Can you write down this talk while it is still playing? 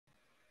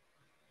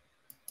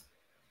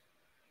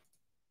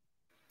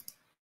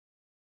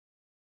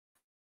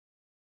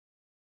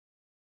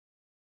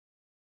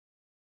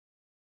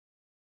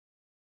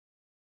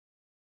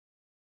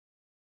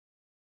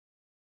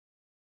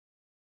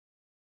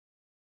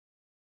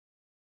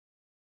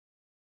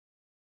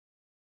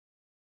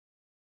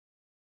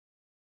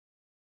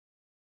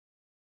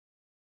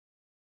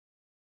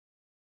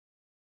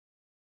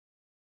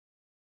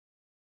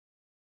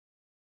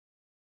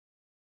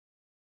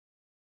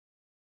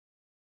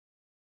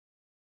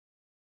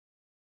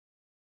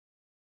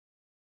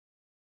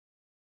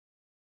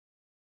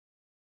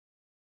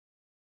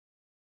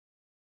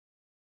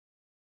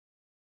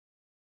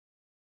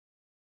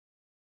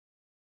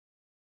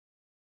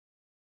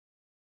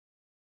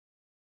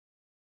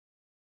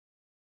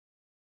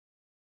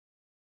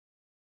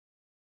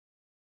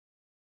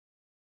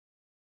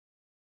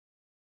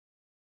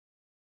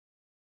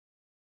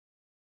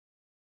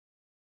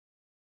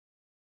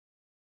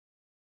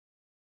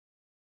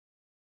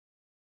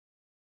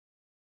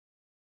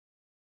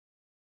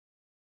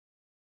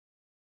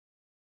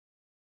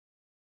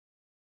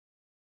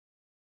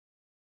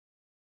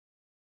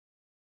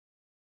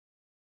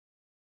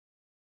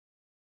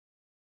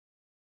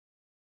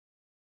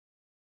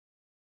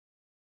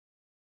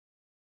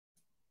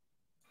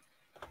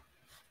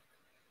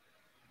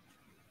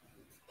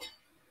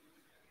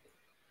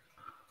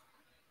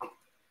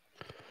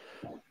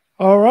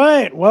All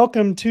right,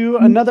 welcome to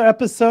another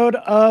episode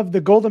of The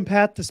Golden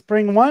Path to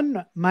Spring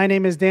One. My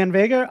name is Dan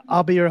Vega.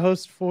 I'll be your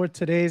host for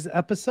today's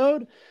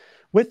episode.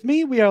 With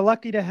me, we are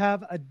lucky to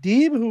have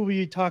Adib, who will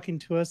be talking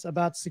to us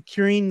about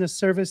securing the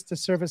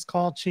service-to-service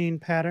call chain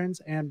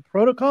patterns and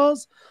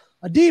protocols.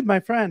 Adib, my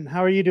friend,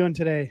 how are you doing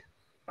today?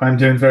 I'm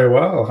doing very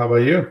well. How about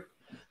you?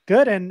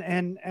 Good,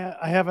 and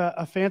I have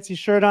a fancy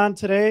shirt on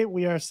today.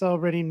 We are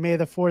celebrating May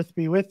the 4th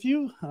be with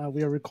you.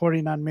 We are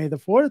recording on May the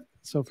 4th,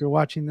 so if you're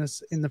watching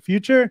this in the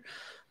future,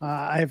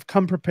 I have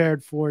come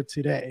prepared for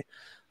today.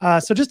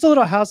 So just a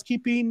little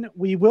housekeeping.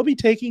 We will be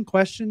taking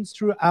questions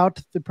throughout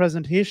the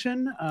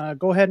presentation.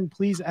 Go ahead and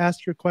please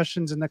ask your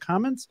questions in the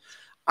comments.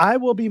 I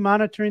will be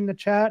monitoring the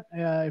chat.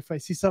 If I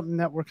see something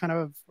that we're kind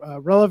of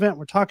relevant,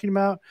 we're talking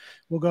about,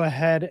 we'll go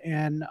ahead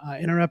and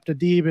interrupt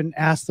Adib and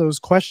ask those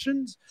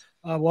questions.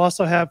 We'll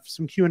also have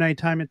some Q&A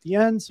time at the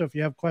end. So if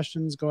you have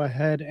questions, go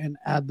ahead and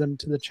add them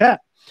to the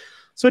chat.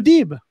 So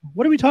Adib,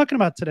 what are we talking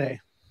about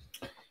today?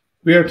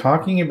 We are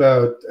talking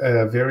about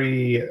a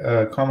very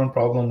common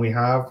problem we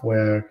have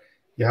where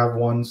you have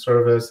one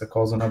service that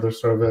calls another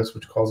service,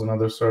 which calls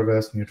another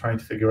service, and you're trying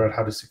to figure out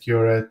how to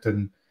secure it.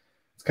 And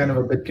it's kind of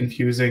a bit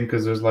confusing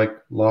because there's like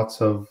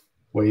lots of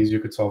ways you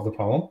could solve the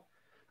problem.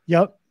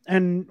 Yep.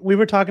 And we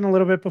were talking a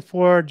little bit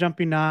before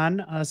jumping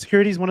on.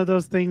 Security is one of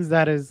those things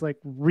that is like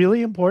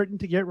really important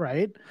to get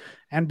right.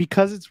 And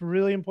because it's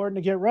really important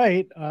to get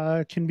right,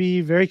 can be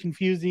very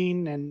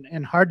confusing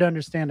and hard to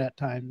understand at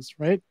times,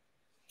 right?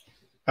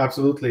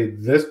 Absolutely.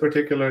 This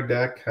particular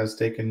deck has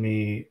taken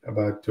me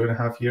about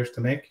 2.5 years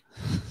to make.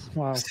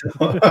 Wow.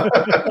 All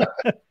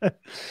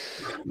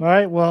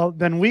right. Well,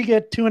 then we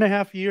get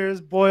 2.5 years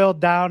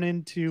boiled down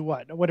into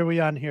what? What are we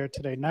on here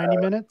today? 90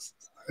 minutes?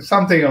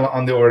 Something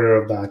on the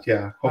order of that,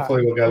 yeah.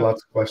 Hopefully we'll get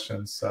lots of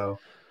questions. So,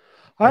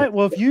 all right.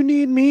 Well, if you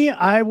need me,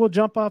 I will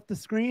jump off the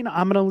screen.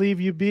 I'm going to leave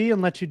you be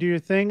and let you do your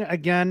thing.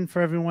 Again, for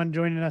everyone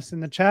joining us in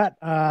the chat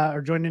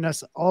or joining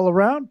us all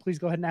around, please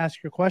go ahead and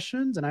ask your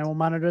questions, and I will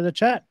monitor the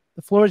chat.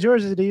 The floor is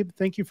yours, Adib.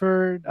 Thank you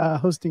for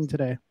hosting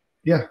today.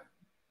 Yeah,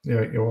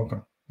 you're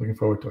welcome. Looking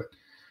forward to it.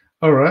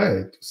 All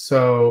right.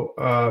 So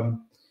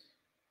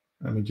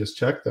let me just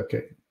check.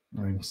 Okay,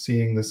 I'm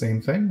seeing the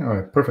same thing. All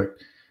right,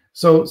 perfect.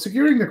 So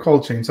securing the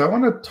call chain. So I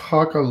want to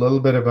talk a little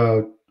bit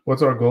about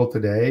what's our goal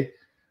today.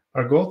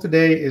 Our goal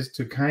today is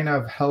to kind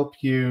of help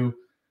you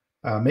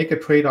make a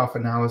trade-off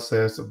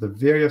analysis of the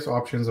various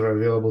options that are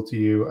available to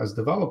you as a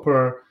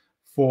developer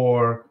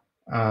for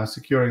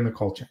securing the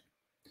call chain.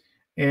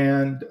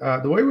 And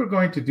the way we're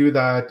going to do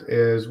that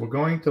is we're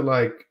going to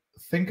like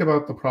think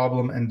about the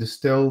problem and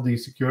distill the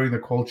securing the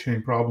call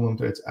chain problem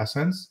to its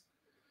essence.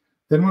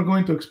 Then we're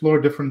going to explore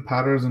different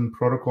patterns and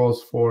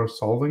protocols for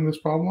solving this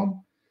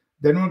problem.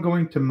 Then we're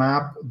going to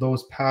map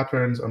those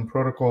patterns and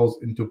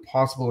protocols into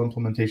possible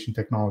implementation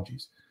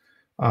technologies.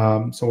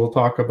 So we'll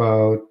talk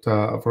about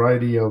a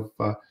variety of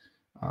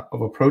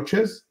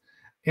approaches.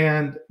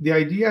 And the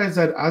idea is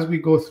that as we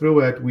go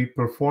through it, we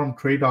perform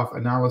trade-off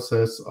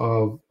analysis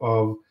of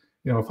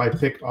if I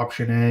picked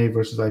option A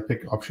versus I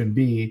picked option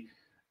B.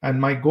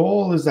 And my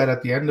goal is that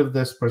at the end of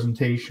this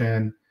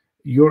presentation,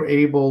 you're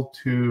able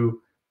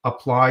to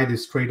apply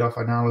this trade-off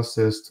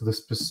analysis to the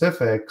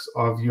specifics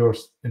of your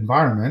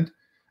environment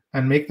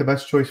and make the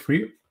best choice for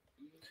you.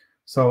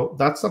 So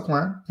that's the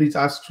plan. Please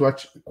ask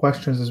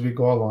questions as we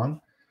go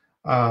along.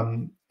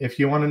 If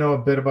you want to know a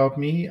bit about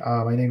me,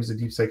 my name is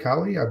Adib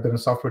Saikali. I've been a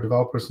software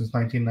developer since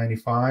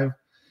 1995.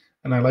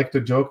 And I like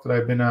to joke that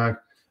I've been a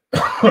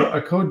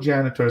code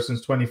janitor since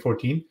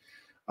 2014.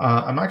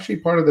 I'm actually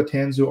part of the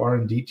Tanzu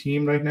R&D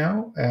team right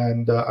now.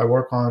 And I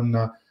work on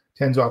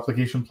Tanzu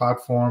Application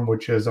Platform,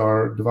 which is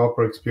our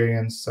developer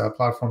experience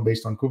platform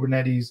based on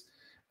Kubernetes,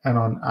 and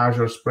on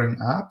Azure Spring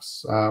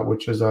Apps,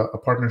 which is a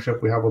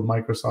partnership we have with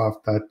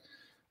Microsoft that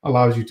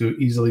allows you to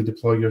easily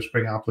deploy your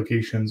Spring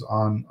applications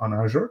on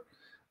Azure.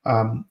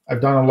 I've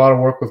done a lot of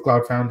work with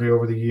Cloud Foundry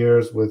over the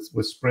years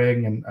with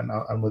Spring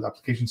and with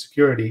application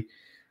security.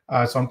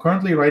 So I'm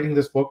currently writing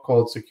this book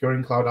called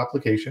Securing Cloud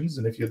Applications.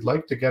 And if you'd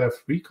like to get a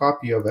free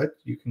copy of it,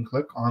 you can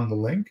click on the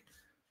link.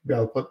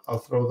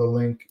 I'll throw the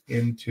link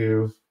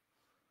into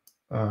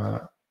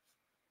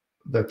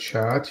the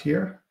chat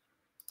here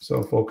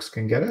so folks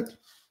can get it.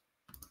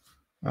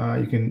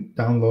 You can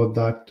download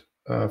that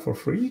for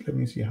free. Let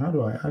me see. How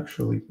do I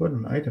actually put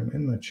an item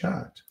in the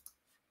chat?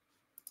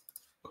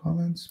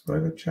 Comments,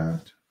 private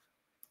chat.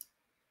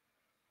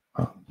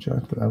 Oh,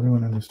 chat with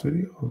everyone in the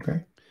studio.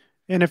 Okay.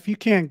 And if you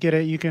can't get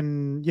it, you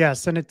can,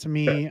 send it to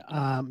me.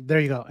 There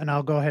you go. And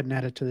I'll go ahead and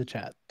add it to the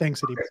chat.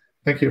 Thanks, Adib. Okay.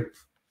 Thank you.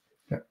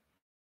 Yeah.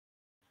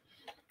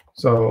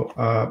 So,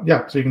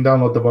 so you can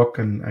download the book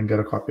and get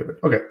a copy of it.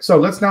 Okay. So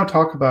let's now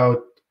talk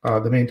about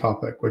the main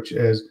topic, which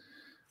is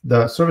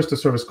the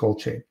service-to-service call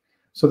chain.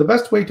 So the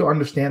best way to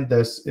understand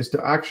this is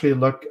to actually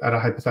look at a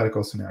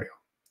hypothetical scenario.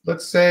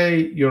 Let's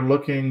say you're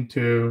looking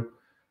to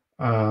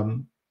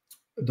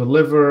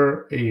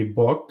deliver a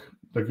book,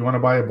 like you want to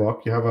buy a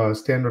book, you have a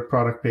standard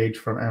product page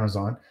from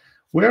Amazon.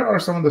 Where are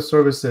some of the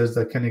services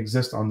that can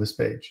exist on this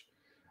page?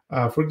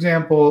 For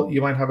example,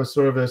 you might have a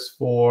service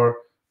for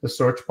the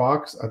search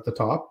box at the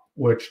top,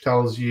 which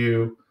tells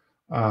you,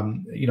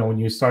 when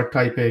you start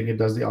typing, it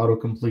does the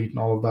autocomplete and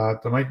all of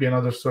that. There might be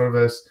another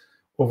service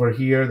over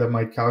here that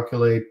might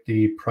calculate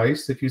the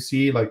price that you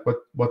see, like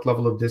what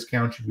level of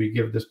discount should we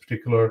give this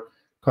particular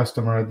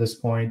customer at this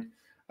point.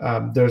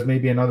 There's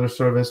maybe another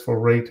service for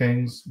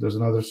ratings. There's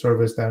another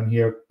service down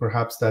here,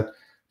 perhaps, that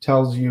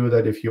tells you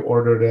that if you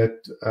ordered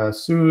it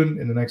soon,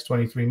 in the next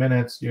 23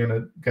 minutes, you're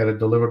going to get it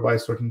delivered by a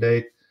certain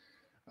date.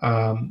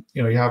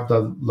 You have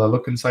the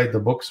look inside the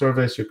book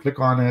service. You click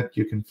on it,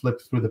 you can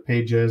flip through the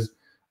pages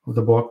of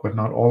the book, but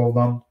not all of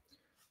them.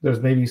 There's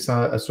maybe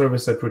a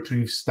service that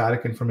retrieves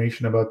static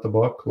information about the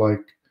book,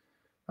 like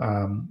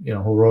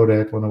who wrote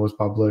it, when it was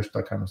published,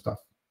 that kind of stuff.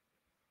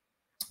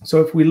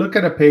 So if we look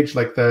at a page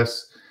like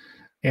this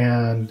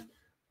and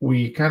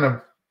we kind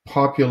of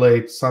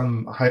populate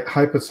some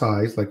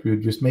hypothesize, like we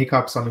would just make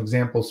up some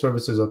example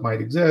services that might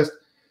exist,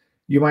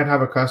 you might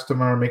have a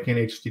customer making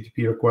an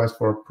HTTP request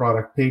for a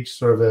product page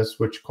service,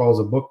 which calls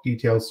a book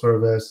details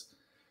service.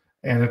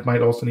 And it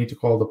might also need to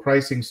call the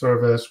pricing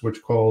service,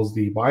 which calls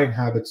the buying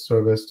habits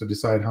service to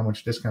decide how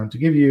much discount to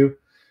give you.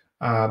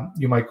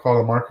 You might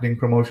call a marketing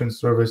promotion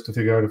service to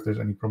figure out if there's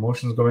any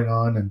promotions going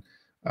on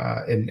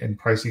and in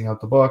pricing out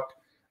the book.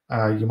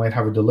 You might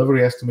have a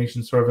delivery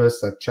estimation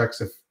service that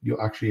checks if you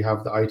actually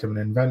have the item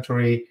in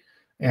inventory,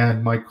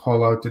 and might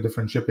call out to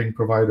different shipping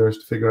providers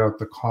to figure out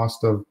the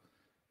cost of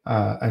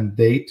and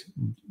date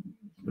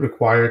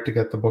required to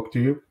get the book to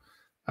you,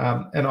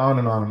 and on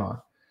and on and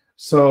on.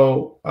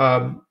 So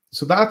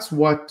that's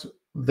what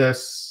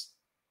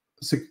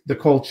the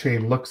call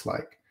chain looks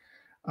like.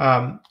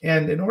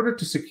 And in order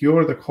to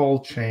secure the call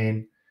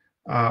chain,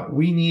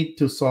 we need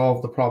to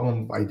solve the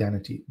problem of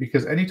identity,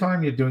 because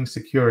anytime you're doing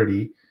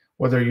security,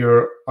 whether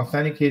you're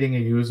authenticating a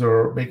user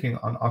or making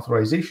an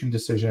authorization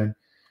decision,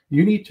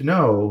 you need to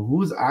know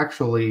who's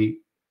actually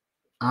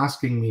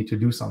asking me to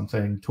do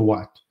something to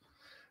what.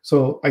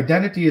 So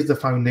identity is the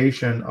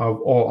foundation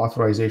of all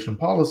authorization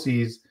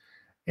policies,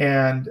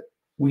 and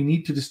we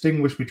need to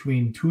distinguish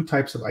between two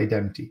types of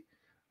identity.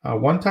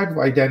 One type of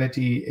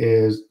identity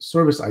is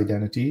service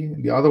identity,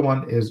 and the other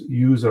one is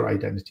user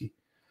identity.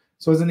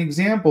 So as an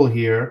example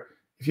here,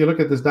 if you look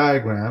at this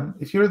diagram,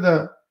 if you're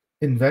the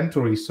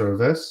inventory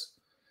service,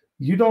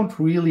 you don't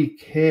really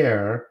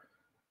care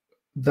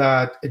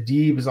that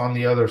Adib is on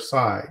the other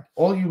side.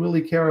 All you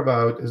really care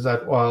about is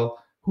that,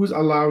 well, who's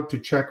allowed to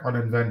check on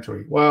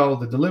inventory? Well,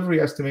 the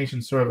delivery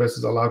estimation service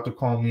is allowed to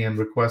call me and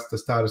request the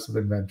status of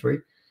inventory.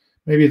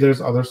 Maybe there's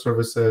other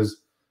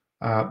services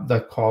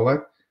that call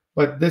it.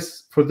 But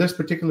for this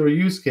particular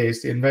use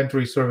case, the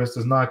inventory service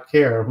does not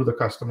care who the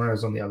customer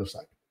is on the other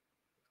side.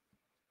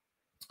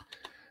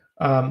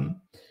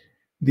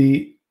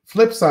 The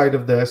flip side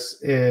of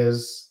this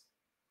is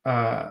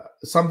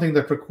something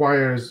that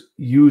requires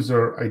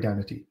user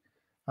identity.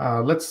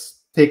 Let's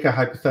take a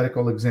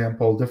hypothetical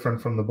example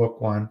different from the book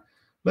one.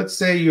 Let's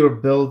say you're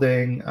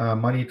building a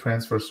money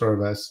transfer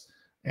service,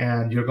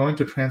 and you're going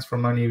to transfer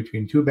money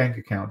between two bank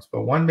accounts,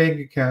 but one bank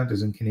account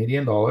is in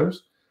Canadian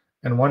dollars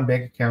and one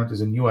bank account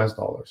is in US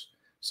dollars.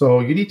 So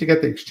you need to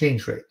get the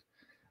exchange rate.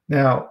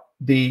 Now,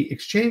 the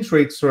exchange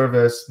rate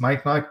service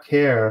might not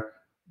care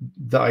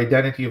the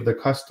identity of the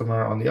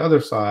customer on the other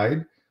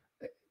side.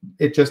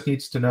 It just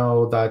needs to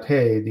know that,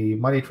 hey, the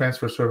money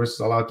transfer service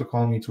is allowed to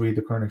call me to read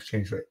the current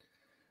exchange rate.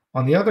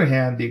 On the other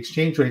hand, the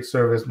exchange rate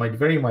service might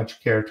very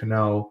much care to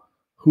know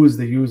who's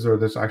the user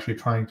that's actually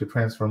trying to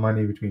transfer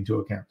money between two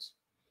accounts.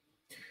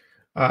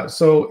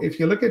 So if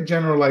you look at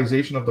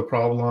generalization of the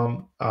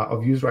problem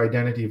of user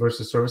identity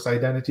versus service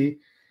identity,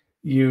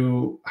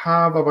 you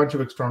have a bunch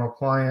of external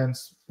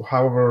clients,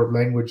 however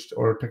language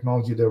or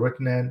technology they're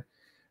written in.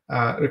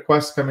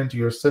 Requests come into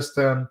your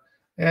system,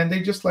 and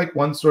they just like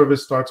one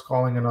service starts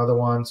calling another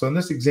one. So in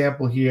this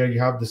example here,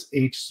 you have this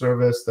H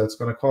service that's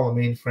going to call a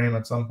mainframe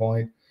at some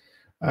point.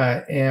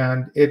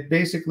 And it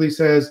basically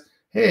says,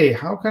 hey,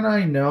 how can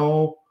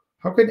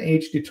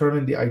H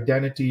determine the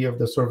identity of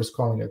the service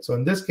calling it? So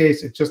in this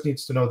case, it just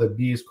needs to know that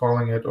B is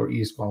calling it or E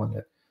is calling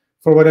it.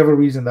 For whatever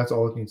reason, that's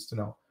all it needs to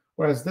know.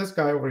 Whereas this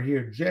guy over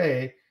here,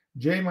 J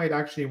might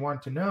actually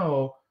want to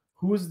know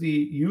who's the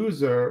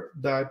user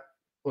that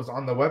was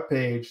on the web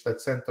page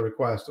that sent the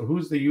request, or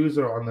who's the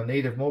user on the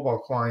native mobile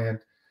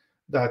client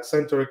that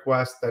sent a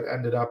request that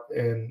ended up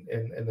in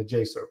the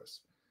J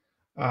service.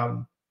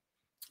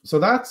 So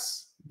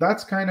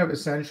that's kind of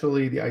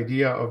essentially the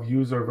idea of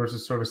user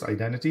versus service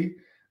identity.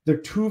 They're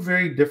two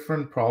very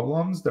different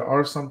problems. There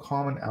are some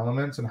common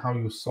elements in how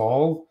you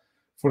solve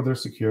for their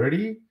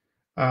security,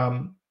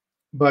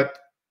 but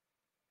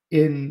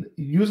in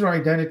user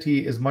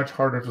identity is much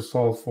harder to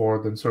solve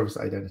for than service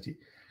identity.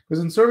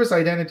 Because in service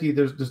identity,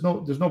 there's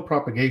no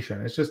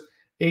propagation. It's just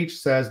H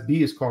says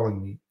B is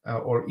calling me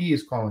or E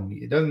is calling me.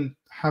 It doesn't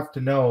have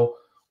to know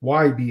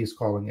why B is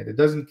calling it. It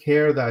doesn't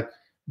care that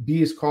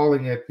B is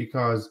calling it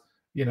because,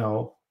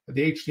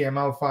 the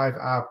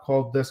HTML5 app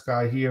called this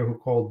guy here who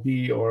called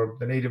B, or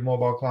the native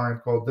mobile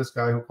client called this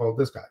guy who called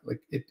this guy. Like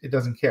it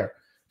doesn't care.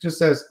 It just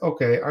says,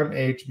 okay, I'm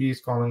H, B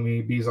is calling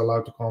me, B is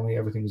allowed to call me,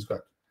 everything is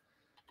good.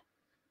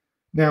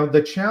 Now,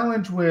 the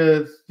challenge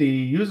with the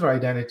user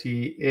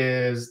identity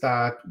is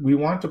that we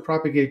want to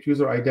propagate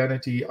user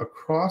identity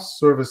across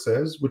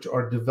services which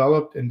are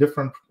developed in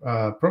different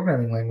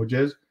programming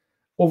languages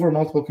over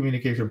multiple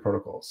communication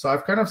protocols. So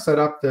I've kind of set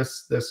up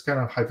this kind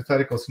of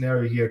hypothetical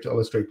scenario here to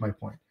illustrate my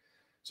point.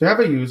 So you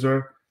have a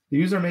user. The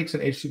user makes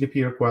an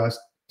HTTP request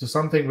to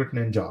something written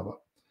in Java.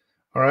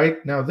 All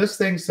right. Now this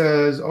thing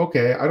says,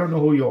 okay, I don't know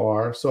who you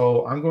are,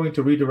 so I'm going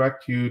to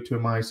redirect you to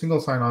my single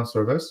sign-on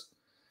service,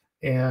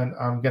 and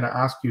I'm going to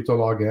ask you to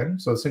log in.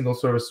 So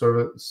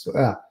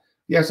the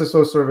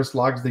SSO service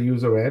logs the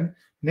user in.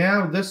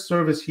 Now this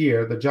service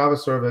here, the Java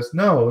service,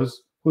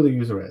 knows who the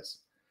user is.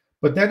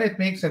 But then it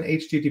makes an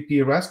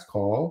HTTP REST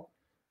call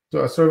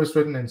to a service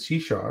written in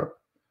C#,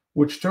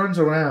 which turns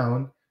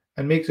around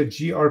and makes a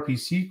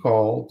gRPC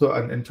call to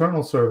an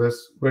internal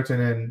service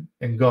written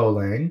in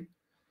Golang.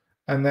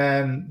 And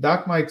then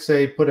that might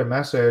say, put a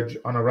message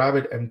on a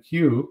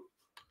RabbitMQ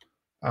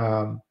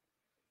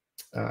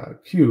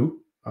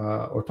queue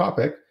or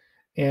topic,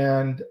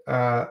 and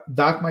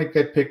that might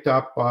get picked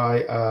up by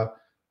a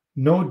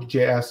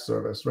Node.js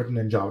service written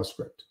in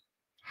JavaScript.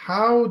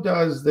 How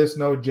does this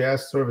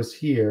Node.js service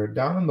here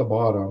down on the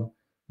bottom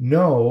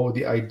know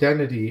the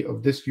identity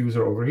of this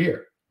user over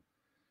here?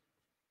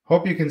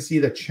 Hope you can see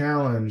the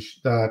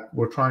challenge that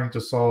we're trying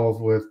to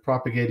solve with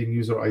propagating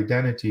user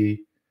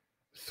identity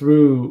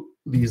through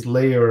these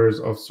layers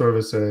of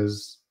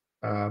services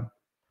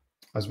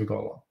as we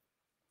go along.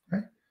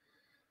 Okay?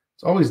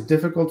 It's always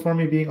difficult for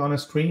me being on a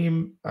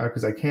stream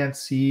because I can't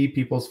see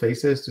people's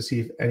faces to see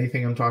if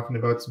anything I'm talking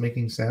about is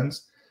making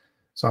sense.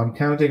 So I'm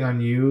counting on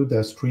you,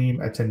 the stream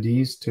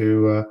attendees,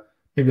 to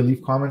maybe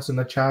leave comments in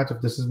the chat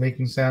if this is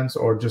making sense,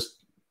 or just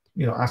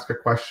ask a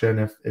question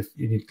if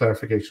you need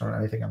clarification on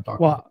anything I'm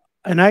talking about.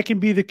 And I can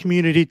be the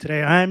community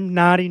today. I'm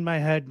nodding my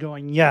head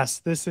going, yes,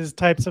 this is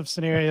types of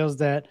scenarios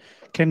that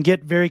can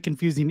get very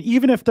confusing,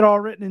 even if they're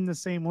all written in the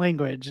same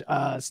language,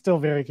 still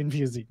very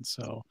confusing.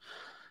 So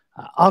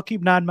I'll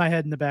keep nodding my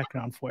head in the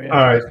background for you. All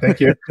right, thank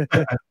you.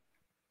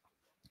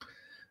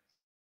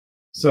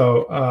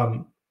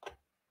 So,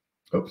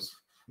 oops,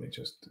 let me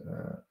just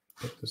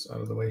put this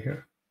out of the way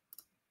here.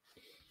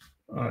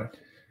 All right.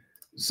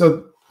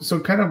 So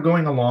kind of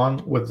going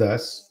along with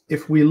this,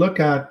 if we look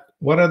at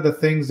what are the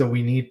things that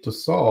we need to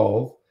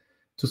solve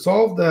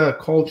the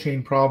call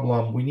chain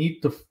problem, we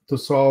need to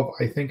solve,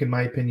 I think, in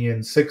my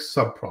opinion, 6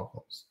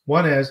 sub-problems.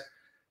 One is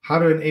how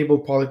to enable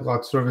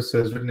polyglot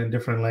services written in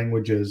different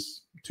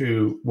languages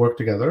to work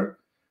together.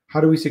 How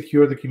do we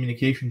secure the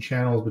communication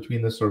channels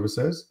between the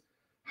services?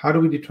 How do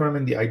we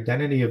determine the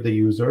identity of the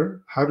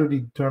user? How do we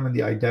determine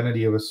the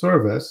identity of a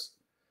service?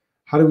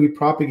 How do we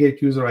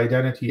propagate user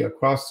identity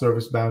across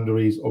service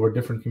boundaries over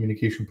different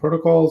communication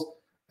protocols?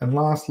 And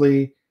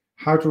lastly,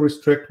 how to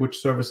restrict which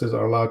services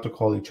are allowed to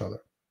call each other.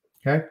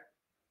 Okay,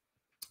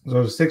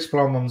 so the 6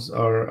 problems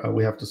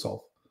we have to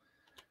solve.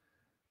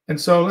 And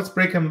so let's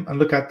break them and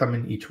look at them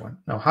in each one.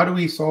 Now, how do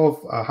we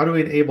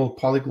enable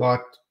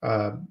polyglot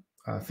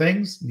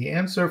things? The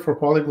answer for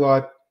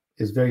polyglot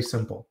is very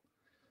simple.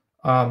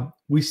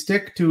 We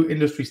stick to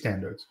industry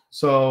standards.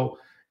 So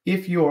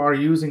if you are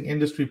using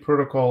industry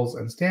protocols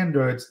and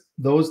standards,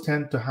 those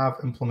tend to have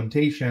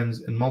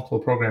implementations in multiple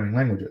programming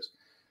languages.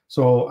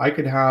 So I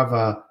could have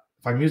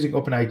if I'm using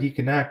OpenID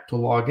Connect to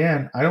log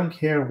in, I don't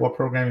care what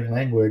programming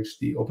language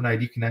the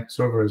OpenID Connect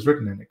server is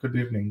written in. It could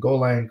be written in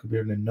Golang, it could be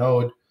written in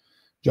Node,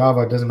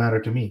 Java, it doesn't matter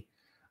to me.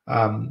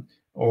 When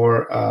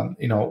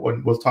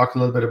we'll talk a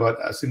little bit about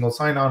a single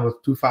sign-on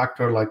with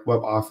 2-factor like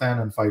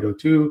WebAuthn and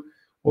FIDO2.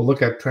 We'll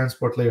look at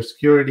transport layer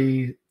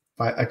security,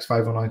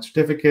 X509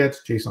 certificates,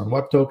 JSON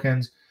web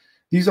tokens.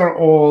 These are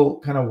all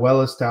kind of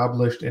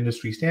well-established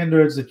industry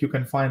standards that you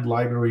can find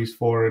libraries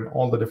for in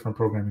all the different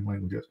programming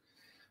languages.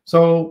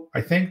 So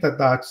I think that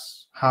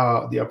that's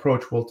how the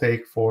approach we'll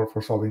take for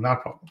solving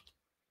that problem.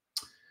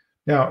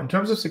 Now, in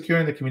terms of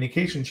securing the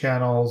communication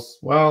channels,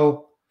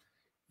 well,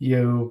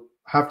 you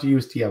have to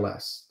use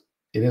TLS.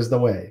 It is the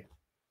way.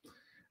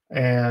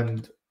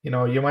 And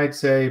you might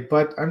say,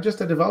 but I'm just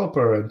a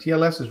developer and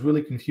TLS is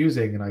really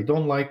confusing and I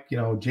don't like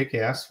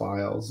JKS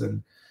files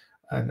and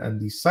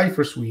these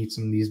cipher suites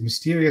and these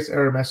mysterious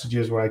error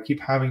messages where I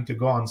keep having to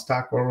go on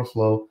Stack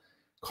Overflow,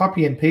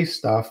 copy and paste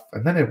stuff,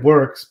 and then it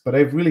works, but I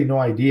have really no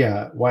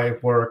idea why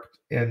it worked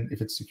and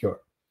if it's secure.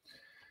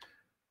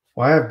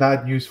 Well, I have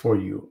bad news for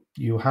you.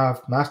 You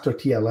have master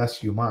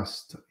TLS, you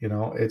must.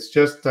 It's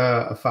just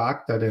a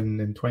fact that in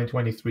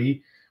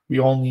 2023, we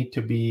all need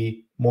to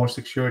be more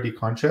security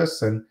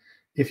conscious. And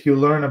if you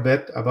learn a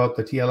bit about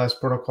the TLS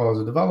protocol as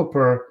a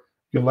developer,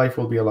 your life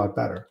will be a lot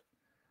better.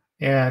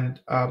 And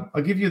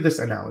I'll give you this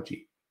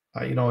analogy.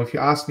 If you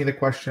ask me the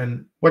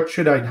question,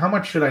 how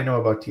much should I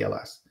know about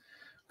TLS?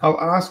 I'll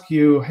ask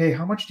you, hey,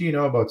 how much do you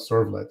know about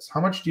servlets?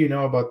 How much do you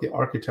know about the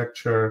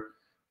architecture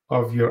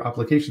of your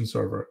application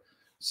server?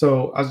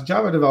 So as a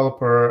Java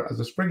developer,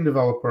 as a Spring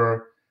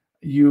developer,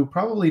 you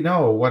probably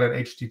know what an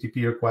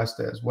HTTP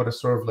request is, what a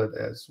servlet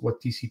is, what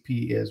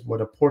TCP is,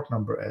 what a port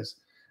number is.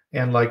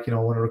 And when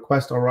a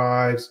request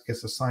arrives, it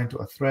gets assigned to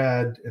a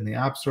thread in the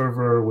app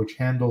server, which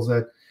handles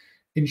it.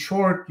 in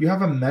short, you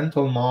have a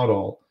mental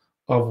model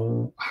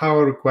of how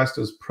a request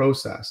is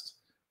processed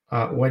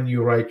when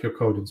you write your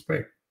code in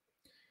Spring.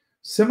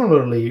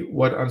 Similarly,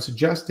 what I'm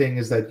suggesting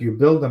is that you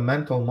build a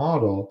mental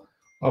model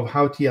of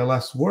how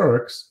TLS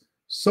works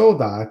so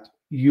that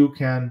you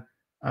can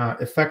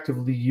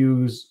effectively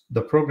use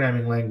the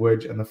programming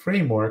language and the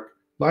framework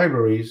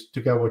libraries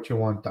to get what you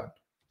want done.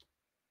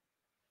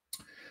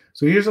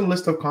 So here's a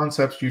list of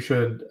concepts you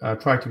should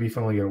try to be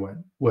familiar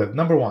with.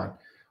 Number one,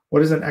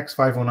 what is an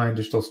X509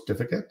 digital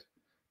certificate?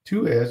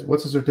 Two is,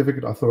 what's a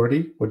certificate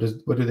authority? What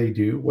do they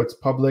do? What's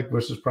public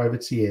versus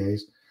private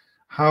CAs?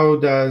 How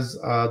does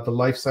the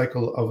life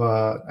cycle of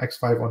a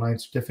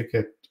X509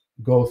 certificate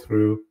go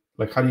through?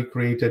 Like, how do you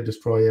create it,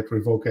 destroy it,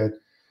 revoke it?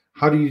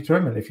 How do you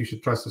determine if you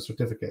should trust a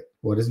certificate?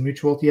 What is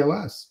mutual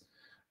TLS?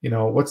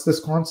 What's this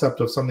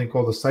concept of something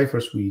called a cipher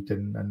suite,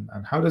 and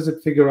how does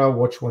it figure out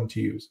which one to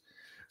use?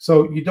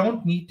 So you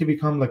don't need to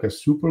become like a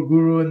super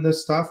guru in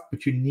this stuff,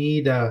 but you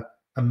need a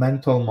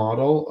mental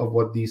model of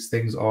what these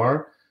things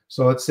are.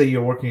 So let's say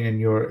you're working in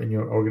your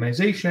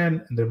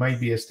organization, and there might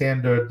be a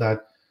standard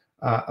that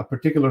a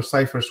particular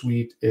cipher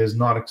suite is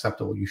not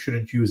acceptable. You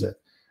shouldn't use it.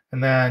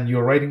 And then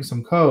you're writing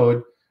some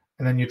code,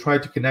 and then you try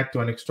to connect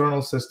to an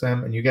external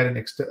system, and you get an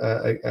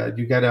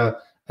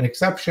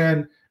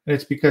exception, and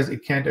it's because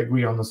it can't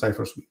agree on the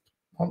cipher suite.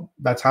 Well,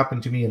 that's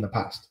happened to me in the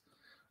past.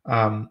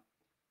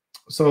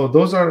 So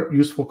those are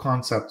useful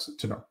concepts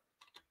to know.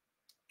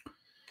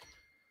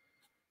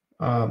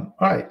 All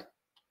right.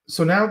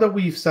 So now that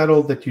we've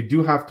settled that you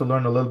do have to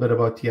learn a little bit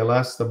about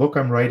TLS, the book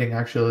I'm writing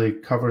actually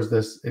covers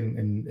this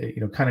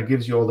kind of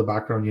gives you all the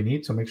background you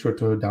need. So make sure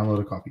to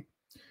download a copy.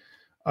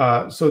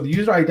 So the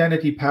user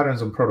identity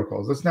patterns and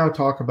protocols. Let's now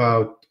talk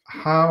about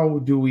how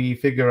do we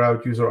figure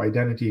out user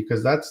identity,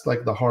 because that's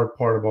like the hard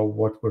part about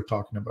what we're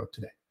talking about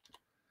today.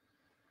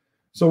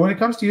 So when it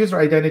comes to user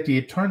identity,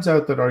 it turns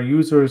out that our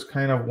users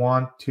kind of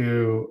want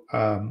to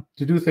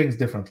do things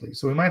differently.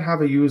 So we might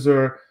have a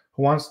user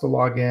who wants to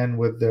log in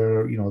with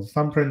their, the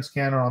thumbprint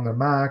scanner on their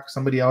Mac.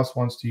 Somebody else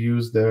wants to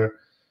use their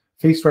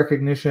face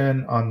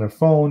recognition on their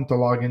phone to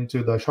log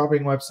into the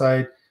shopping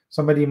website.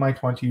 Somebody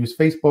might want to use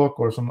Facebook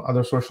or some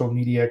other social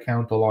media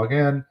account to log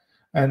in,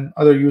 and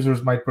other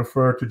users might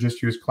prefer to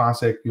just use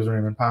classic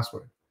username and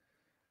password.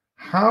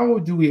 How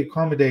do we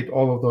accommodate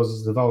all of those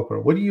as a developer?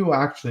 What do you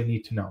actually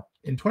need to know?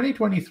 In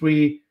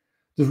 2023,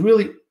 there's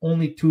really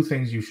only two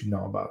things you should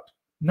know about.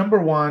 Number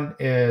one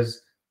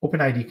is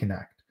OpenID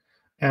Connect.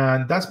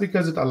 And that's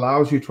because it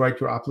allows you to write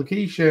your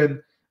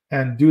application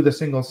and do the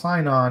single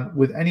sign-on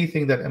with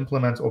anything that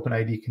implements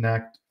OpenID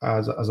Connect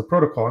as a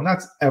protocol. And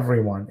that's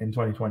everyone in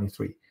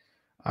 2023.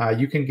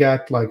 You can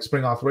get like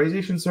Spring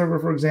Authorization Server,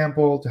 for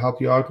example, to help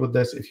you out with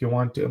this. If you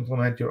want to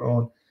implement your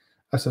own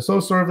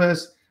SSO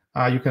service,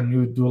 you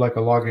can do like a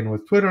login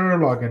with Twitter,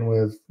 login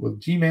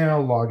with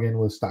Gmail, login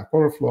with Stack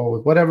Overflow,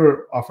 with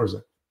whatever offers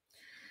it.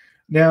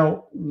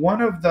 Now,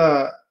 one of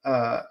the,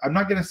 I'm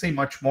not going to say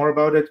much more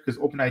about it because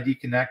OpenID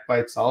Connect by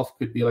itself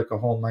could be like a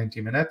whole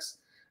 90 minutes.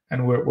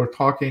 And we're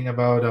talking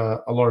about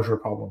a larger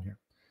problem here.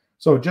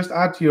 So just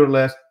add to your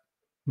list,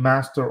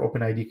 master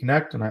OpenID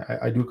Connect. And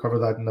I do cover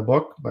that in the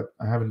book, but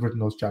I haven't written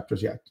those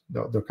chapters yet.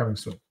 They're coming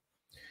soon.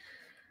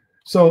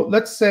 So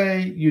let's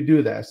say you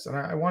do this, and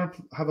I want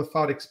to have a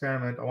thought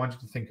experiment I want you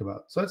to think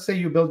about. So let's say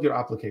you build your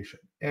application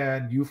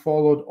and you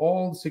followed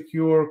all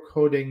secure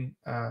coding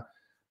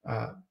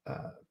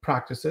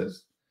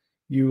practices.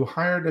 You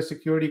hired a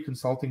security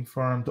consulting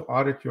firm to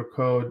audit your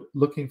code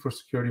looking for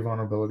security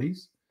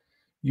vulnerabilities.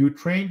 You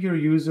trained your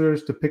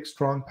users to pick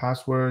strong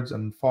passwords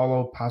and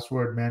follow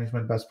password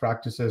management best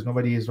practices.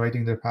 Nobody is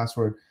writing their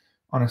password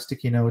on a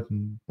sticky note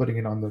and putting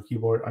it on their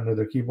keyboard, under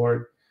their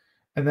keyboard.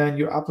 And then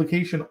your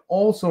application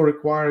also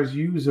requires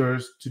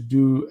users to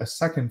do a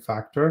second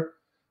factor,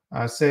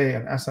 say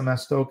an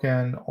SMS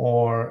token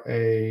or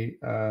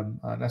an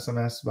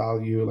SMS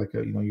value, like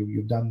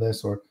you've done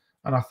this, or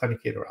an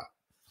authenticator app.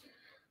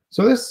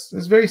 So this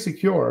is very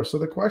secure. So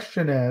the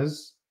question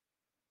is,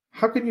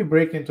 how can you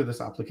break into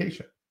this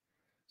application?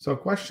 So a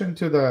question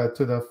to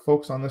the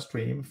folks on the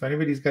stream, if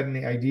anybody's got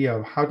any idea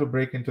of how to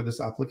break into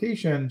this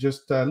application,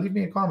 just leave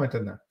me a comment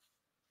in there.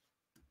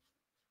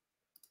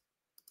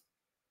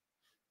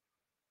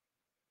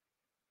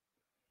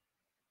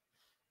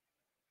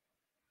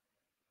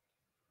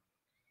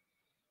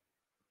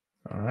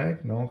 All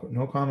right,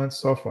 no comments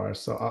so far.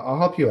 So I'll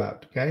help you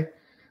out, okay?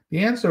 The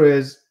answer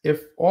is,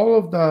 if all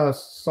of the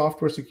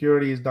software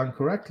security is done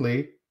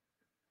correctly,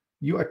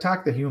 you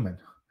attack the human,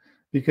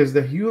 because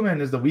the human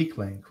is the weak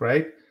link,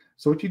 right?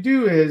 So what you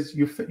do is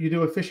you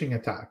do a phishing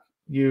attack.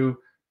 You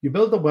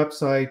build a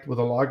website with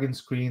a login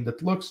screen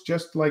that looks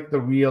just like the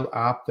real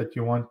app that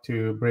you want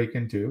to break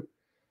into.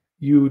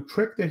 You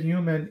trick the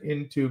human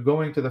into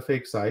going to the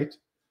fake site,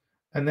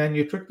 and then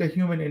you trick the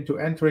human into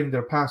entering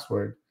their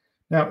password.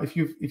 Now, if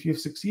you've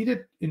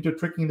succeeded into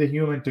tricking the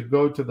human to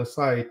go to the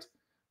site,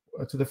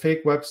 to the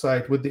fake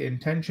website with the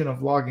intention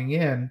of logging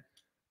in,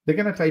 they're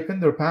going to type in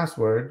their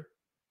password,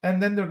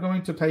 and then they're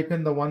going to type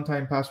in the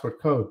one-time password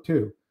code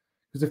too.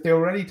 Because if they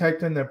already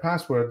typed in their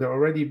password, they're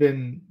already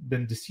been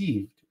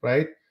deceived.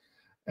 right?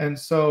 And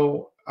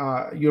so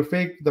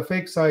the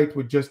fake site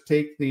would just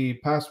take the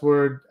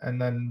password,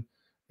 and then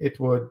it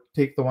would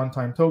take the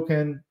one-time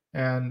token,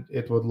 and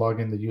it would log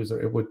in the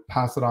user. It would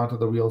pass it on to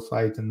the real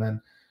site, and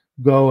then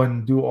go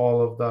and do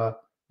all of the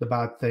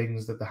bad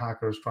things that the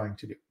hacker is trying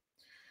to do.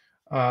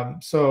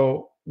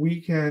 So we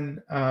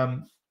can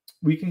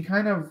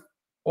kind of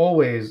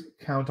always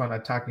count on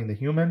attacking the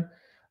human.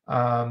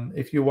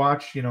 If you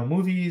watch,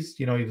 movies,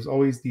 there's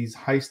always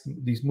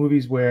these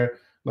movies where,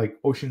 like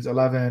Ocean's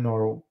 11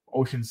 or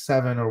Ocean's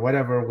 7 or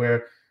whatever,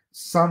 where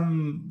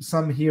some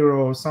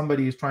hero,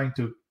 somebody is trying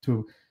to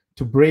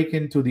break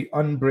into the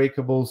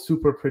unbreakable,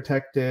 super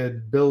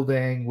protected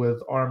building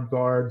with armed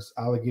guards,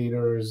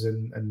 alligators,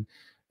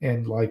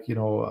 and like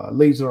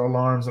laser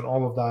alarms and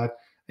all of that.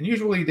 And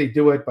usually they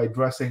do it by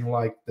dressing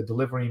like the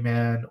delivery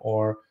man,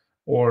 or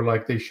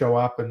like they show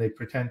up and they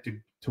pretend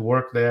to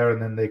work there,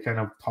 and then they kind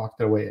of talk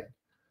their way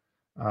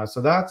in.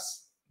 So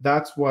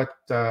that's what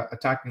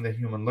attacking the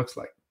human looks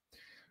like.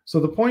 So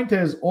the point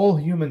is, all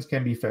humans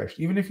can be phished.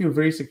 Even if you're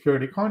very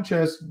security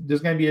conscious,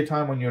 there's going to be a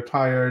time when you're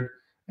tired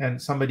and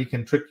somebody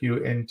can trick you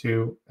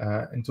into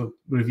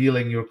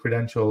revealing your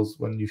credentials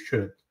when you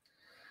shouldn't.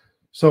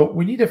 So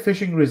we need a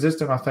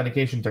phishing-resistant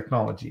authentication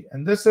technology.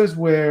 And this is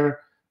where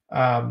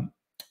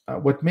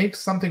what makes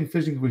something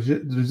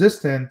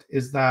phishing-resistant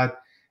is that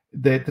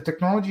the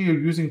technology you're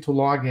using to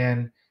log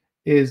in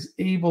is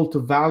able to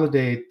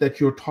validate that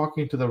you're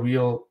talking to the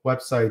real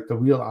website, the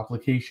real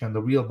application,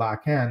 the real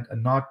backend,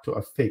 and not to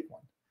a fake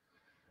one.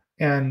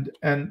 And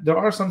there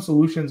are some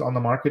solutions on the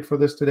market for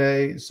this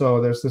today.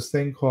 So there's this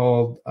thing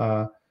called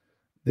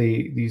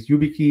these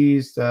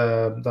YubiKeys.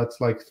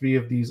 That's like 3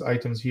 of these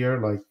items here,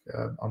 like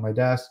on my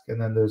desk. And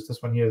then there's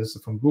this one here. This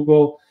is from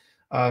Google.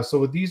 So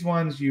with these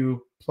ones,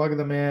 you plug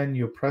them in,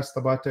 you press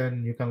the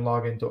button, you can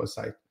log into a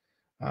site.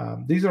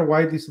 These are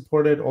widely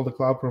supported. All the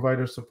cloud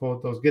providers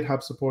support those.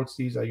 GitHub supports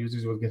these. I use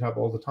these with GitHub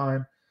all the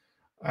time.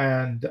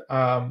 And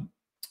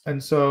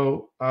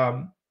so,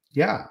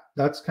 yeah,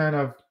 that's kind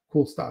of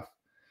cool stuff.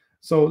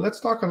 So let's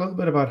talk a little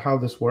bit about how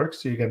this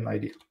works so you get an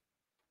idea.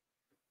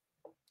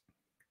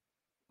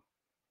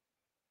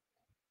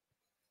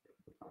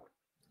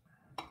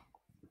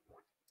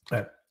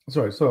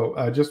 Sorry, so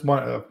just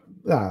one.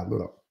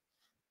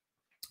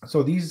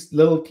 So these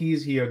little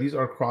keys here, these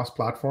are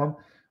cross-platform.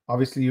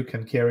 Obviously, you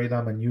can carry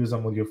them and use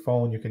them with your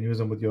phone. You can use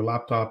them with your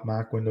laptop,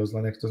 Mac, Windows,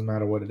 Linux, doesn't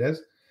matter what it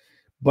is.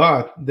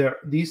 But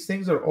these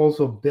things are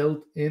also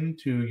built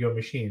into your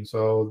machine.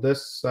 So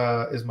this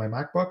is my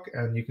MacBook,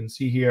 and you can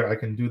see here I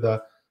can do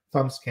the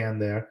thumb scan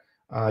there.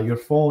 Your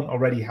phone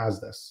already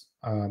has this.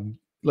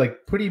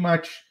 Like pretty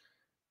much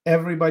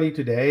everybody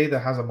today that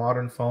has a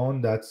modern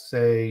phone that's,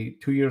 say,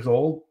 2 years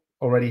old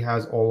already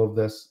has all of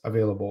this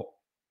available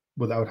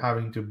without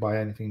having to buy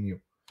anything new.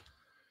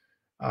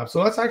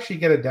 So let's actually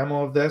get a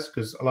demo of this,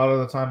 because a lot of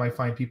the time I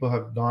find people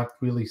have not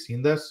really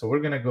seen this. So we're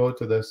going to go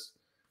to this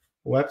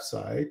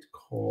website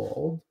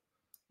called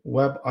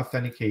Web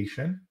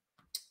Authentication,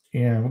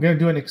 and we're going to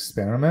do an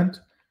experiment.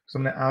 So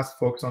I'm going to ask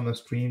folks on the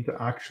stream to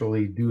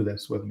actually do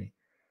this with me.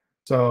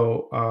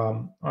 So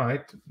all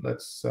right,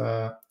 let's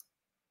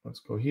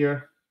go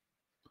here.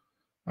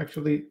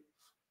 Actually,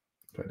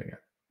 try it again.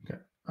 Okay,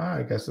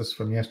 I guess this is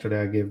from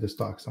yesterday. I gave this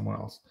talk somewhere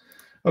else.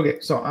 Okay,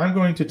 so I'm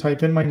going to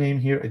type in my name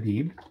here,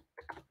 Adib,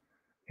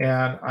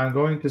 and I'm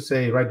going to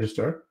say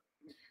register.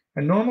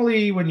 And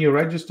normally when you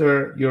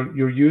register,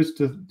 you're used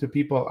to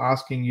people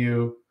asking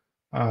you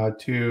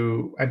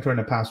to enter in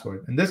a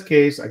password. In this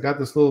case, I got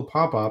this little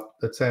pop-up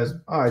that says,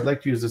 I'd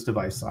like to use this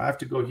device. So I have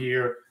to go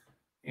here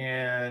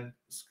and,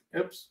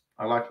 oops,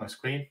 I locked my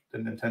screen.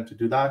 Didn't intend to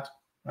do that.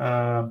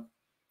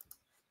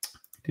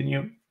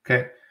 Continue.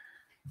 Okay.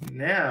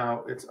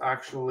 Now it's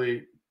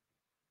actually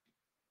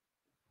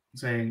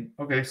saying,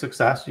 okay,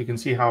 success. You can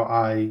see how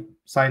I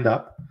signed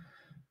up.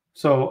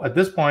 So at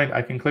this point,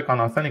 I can click on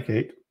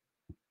Authenticate,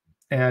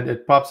 and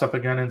it pops up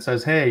again and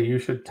says, hey, you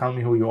should tell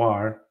me who you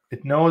are.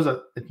 It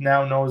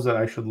now knows that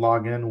I should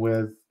log in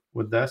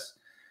with this.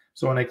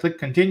 So when I click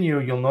Continue,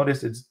 you'll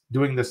notice it's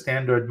doing the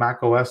standard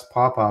macOS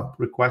pop-up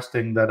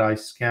requesting that I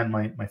scan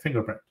my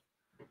fingerprint.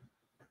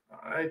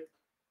 All right,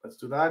 let's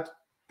do that.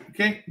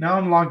 Okay, now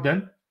I'm logged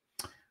in.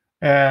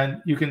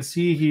 And you can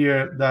see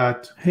here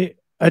that... Hey,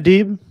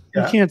 Adib,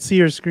 yeah? You can't see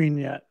your screen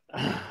yet.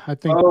 I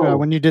think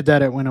when you did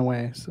that, it went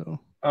away. So.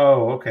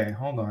 Oh, okay.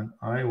 Hold on.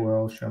 I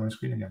will share my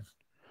screen again.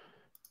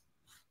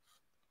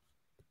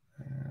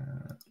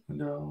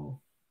 Window.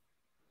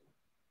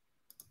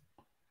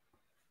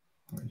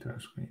 Entire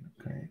screen.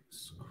 Okay.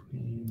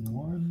 Screen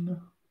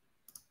 1.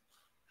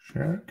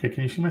 Share. Okay.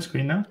 Can you see my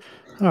screen now?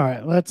 All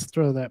right. Let's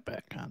throw that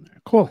back on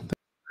there. Cool.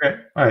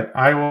 Okay. All right.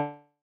 I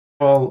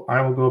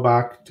will go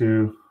back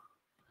to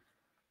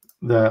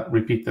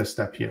repeat this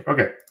step here.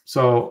 Okay.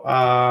 So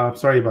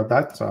sorry about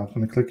that. So I'm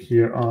going to click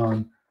here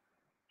on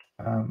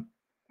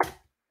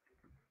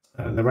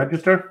the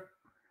register,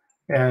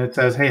 and it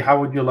says, hey, how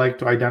would you like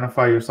to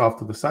identify yourself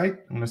to the site?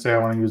 I'm going to say I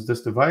want to use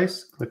this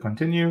device. Click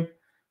Continue.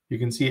 You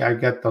can see I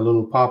get the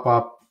little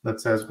pop-up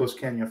that says, go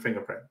scan your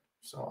fingerprint.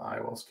 So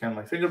I will scan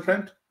my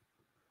fingerprint.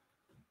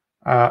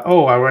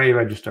 Oh, I already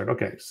registered.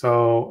 Okay,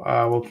 so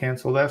we'll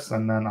cancel this,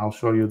 and then I'll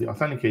show you the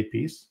authenticate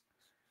piece.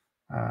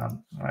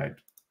 Right.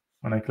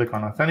 When I click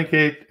on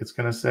authenticate, it's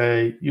going to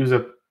say use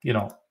a,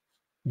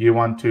 do you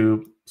want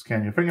to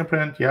scan your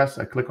fingerprint? Yes,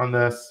 I click on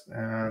this,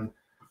 and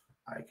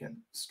I can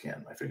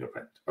scan my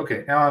fingerprint.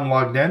 Okay, now I'm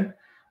logged in,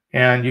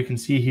 and you can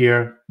see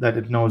here that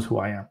it knows who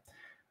I am.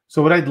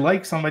 So what I'd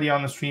like somebody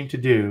on the stream to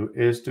do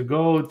is to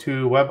go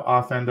to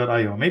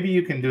webauthn.io. Maybe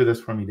you can do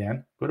this for me,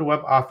 Dan. Go to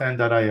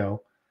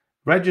webauthn.io,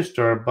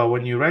 register, but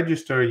when you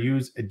register,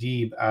 use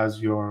Adib as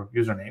your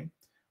username,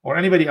 or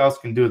anybody else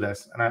can do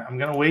this. And I'm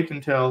going to wait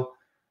until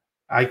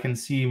I can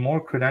see more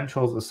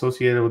credentials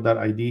associated with that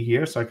ID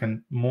here so I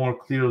can more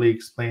clearly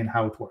explain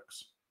how it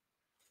works.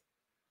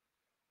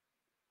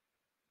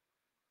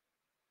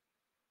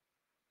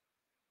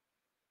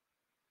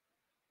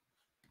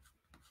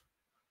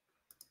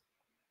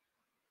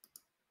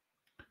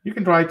 You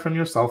can try it from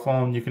your cell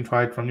phone. You can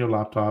try it from your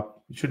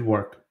laptop. It should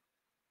work.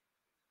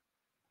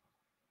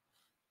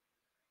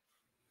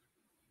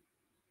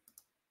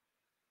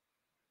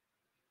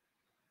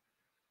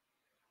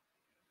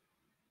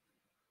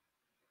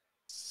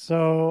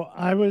 So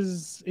I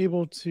was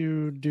able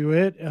to do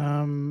it,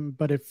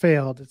 but it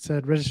failed. It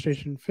said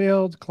registration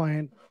failed.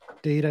 Client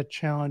data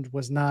challenge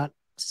was not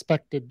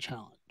expected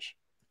challenge.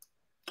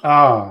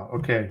 Ah,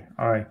 okay.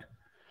 All right.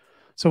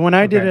 So when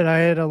I did it, I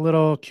had a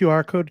little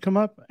QR code come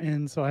up,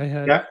 and so I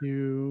had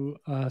to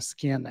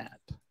scan that.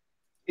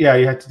 Yeah,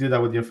 you had to do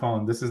that with your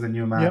phone. This is the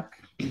new Mac,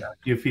 Yep.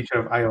 new feature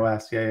of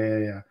iOS.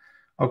 Yeah.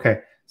 Okay,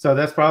 so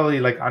that's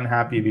probably like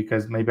unhappy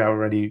because maybe I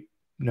already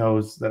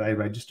knows that I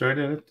registered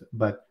it,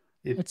 but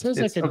it says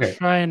I could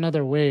try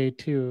another way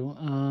too.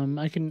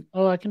 I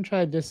can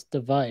try this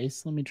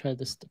device. Let me try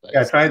this device.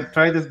 Yeah,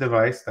 try this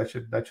device. That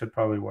should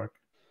probably work.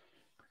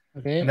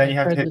 Okay. And then you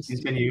have to hit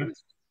continue.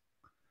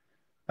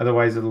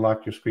 Otherwise, it'll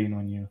lock your screen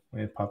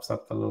when it pops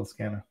up the little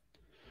scanner.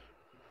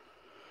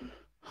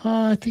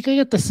 I think I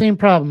get the same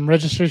problem.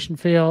 Registration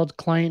failed.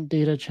 Client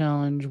data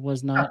challenge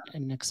was not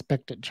an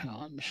expected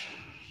challenge.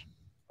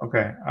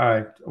 Okay. All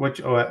right.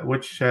 Which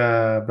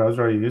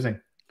browser are you using?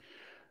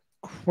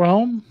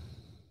 Chrome.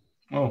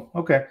 Oh,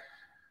 okay.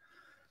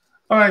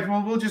 All right.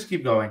 Well, we'll just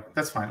keep going.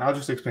 That's fine. I'll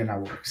just explain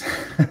how it works.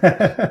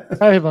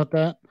 Sorry about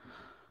that.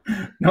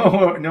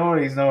 No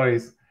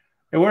worries.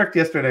 It worked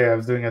yesterday. I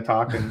was doing a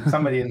talk, and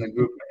somebody in the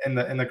group in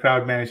the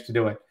crowd managed to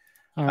do it.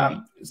 Right.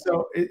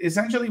 So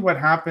essentially, what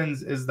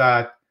happens is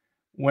that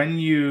when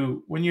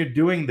you're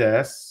doing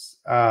this,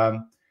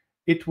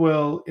 it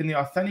will in the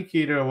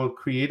authenticator will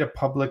create a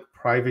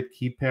public-private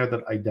key pair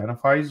that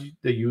identifies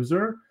the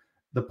user.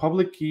 The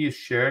public key is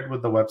shared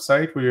with the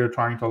website where you're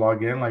trying to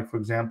log in, like for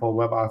example,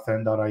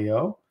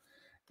 webauthn.io,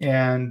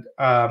 and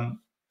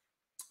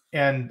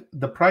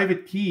the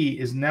private key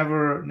is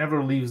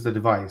never leaves the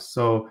device.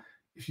 So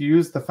if you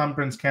use the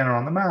thumbprint scanner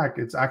on the Mac,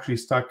 it's actually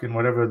stuck in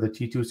whatever the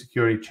T2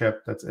 security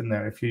chip that's in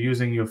there. If you're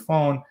using your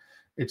phone,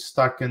 it's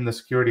stuck in the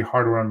security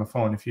hardware on the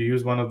phone. If you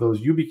use one of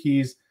those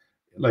YubiKeys,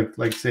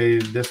 like say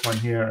this one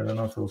here, I don't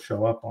know if it'll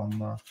show up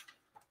on.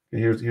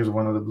 Here's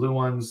one of the blue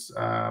ones.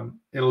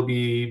 It'll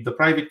be the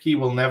private key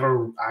will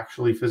never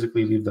actually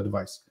physically leave the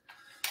device,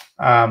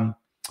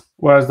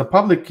 whereas the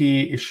public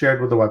key is shared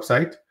with the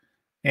website.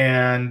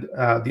 And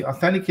the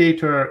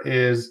authenticator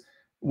is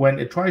when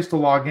it tries to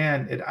log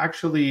in, it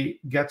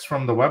actually gets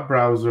from the web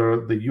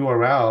browser the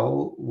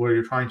URL where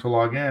you're trying to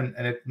log in,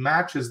 and it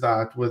matches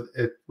that with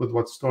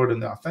what's stored in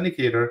the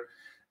authenticator.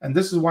 And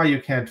this is why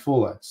you can't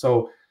fool it.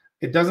 So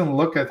it doesn't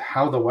look at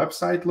how the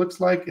website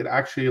looks like. It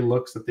actually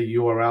looks at the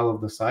URL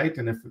of the site.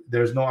 And if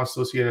there's no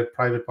associated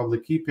private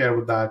public key pair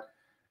with that,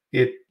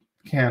 it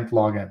can't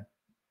log in.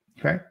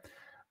 Okay.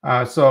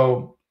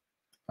 So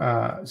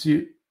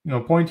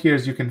point here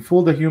is you can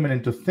fool the human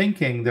into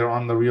thinking they're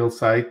on the real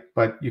site,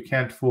 but you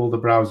can't fool the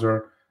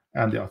browser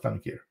and the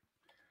authenticator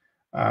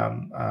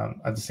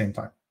at the same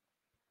time.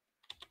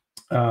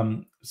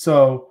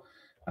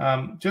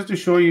 Just to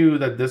show you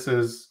that this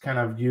is kind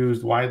of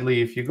used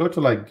widely, if you go to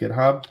like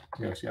GitHub,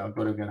 I'll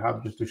go to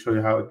GitHub just to show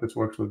you how this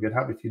works with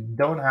GitHub. If you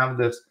don't have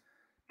this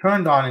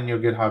turned on in your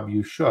GitHub,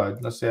 you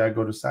should. Let's say I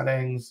go to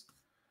settings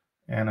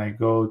and I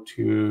go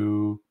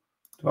to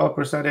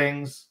developer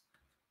settings,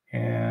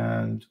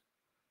 and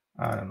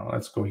I don't know,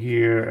 let's go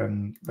here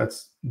and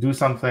let's do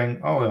something.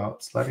 Oh, well,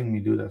 it's letting me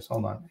do this.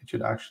 Hold on. It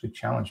should actually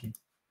challenge me.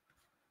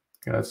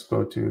 Okay, let's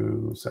go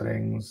to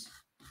settings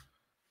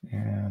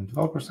and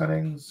developer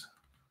settings,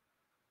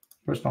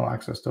 personal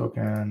access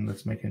token.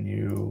 Let's make a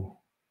new.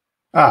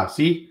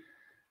 See,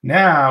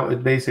 now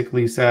it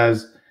basically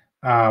says,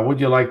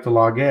 would you like to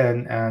log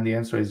in? And the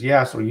answer is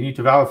yes, or you need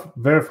to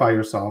verify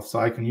yourself. So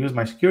I can use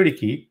my security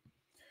key.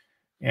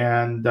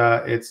 And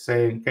it's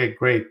saying, okay,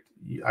 great.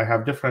 I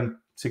have different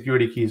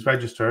security keys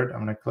registered.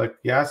 I'm going to click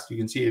yes. You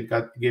can see it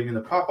gave me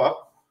the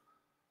pop-up,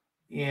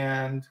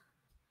 and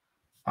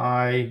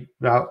I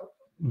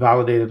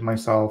validated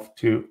myself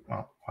to.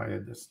 Well, why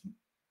did this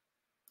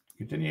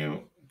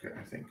continue? Okay,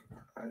 I think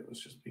I was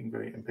just being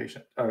very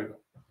impatient. There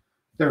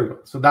we go.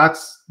 So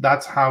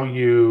that's how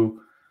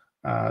you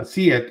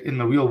see it in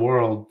the real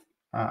world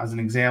as an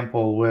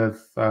example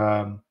with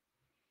GitHub.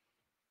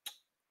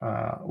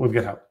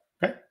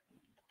 Okay.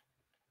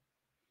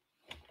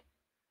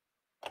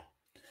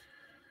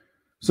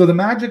 So the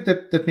magic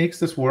that makes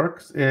this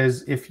work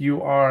is if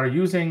you are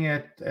using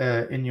it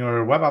in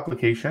your web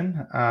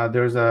application,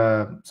 there's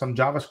some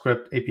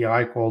JavaScript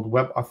API called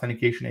Web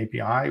Authentication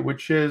API,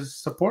 which is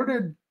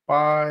supported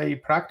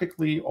by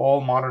practically all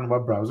modern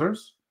web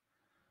browsers.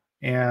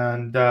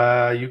 And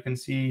you can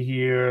see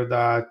here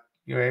that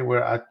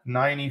we're at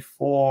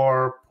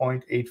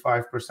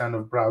 94.85%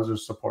 of browsers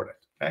support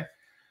it. Okay,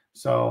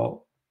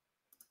 so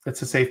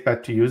it's a safe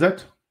bet to use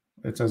it.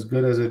 It's as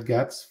good as it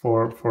gets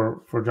for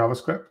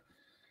JavaScript.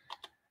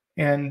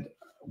 And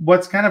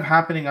what's kind of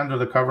happening under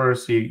the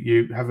covers, so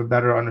you have a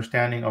better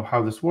understanding of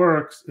how this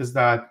works, is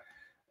that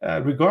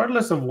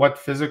regardless of what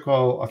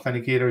physical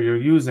authenticator you're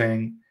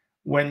using,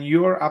 when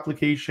your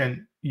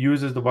application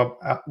uses the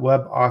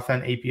web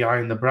authn API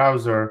in the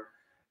browser,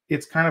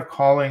 it's kind of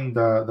calling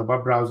the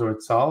web browser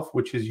itself,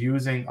 which is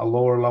using a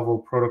lower level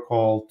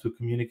protocol to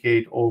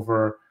communicate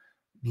over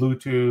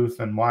Bluetooth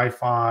and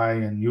Wi-Fi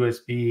and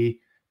USB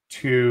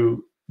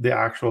to the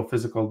actual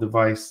physical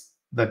device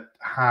that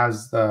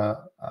has the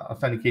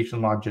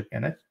authentication logic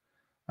in it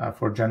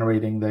for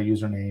generating the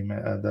username,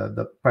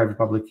 the private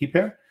public key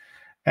pair.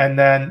 And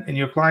then in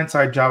your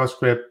client-side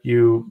JavaScript,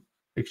 you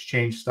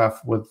exchange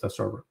stuff with the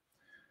server.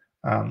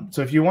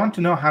 So if you want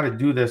to know how to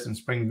do this in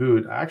Spring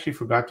Boot, I actually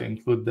forgot to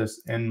include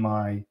this in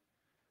my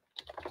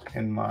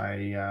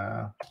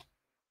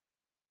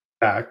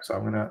back. So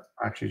I'm going to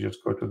actually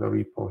just go to the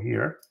repo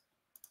here.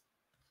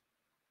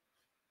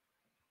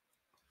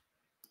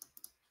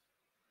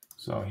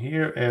 So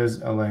here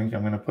is a link.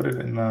 I'm going to put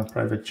it in the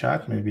private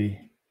chat. Maybe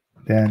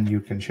then you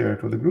can share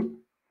it with the group,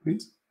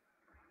 please.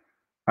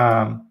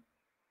 So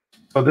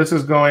this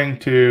is going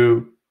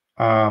to,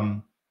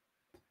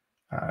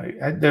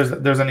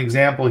 there's an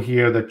example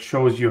here that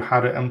shows you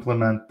how to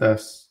implement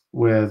this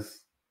with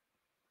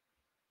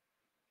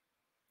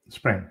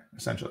Spring,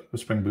 essentially, with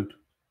Spring Boot.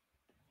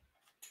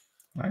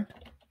 Right?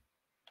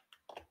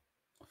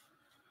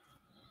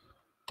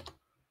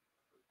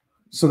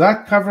 So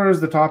that covers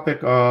the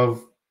topic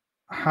of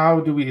how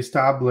do we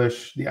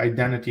establish the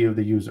identity of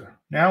the user.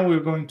 Now we're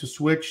going to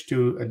switch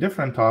to a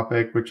different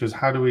topic, which is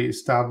how do we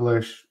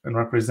establish and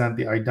represent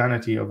the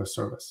identity of a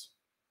service.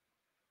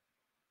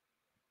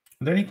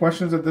 Are there any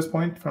questions at this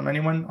point from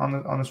anyone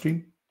on the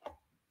stream?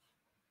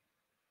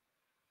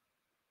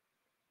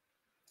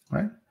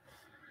 Right.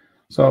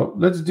 So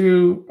let's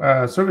do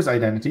service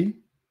identity.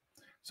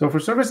 So for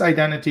service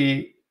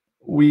identity,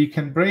 we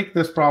can break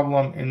this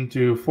problem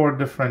into 4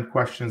 different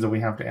questions that we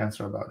have to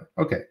answer about it.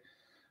 Okay.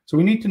 So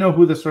we need to know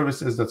who the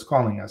service is that's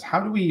calling us. How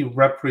do we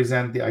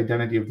represent the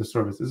identity of the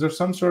service? Is there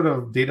some sort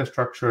of data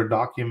structure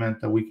document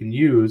that we can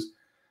use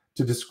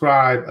to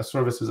describe a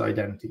service's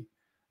identity?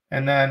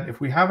 And then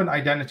if we have an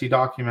identity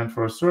document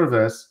for a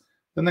service,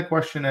 then the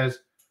question is,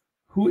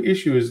 who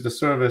issues the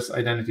service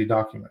identity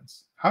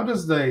documents? How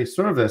does the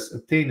service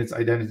obtain its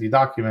identity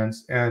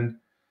documents? And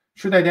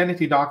should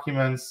identity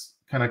documents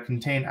kind of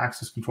contain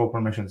access control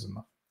permissions in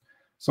them?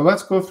 So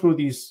let's go through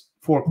these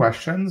 4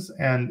 questions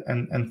and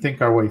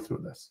think our way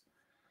through this.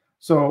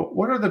 So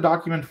what are the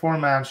document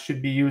formats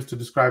should be used to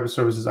describe a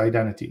service's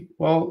identity?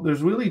 Well,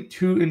 there's really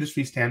 2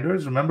 industry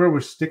standards. Remember, we're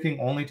sticking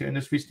only to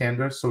industry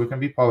standards so we can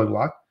be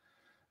polyglot.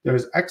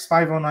 There's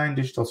X509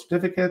 digital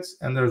certificates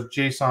and there's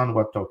JSON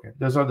web token.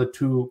 Those are the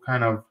 2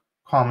 kind of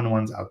common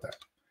ones out there.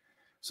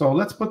 So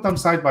let's put them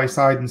side by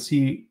side and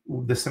see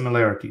the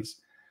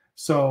similarities.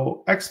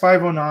 So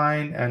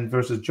X509 and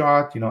versus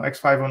JOT,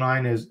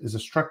 X509 is a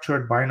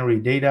structured binary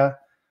data.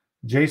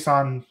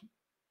 JSON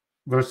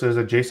versus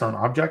a JSON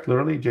object,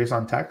 literally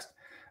JSON text.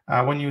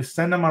 When you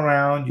send them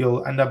around,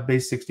 you'll end up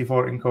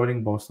base64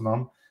 encoding both of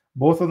them.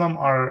 Both of them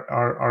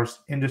are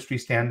industry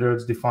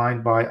standards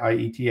defined by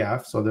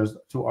IETF. So there's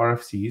 2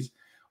 RFCs.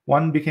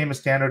 One became a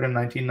standard in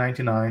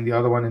 1999, the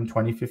other one in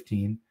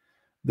 2015.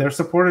 They're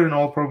supported in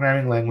all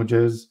programming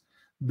languages.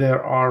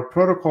 There are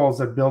protocols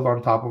that build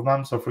on top of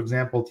them. So for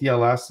example,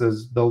 TLS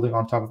is building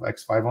on top of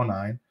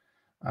X509.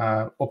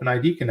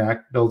 OpenID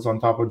Connect builds on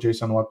top of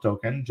JSON Web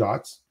Token,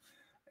 JOTs.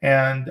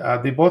 And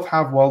they both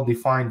have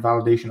well-defined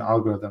validation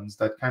algorithms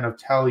that kind of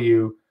tell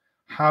you,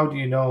 how do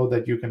you know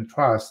that you can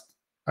trust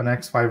an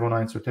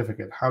X509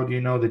 certificate? How do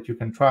you know that you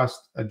can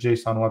trust a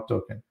JSON Web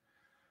Token?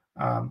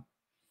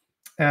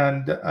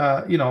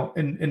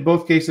 In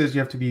both cases, you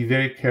have to be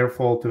very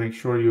careful to make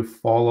sure you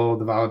follow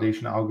the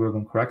validation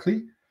algorithm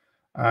correctly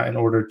in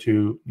order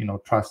to,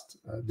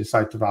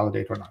 decide to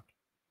validate or not.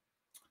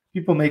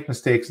 People make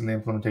mistakes in the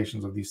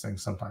implementations of these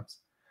things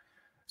sometimes.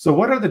 So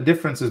what are the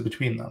differences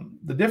between them?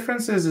 The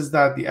differences is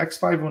that the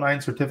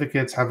X509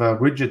 certificates have a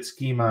rigid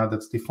schema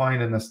that's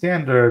defined in the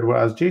standard,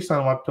 whereas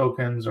JSON Web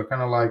Tokens are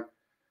kind of like,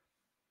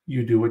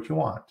 you do what you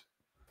want.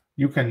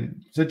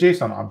 It's a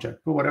JSON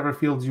object, put whatever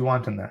fields you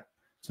want in there.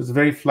 So it's a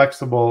very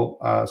flexible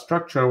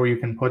structure where you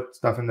can put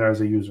stuff in there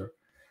as a user.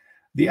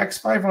 The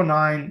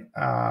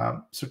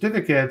X509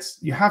 certificates,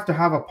 you have to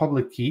have a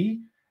public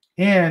key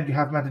and you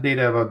have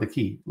metadata about the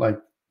key, like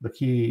the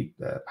key,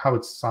 how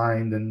it's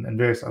signed, and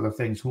various other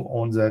things, who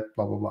owns it,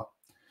 blah, blah,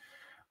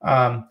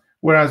 blah.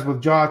 Whereas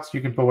with JOTs,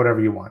 you can put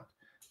whatever you want.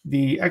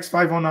 The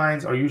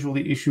X509s are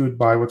usually issued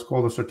by what's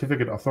called a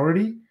certificate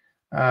authority.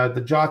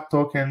 The JOT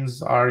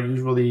tokens are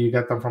usually, you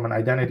get them from an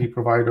identity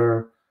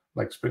provider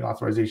like Spring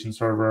Authorization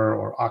Server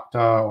or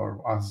Okta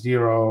or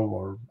Auth0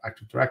 or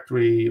Active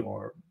Directory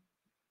or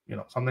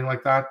something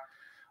like that.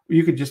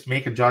 You could just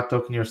make a JOT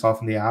token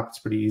yourself in the app. It's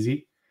pretty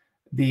easy.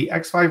 The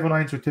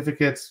X509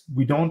 certificates,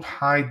 we don't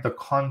hide the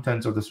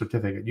contents of the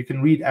certificate. You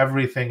can read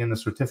everything in the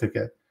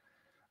certificate.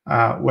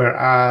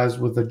 Whereas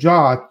with the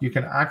JOT, you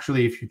can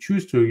actually, if you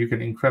choose to, you can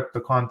encrypt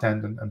the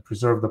content and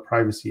preserve the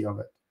privacy of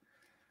it.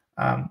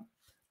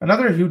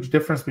 Another huge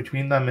difference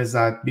between them is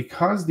that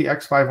because the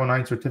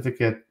X509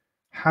 certificate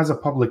has a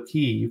public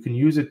key, you can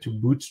use it to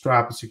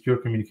bootstrap a secure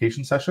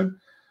communication session,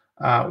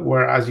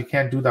 whereas you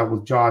can't do that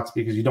with JOTs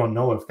because you don't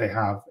know if they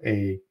have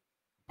a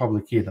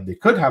public key. Then they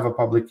could have a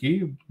public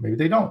key, maybe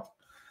they don't.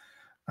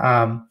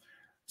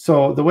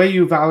 So the way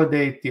you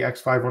validate the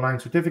X509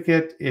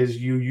 certificate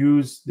is you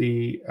use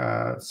the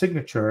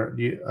signature,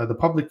 the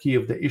public key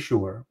of the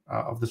issuer,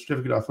 of the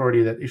certificate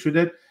authority that issued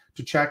it,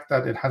 to check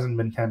that it hasn't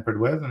been tampered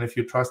with. And if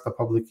you trust the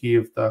public key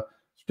of the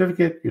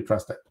certificate, you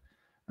trust it.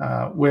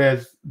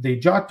 With the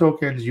JOT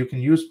tokens, you can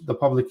use the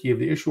public key of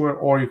the issuer,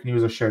 or you can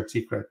use a shared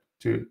secret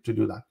to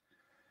do that.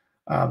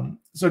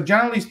 So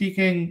generally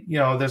speaking,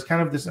 there's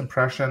kind of this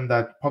impression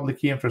that public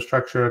key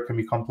infrastructure can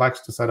be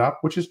complex to set up,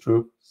 which is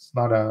true. It's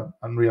not an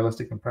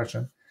unrealistic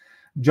impression.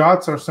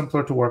 JOTs are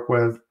simpler to work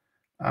with.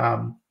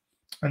 And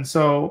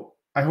so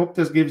I hope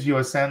this gives you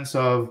a sense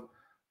of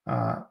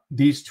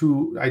these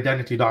two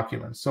identity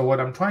documents. So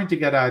what I'm trying to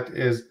get at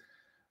is,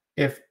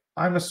 if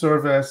I'm a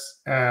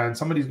service and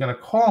somebody's going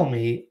to call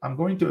me, I'm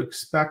going to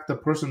expect the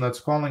person that's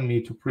calling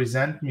me to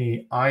present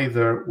me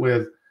either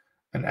with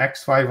an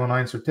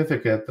X509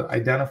 certificate that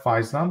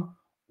identifies them,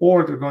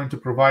 or they're going to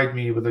provide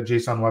me with a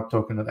JSON web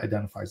token that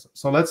identifies them.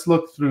 So let's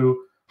look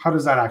through, how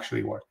does that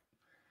actually work?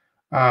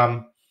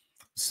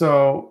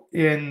 So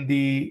when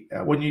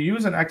you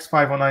use an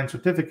X509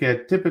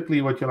 certificate,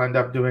 typically what you'll end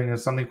up doing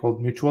is something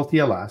called mutual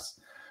TLS.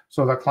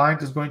 So the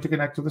client is going to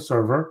connect to the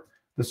server.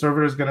 The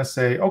server is going to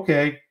say,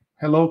 okay,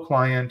 hello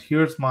client,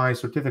 here's my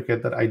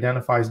certificate that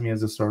identifies me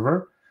as a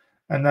server.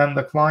 And then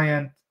the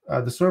client,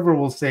 the server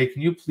will say,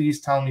 can you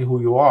please tell me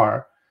who you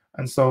are?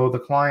 And so the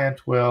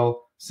client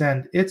will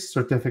send its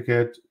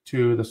certificate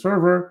to the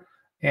server.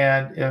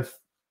 And if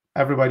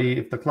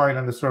the client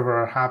and the server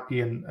are happy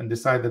and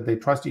decide that they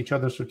trust each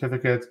other's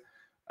certificates,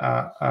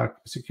 a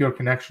secure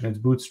connection is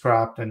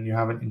bootstrapped and you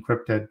have an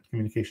encrypted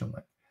communication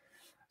link.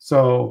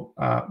 So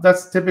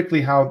that's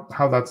typically how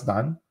that's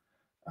done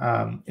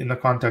in the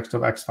context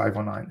of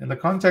X509. In the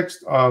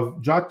context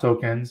of JOT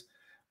tokens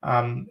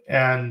and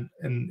in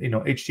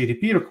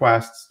HTTP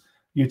requests,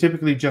 you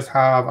typically just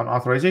have an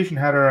authorization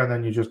header, and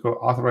then you just go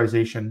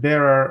authorization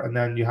bearer, and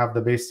then you have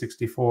the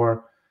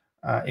base64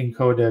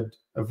 encoded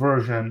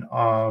version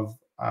of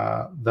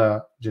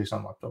the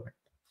JSON web token,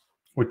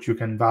 which you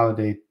can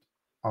validate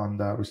on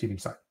the receiving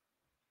side.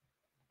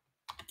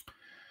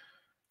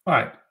 All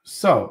right,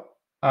 so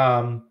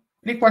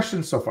any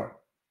questions so far?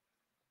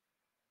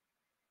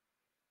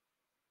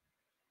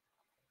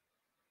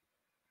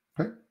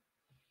 Okay.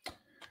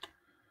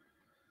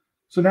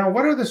 So now,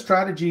 what are the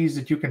strategies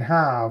that you can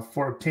have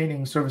for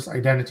obtaining service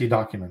identity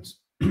documents?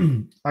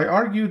 I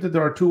argue that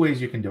there are two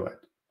ways you can do it.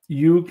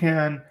 You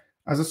can,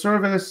 as a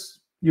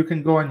service, you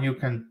can go and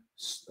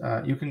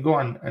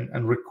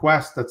and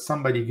request that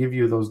somebody give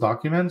you those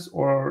documents,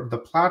 or the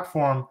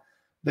platform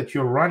that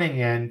you're running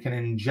in can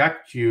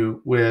inject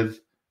you with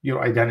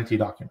your identity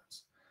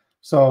documents.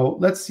 So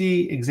let's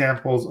see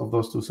examples of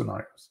those two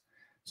scenarios.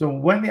 So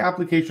when the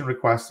application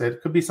requests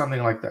it, could be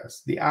something like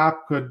this. The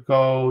app could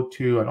go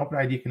to an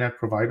OpenID Connect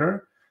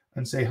provider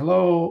and say,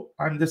 hello,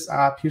 I'm this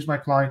app. Here's my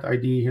client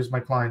ID. Here's my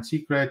client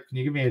secret. Can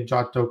you give me a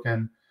JOT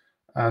token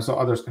so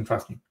others can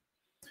trust me?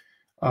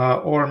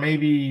 Or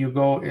maybe you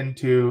go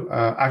into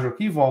Azure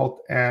Key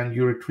Vault and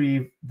you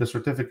retrieve the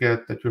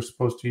certificate that you're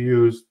supposed to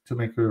use to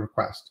make your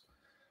request.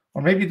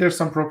 Or maybe there's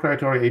some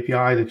proprietary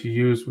API that you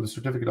use with the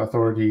certificate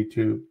authority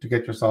to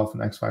get yourself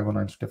an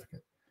X509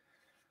 certificate.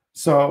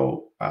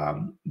 So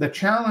the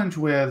challenge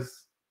with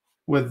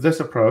this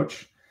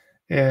approach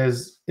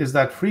is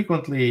that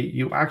frequently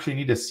you actually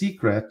need a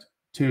secret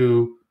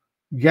to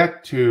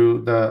get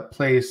to the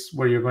place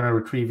where you're going to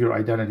retrieve your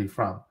identity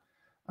from.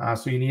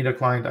 So you need a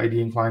client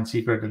ID and client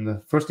secret in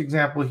the first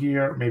example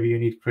here. Maybe you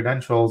need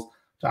credentials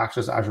to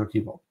access Azure Key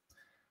Vault.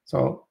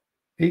 So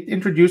it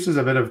introduces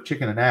a bit of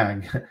chicken and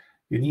egg.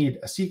 You need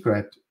a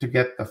secret to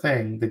get the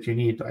thing that you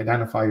need to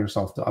identify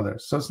yourself to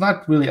others. So it's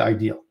not really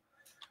ideal.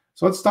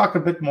 So let's talk a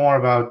bit more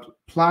about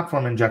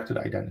platform-injected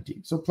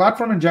identity. So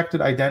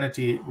platform-injected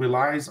identity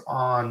relies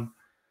on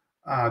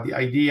the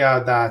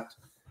idea that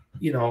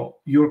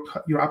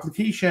your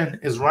application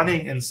is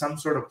running in some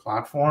sort of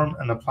platform,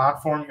 and the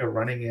platform you're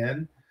running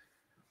in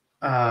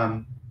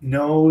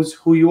knows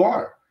who you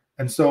are,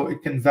 and so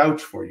it can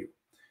vouch for you.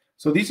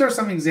 So these are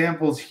some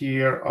examples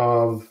here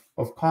of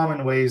of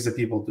common ways that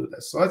people do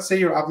this. So let's say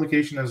your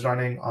application is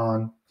running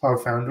on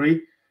Cloud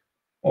Foundry,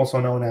 also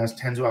known as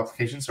Tanzu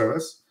Application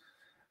Service.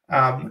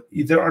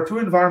 There are two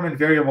environment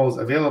variables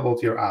available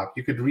to your app.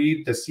 You could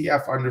read the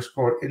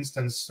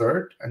CF_instance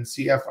cert and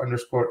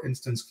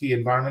CF_instance key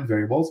environment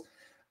variables,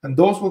 and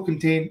those will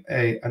contain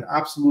an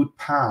absolute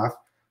path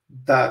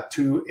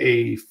to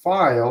a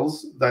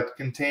files that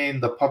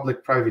contain the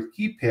public-private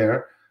key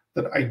pair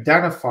that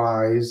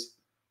identifies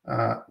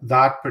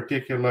that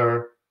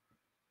particular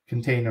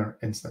container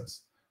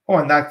instance. Oh,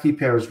 and that key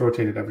pair is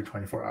rotated every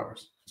 24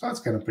 hours. So that's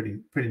kind of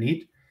pretty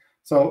neat.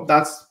 So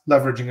that's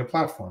leveraging a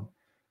platform.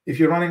 If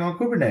you're running on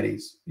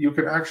Kubernetes, you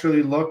can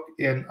actually look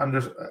in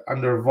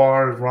under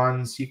var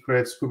run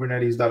secrets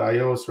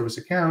kubernetes.io service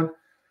account,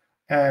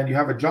 and you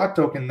have a JOT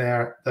token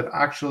there that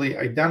actually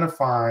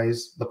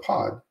identifies the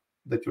pod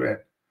that you're in.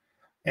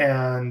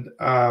 And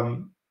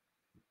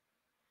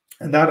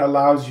that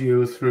allows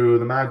you, through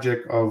the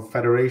magic of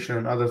federation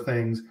and other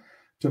things,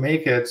 to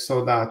make it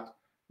so that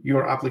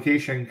your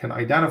application can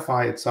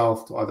identify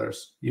itself to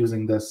others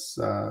using this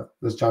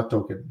JOT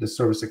token, this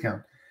service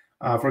account.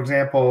 For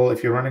example,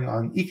 if you're running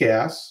on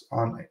EKS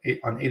on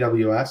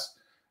AWS,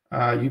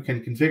 you can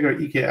configure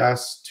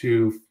EKS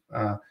to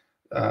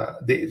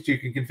you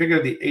can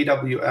configure the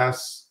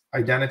AWS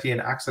identity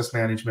and access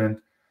management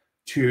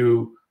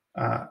to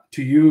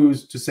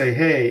use to say,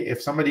 hey,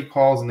 if somebody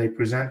calls and they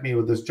present me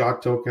with this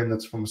JOT token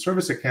that's from a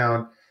service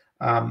account,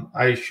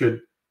 I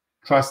should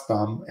trust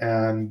them,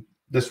 and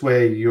this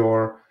way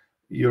your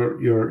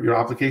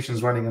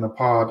applications running in a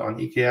pod on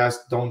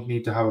EKS don't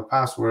need to have a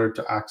password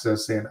to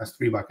access, say, an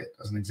S3 bucket,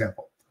 as an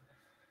example.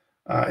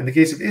 In the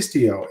case of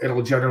Istio,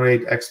 it'll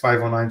generate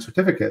X509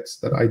 certificates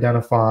that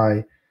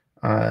identify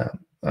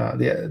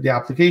the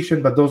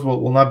application, but those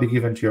will not be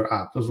given to your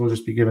app. Those will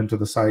just be given to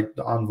the site,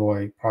 the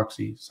Envoy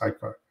proxy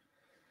sidecar.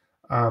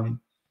 In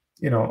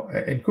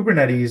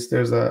Kubernetes,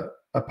 there's a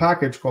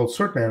package called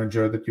Cert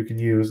Manager that you can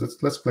use.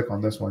 Let's click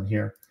on this one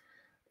here.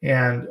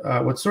 And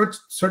what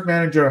Cert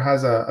Manager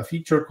has a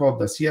feature called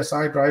the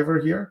CSI driver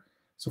here.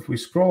 So if we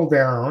scroll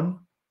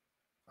down,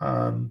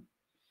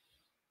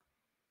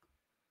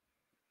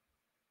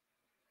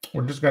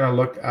 we're just going to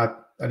look at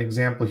an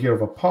example here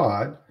of a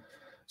pod.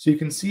 So you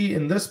can see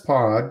in this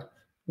pod,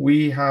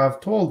 we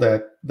have told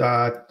it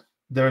that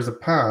there's a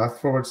path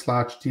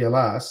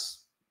 /TLS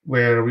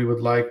where we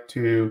would like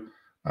to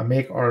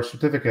make our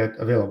certificate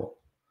available.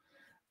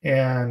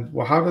 And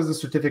well, how does the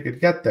certificate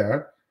get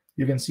there?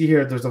 You can see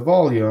here there's a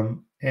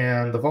volume,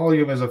 and the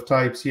volume is of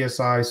type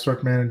CSI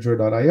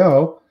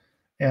certmanager.io,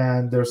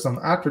 and there's some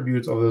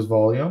attributes of this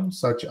volume,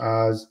 such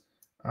as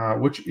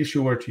which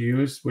issuer to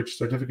use, which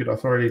certificate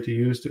authority to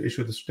use to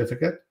issue the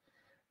certificate.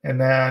 And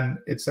then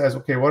it says,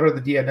 okay, what are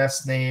the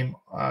DNS name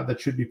that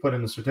should be put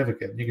in the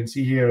certificate? And you can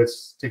see here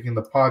it's taking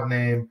the pod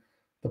name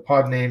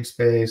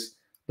namespace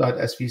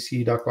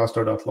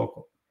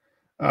 .svc.cluster.local.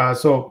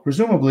 So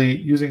presumably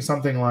using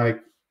something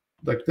like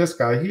this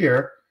guy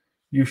here,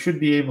 you should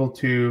be able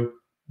to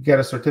get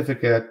a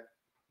certificate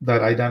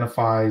that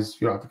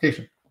identifies your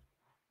application.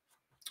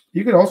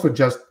 You could also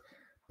just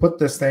put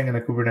this thing in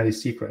a Kubernetes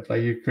secret.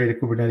 Like you create a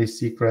Kubernetes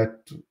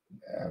secret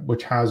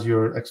which has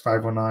your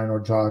X509 or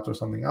JOT or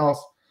something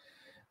else.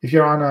 If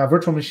you're on a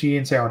virtual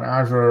machine, say on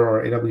Azure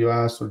or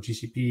AWS or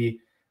GCP,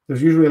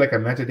 there's usually like a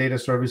metadata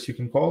service you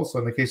can call. So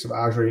in the case of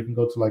Azure, you can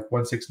go to like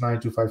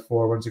 169.254,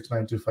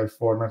 169.254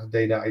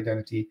 metadata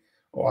identity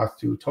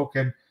OAuth2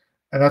 token.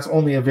 And that's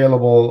only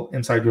available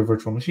inside your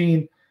virtual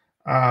machine.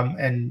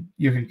 And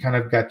you can kind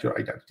of get your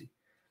identity.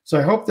 So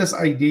I hope this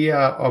idea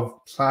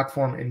of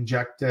platform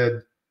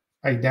injected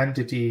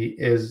identity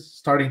is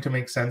starting to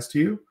make sense to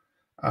you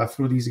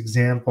through these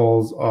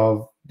examples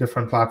of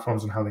different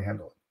platforms and how they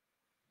handle it.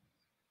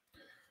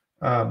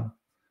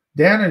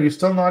 Dan, are you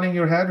still nodding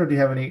your head, or do you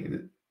have any?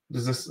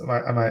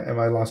 Am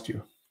I lost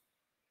you?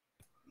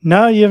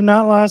 No, you have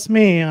not lost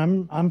me.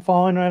 I'm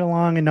following right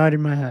along and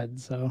nodding my head.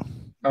 So.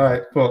 All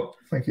right, cool.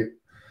 Thank you.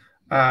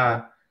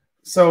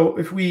 So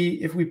if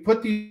we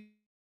put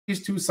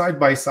these two side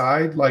by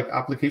side, like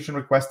application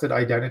requested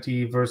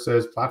identity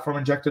versus platform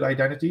injected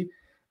identity,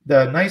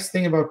 the nice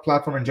thing about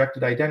platform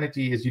injected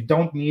identity is you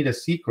don't need a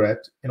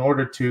secret in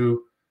order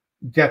to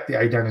get the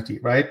identity,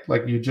 right?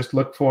 Like you just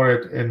look for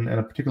it in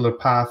a particular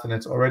path and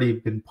it's already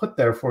been put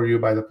there for you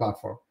by the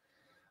platform.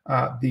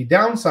 The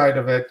downside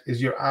of it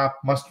is your app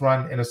must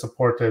run in a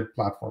supported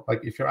platform.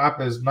 Like if your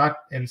app is not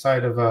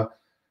inside of a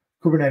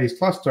Kubernetes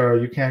cluster,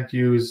 you can't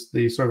use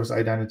the service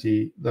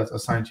identity that's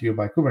assigned to you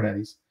by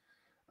Kubernetes.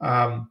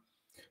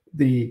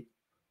 The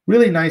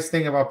really nice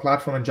thing about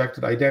platform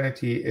injected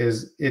identity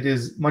is it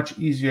is much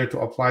easier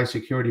to apply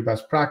security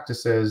best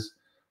practices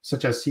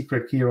such as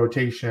secret key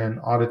rotation,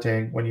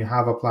 auditing, when you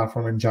have a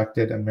platform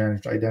injected and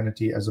managed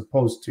identity as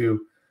opposed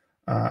to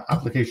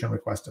application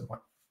requested one.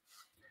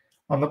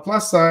 On the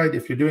plus side,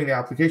 if you're doing the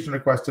application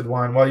requested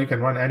one, well, you can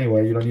run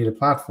anywhere. You don't need a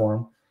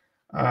platform,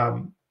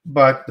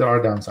 but there are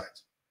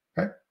downsides.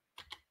 Okay.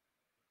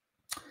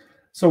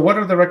 So what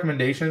are the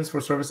recommendations for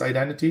service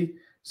identity?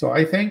 So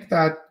I think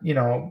that,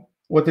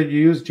 whether you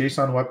use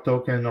JSON Web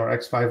Token or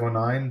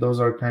X509, those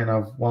are kind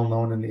of well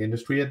known in the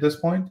industry at this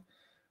point.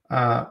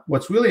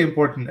 What's really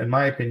important, in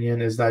my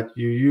opinion, is that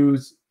you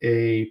use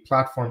a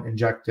platform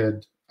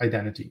injected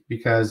identity,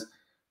 because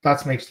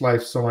that makes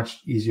life so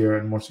much easier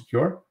and more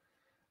secure.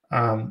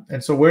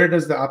 And so where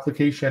does the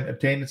application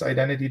obtain its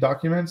identity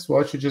documents?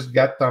 Well, it should just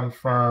get them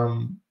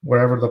from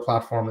wherever the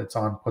platform it's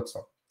on puts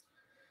them.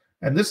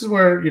 And this is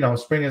where,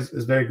 Spring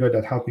is very good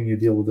at helping you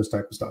deal with this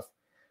type of stuff.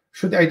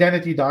 Should the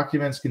identity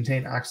documents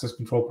contain access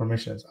control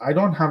permissions? I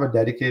don't have a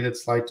dedicated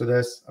slide to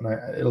this, and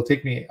it'll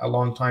take me a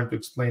long time to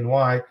explain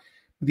why.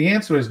 The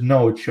answer is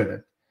no, it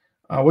shouldn't.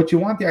 What you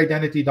want the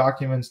identity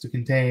documents to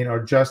contain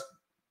are just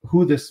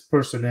who this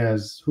person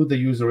is, who the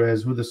user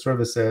is, who the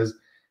service is.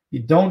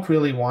 You don't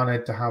really want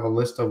it to have a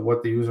list of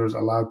what the user is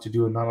allowed to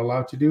do and not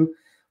allowed to do,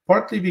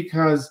 partly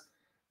because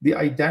the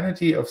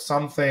identity of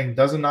something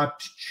does not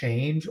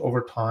change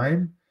over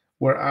time,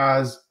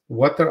 whereas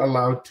what they're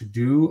allowed to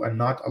do and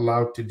not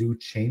allowed to do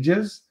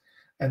changes.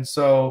 And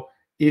so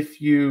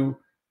if you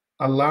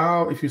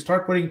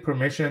start putting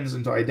permissions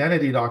into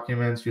identity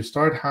documents, you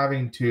start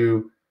having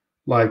to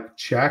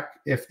check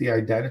if the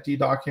identity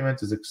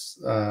document is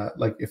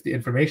if the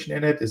information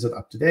in it, is it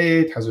up to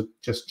date? Has it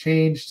just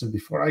changed since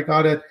before I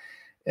got it?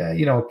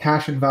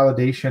 Cache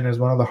invalidation is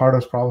one of the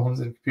hardest problems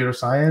in computer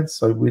science,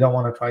 so we don't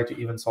want to try to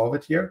even solve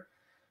it here.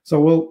 So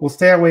we'll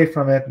stay away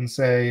from it and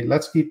say,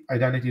 let's keep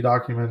identity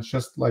documents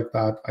just like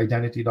that.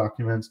 Identity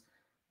documents,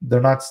 they're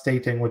not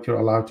stating what you're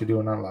allowed to do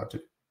and not allowed to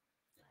do.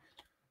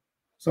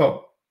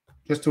 So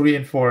just to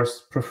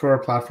reinforce, prefer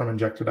platform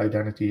injected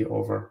identity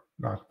over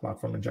not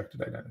platform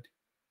injected identity.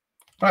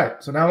 All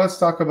right, so now let's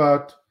talk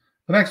about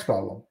the next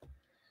problem.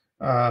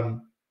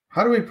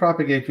 How do we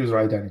propagate user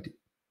identity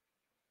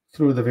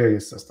through the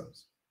various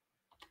systems?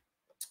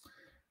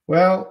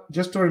 Well,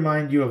 just to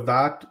remind you of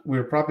that,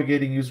 we're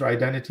propagating user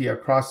identity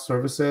across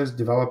services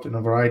developed in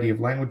a variety of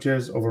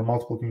languages over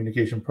multiple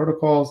communication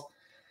protocols.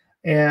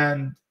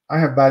 And I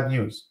have bad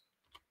news.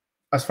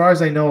 As far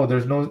as I know,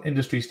 there's no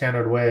industry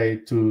standard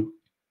way to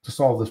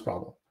solve this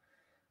problem.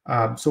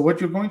 So what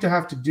you're going to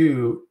have to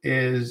do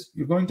is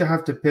you're going to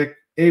have to pick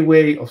a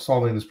way of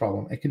solving this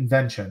problem, a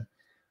convention,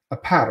 a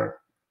pattern,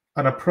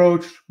 an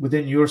approach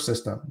within your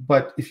system.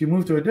 But if you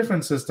move to a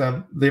different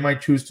system, they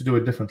might choose to do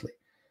it differently.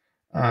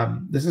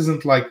 This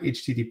isn't like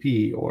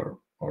HTTP or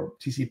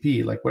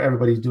TCP, where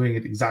everybody's doing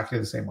it exactly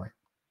the same way.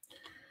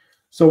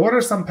 So what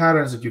are some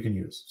patterns that you can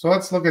use? So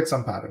let's look at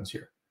some patterns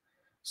here.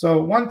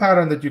 So one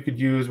pattern that you could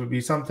use would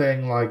be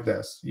something like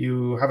this.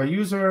 You have a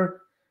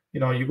user,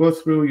 you go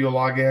through, you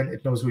log in,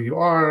 it knows who you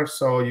are.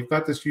 So you've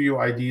got this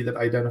UUID that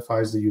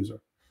identifies the user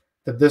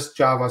that this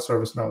Java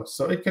service knows.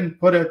 So it can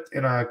put it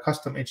in a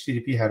custom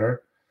HTTP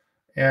header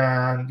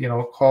and,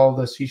 call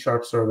the C#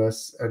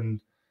 service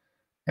and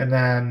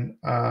then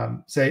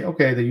say,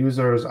 okay, the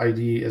user's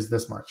ID is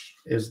this much,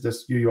 is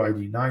this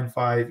UUID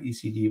 95,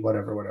 ECD,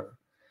 whatever.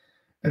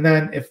 And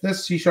then if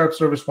this C#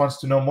 service wants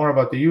to know more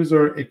about the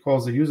user, it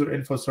calls the user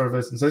info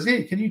service and says,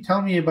 hey, can you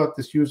tell me about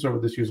this user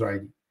with this user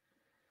ID?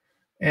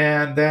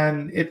 And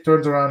then it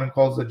turns around and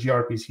calls the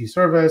gRPC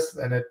service,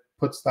 and it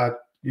puts that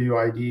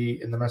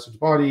UUID in the message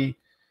body.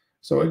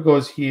 So it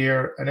goes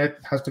here, and it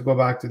has to go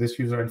back to this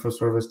user info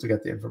service to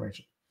get the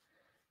information.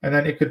 And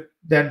then it could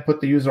then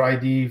put the user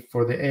ID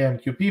for the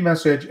AMQP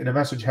message in a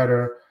message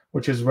header,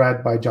 which is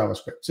read by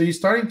JavaScript. So you're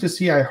starting to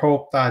see, I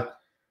hope, that,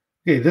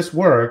 okay, this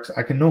works.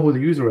 I can know who the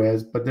user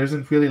is, but there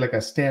isn't really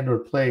a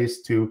standard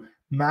place to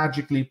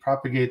magically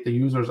propagate the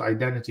user's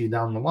identity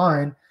down the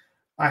line.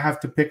 I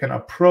have to pick an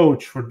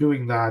approach for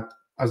doing that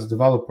as a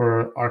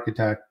developer,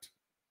 architect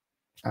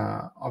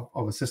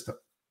of a system.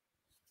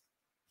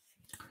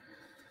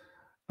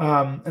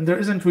 And there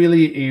isn't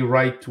really a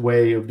right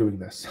way of doing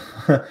this.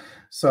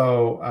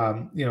 So,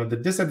 the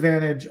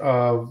disadvantage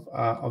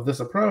of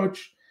this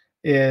approach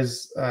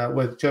is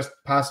with just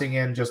passing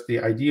in just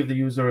the ID of the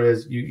user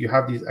is you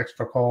have these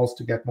extra calls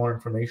to get more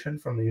information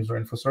from the user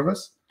info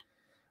service.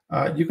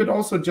 You could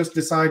also just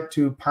decide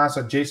to pass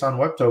a JSON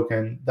Web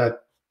Token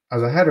that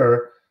as a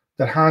header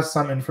that has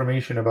some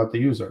information about the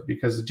user,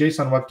 because the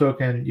JSON Web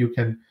Token, you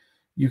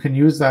can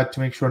use that to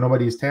make sure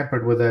nobody is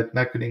tampered with it. And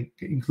that could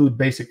include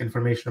basic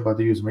information about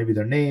the user, maybe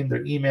their name,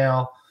 their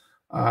email,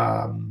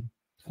 phone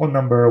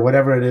number,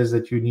 whatever it is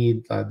that you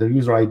need, the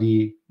user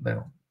ID,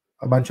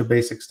 a bunch of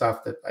basic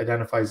stuff that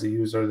identifies the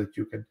user that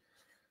you can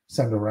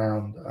send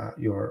around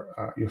your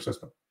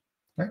system.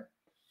 Okay.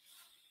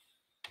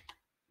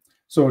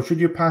 So should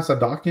you pass a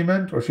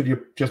document or should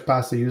you just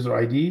pass the user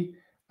ID?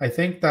 I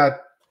think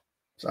that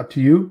it's up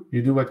to you.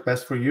 You do what's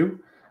best for you.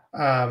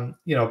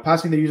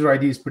 Passing the user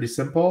ID is pretty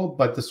simple,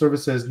 but the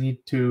services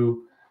need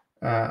to,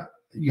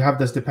 you have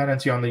this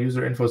dependency on the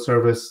user info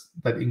service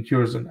that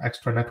incurs an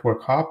extra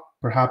network hop.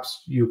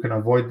 Perhaps you can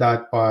avoid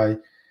that by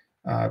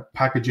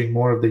packaging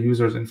more of the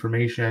user's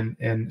information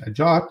in a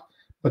JOT,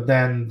 but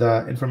then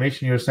the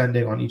information you're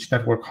sending on each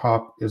network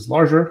hop is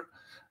larger.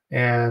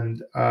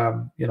 And,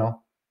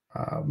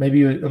 maybe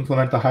you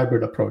implement a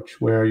hybrid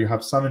approach where you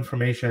have some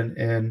information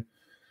in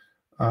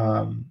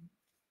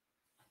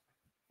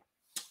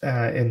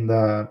in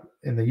the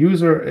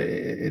user,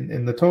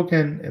 in the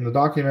token, in the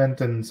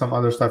document, and some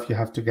other stuff you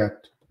have to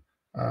get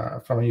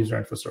from a user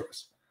info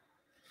service.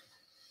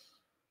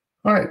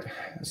 All right,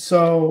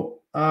 so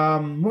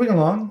moving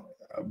along.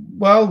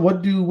 Well,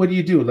 what do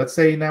you do? Let's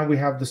say now we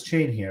have this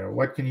chain here.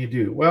 What can you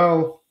do?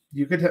 Well,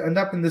 you could end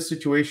up in this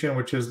situation,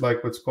 which is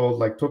like what's called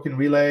like token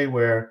relay,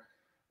 where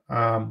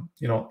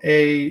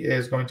A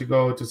is going to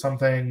go to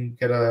something,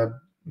 get a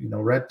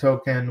red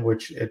token,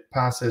 which it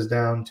passes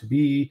down to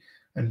B,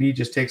 and B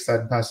just takes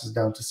that and passes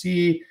down to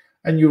C.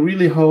 And you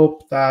really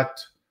hope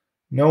that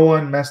no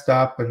one messed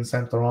up and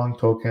sent the wrong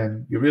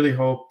token. You really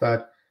hope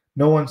that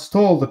no one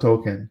stole the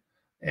token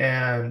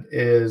and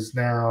is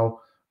now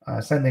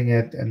sending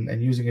it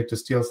and using it to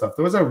steal stuff.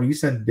 There was a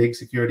recent big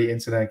security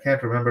incident, I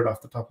can't remember it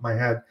off the top of my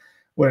head,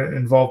 where it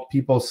involved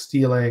people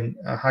stealing,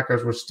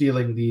 hackers were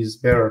stealing these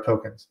bearer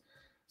tokens.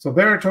 So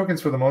bearer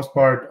tokens, for the most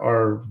part,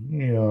 are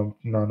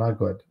not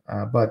good.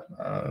 But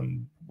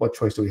what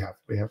choice do we have?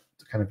 We have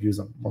to kind of use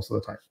them most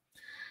of the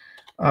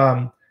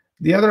time.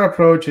 The other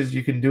approach is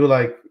you can do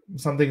like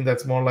something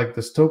that's more like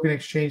this token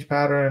exchange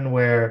pattern,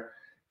 where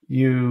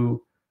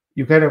you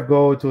kind of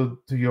go to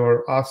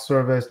your auth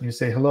service and you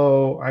say,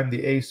 hello, I'm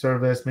the A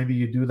service. Maybe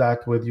you do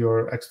that with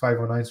your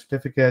X509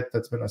 certificate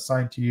that's been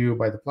assigned to you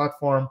by the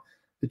platform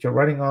that you're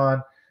running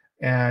on.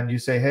 And you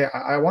say, hey,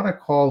 I want to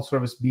call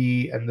service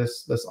B, and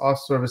this auth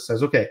service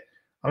says, okay,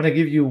 I'm going to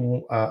give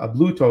you a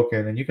blue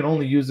token, and you can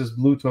only use this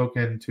blue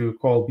token to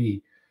call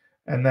B.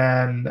 And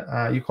then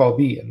you call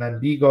B, and then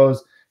B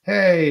goes,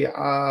 hey,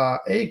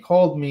 A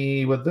called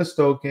me with this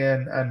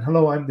token, and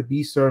hello, I'm the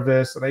B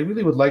service, and I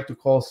really would like to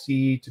call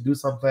C to do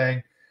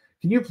something.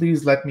 Can you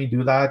please let me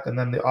do that? And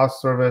then the auth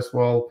service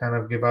will kind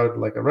of give out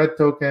like a red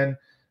token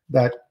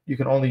that you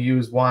can only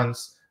use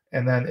once,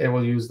 and then it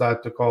will use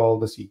that to call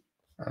the C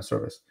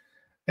service.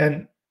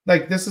 And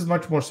like this is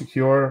much more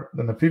secure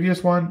than the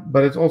previous one,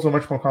 but it's also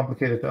much more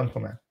complicated to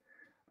implement.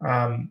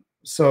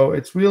 So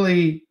it's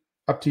really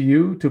up to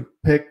you to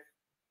pick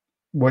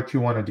what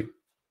you want to do.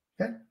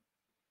 Okay.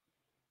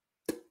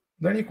 Are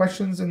there any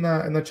questions in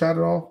the chat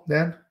at all,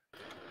 Dan?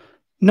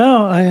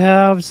 No, I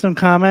have some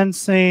comments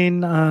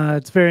saying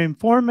it's very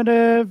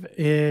informative.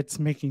 It's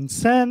making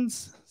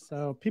sense.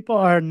 So people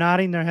are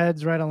nodding their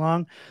heads right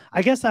along.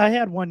 I guess I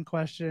had one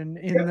question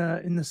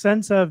in the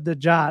sense of the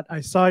JOT. I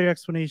saw your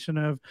explanation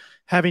of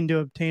having to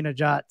obtain a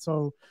JOT.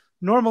 So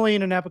normally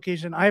in an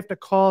application, I have to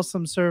call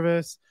some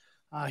service.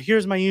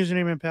 Here's my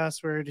username and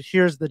password.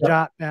 Here's the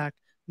JOT back.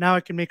 Now I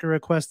can make a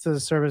request to the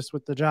service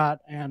with the JOT,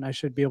 and I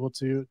should be able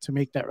to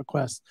make that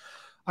request.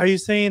 Are you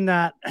saying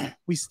that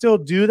we still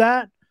do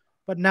that,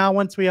 but now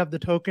once we have the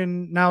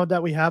token, now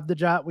that we have the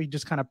JOT, we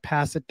just kind of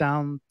pass it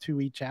down to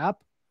each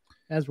app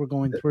as we're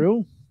going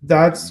through?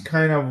 That's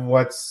kind of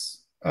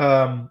what's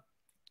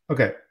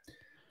okay.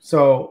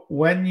 So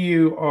when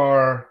you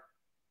are,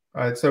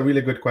 it's a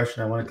really good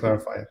question. I want to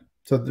clarify it.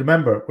 So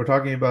remember, we're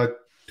talking about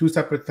two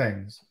separate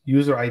things: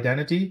 user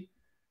identity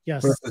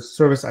versus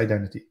service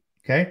identity.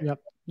 Okay. Yep.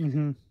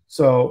 Mm-hmm.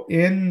 So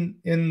in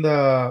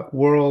the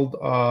world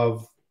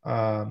of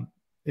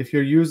if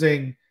you're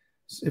using,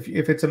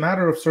 if it's a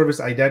matter of service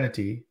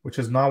identity, which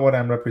is not what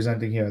I'm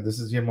representing here, this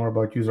is here more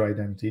about user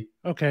identity.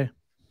 Okay.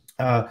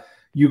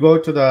 You go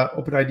to the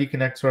OpenID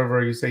Connect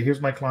server, you say,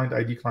 here's my client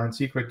ID, client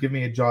secret, give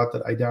me a JOT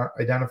that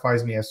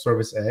identifies me as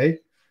service A.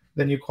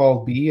 Then you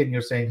call B and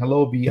you're saying,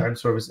 hello, B, I'm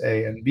service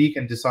A. And B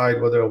can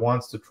decide whether it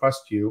wants to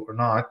trust you or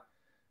not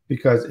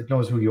because it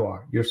knows who you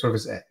are. You're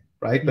service A,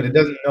 right? Mm-hmm. But it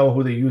doesn't know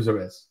who the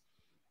user is.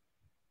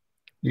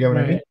 You get what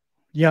I mean?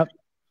 Yep.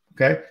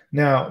 Okay.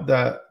 Now,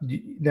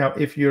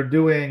 if you're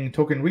doing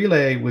token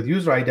relay with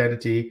user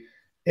identity,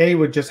 A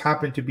would just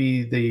happen to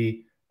be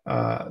the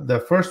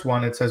first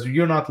one. It says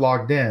you're not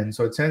logged in,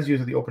 so it sends you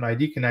to the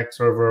OpenID Connect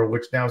server,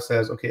 which now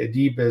says, okay,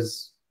 Adib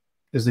is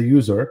the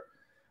user,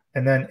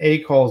 and then A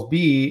calls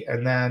B,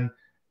 and then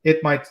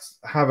it might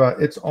have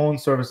its own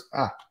service.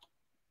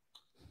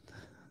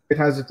 It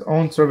has its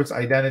own service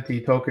identity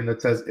token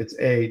that says it's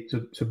A,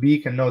 so B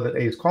can know that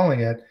A is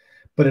calling it,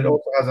 but it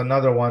also has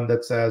another one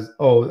that says,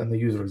 oh, and the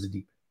user is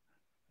Adib.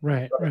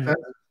 Right. Right.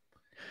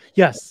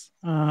 Yes.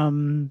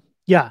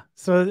 Yeah.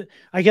 So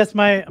I guess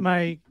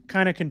my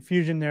kind of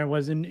confusion there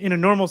was in a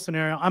normal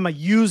scenario, I'm a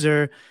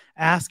user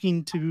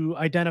asking to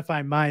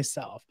identify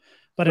myself.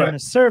 But in a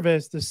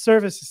service, the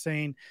service is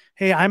saying,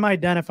 hey, I'm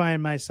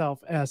identifying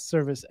myself as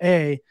service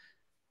A.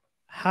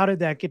 How did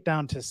that get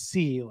down to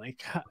C?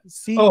 Like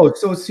C. Oh,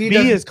 so C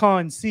B is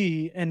calling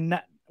C and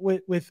not,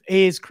 with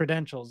A's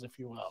credentials, if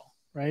you will,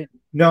 right?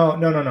 No.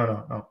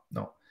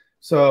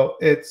 So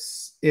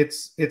it's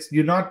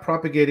you're not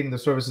propagating the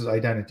service's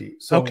identity.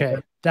 So okay,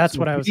 that's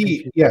what I was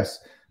confused.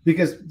 Yes,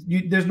 because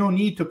there's no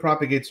need to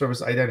propagate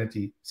service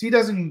identity. C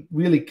doesn't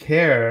really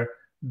care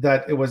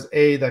that it was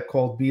A that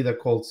called B that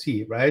called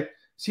C, right?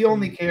 C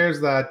only cares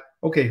that,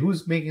 okay,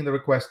 who's making the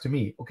request to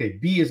me? Okay,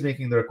 B is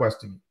making the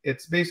request to me.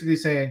 It's basically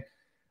saying,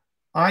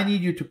 I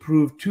need you to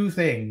prove two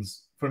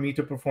things for me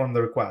to perform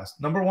the request.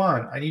 Number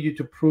one, I need you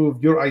to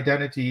prove your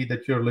identity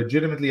that you're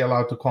legitimately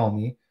allowed to call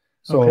me.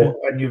 So,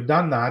 and you've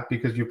done that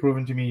because you've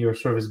proven to me your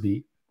service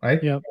B,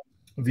 right? Yep.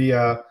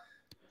 Via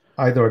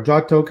either a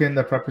JOT token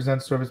that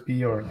represents service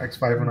B or an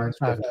X509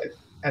 certificate.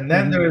 And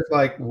then there's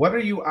like, what are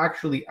you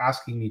actually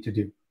asking me to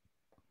do?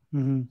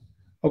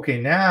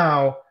 Okay,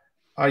 now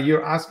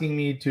you're asking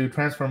me to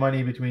transfer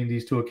money between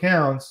these two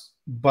accounts,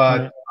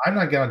 but I'm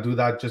not going to do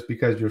that just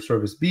because you're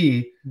service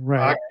B.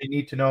 I actually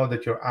need to know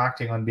that you're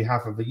acting on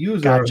behalf of the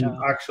user who's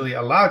actually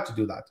allowed to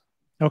do that.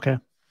 Okay.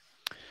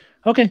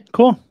 Okay,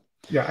 cool.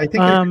 Yeah, I think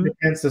I should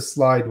enhance this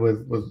slide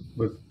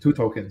with two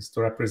tokens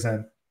to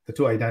represent the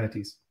two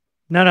identities.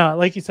 No,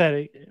 like you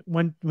said,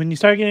 when you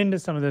start getting into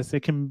some of this,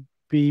 it can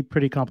be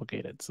pretty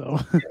complicated. So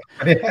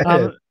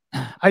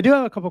I do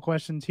have a couple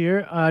questions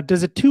here.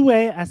 Does a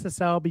two-way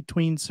SSL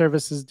between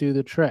services do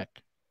the trick?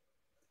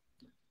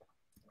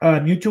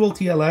 Mutual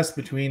TLS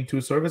between two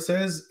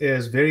services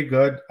is very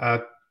good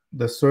at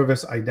the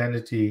service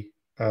identity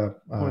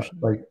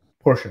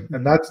portion.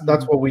 And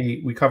that's what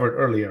we covered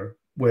earlier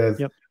with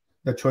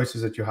the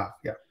choices that you have.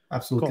 Yeah,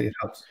 absolutely. It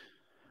helps.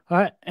 All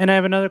right. And I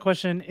have another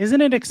question. Isn't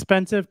it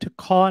expensive to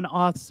call an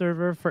auth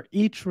server for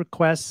each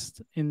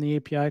request in the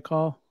API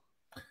call?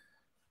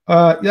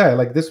 Yeah,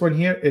 like this one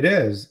here, it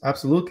is.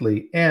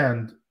 Absolutely.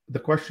 And the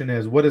question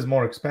is, what is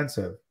more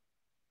expensive?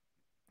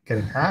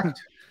 Getting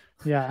hacked?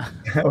 Yeah.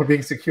 Or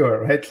being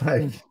secure, right?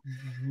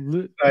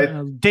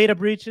 Like data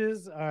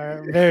breaches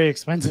are very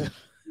expensive.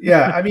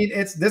 Yeah, I mean,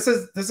 this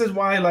is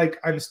why like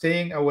I'm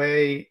staying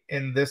away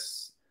in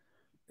this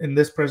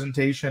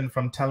presentation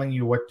from telling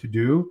you what to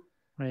do.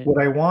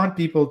 What I want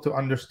people to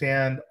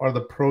understand are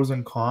the pros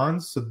and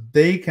cons so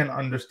they can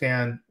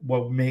understand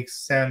what makes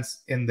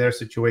sense in their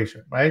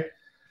situation, right?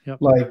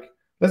 Like,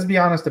 let's be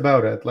honest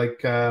about it.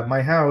 Like,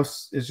 my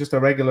house is just a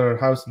regular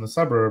house in the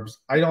suburbs.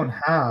 I don't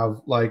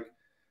have like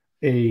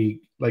a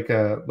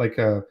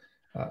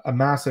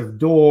massive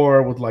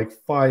door with like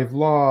 5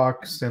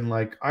 locks and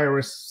like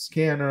iris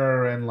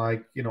scanner and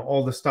like, you know,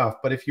 all the stuff.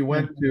 But if you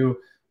went to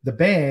the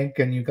bank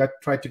and you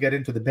tried to get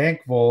into the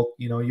bank vault,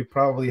 you know, you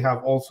probably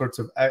have all sorts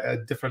of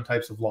different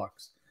types of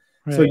locks.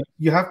 So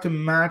you have to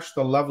match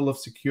the level of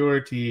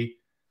security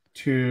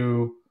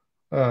to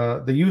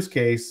the use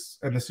case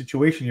and the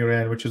situation you're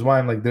in, which is why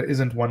I'm like, there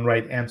isn't one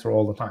right answer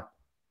all the time.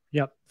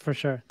 Yep, for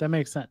sure. That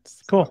makes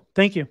sense. Cool.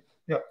 Thank you.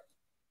 Yep.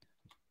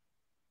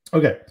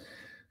 Okay.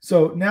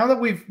 So now that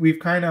we've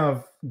kind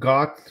of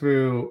got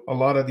through a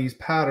lot of these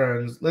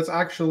patterns, let's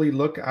actually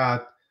look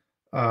at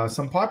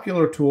some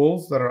popular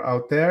tools that are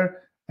out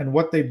there and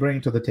what they bring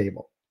to the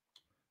table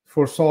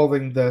for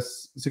solving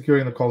this,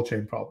 securing the call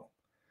chain problem.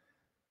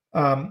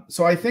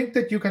 So I think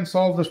that you can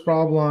solve this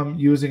problem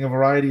using a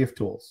variety of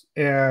tools.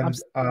 And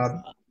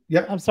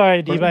I'm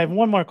sorry, Adib, I have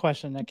one more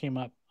question that came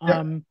up.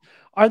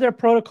 Are there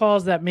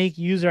protocols that make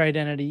user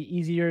identity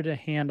easier to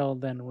handle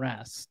than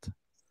REST?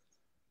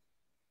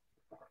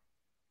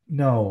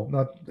 No,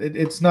 it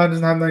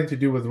doesn't have nothing to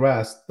do with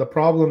REST. The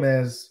problem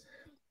is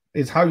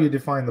how you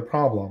define the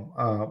problem.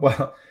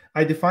 Well,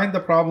 I define the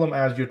problem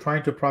as you're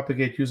trying to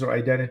propagate user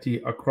identity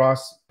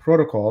across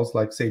protocols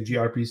like, say,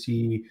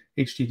 gRPC,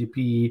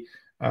 HTTP,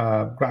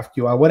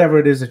 GraphQL, whatever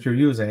it is that you're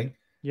using,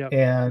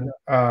 and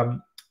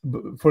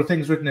for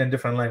things written in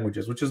different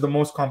languages, which is the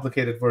most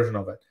complicated version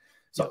of it.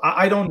 So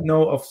I don't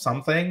know of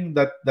something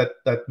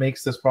that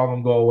makes this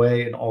problem go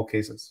away in all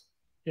cases.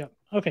 Yeah.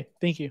 Okay.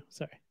 Thank you.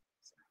 Sorry.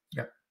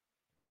 Yeah.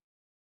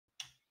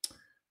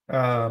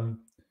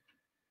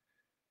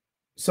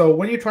 So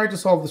when you try to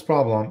solve this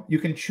problem, you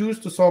can choose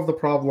to solve the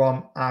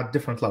problem at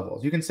different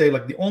levels. You can say,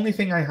 like, the only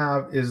thing I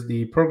have is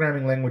the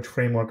programming language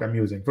framework I'm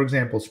using. For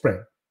example,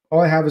 Spring. All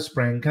I have is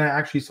Spring. Can I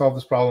actually solve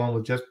this problem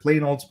with just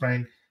plain old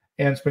Spring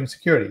and Spring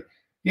Security?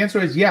 The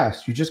answer is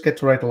yes. You just get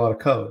to write a lot of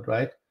code,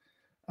 right?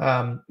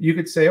 You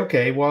could say,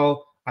 okay,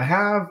 well, I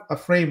have a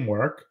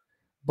framework,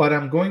 but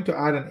I'm going to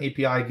add an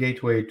API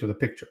gateway to the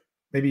picture.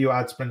 Maybe you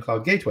add Spring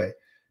Cloud Gateway.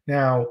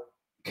 Now,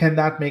 can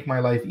that make my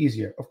life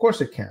easier? Of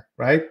course it can,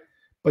 right?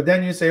 But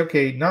then you say,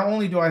 okay, not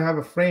only do I have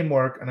a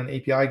framework and an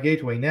API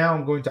gateway, now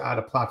I'm going to add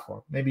a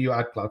platform. Maybe you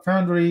add Cloud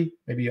Foundry,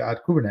 maybe you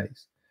add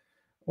Kubernetes.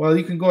 Well,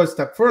 you can go a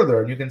step further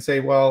and you can say,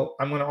 well,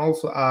 I'm going to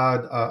also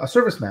add a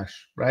service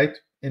mesh, right,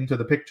 into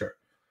the picture.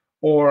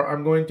 Or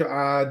I'm going to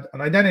add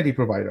an identity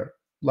provider,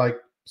 like,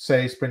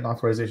 say, Spring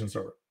Authorization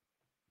Server.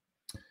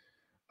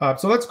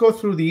 So let's go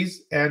through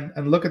these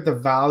and look at the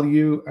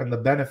value and the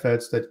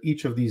benefits that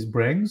each of these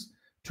brings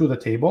to the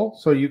table,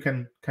 so you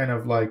can kind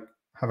of like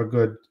have a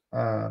good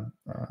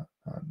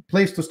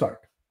place to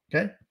start.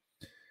 Okay.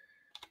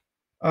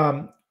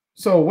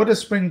 So what does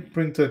Spring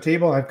bring to the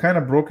table? I've kind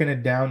of broken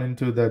it down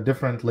into the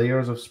different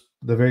layers of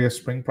the various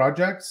Spring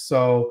projects.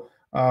 So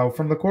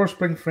from the core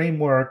Spring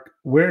framework,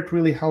 where it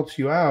really helps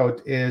you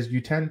out is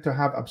you tend to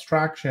have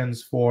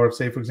abstractions for,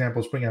 say, for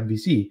example, Spring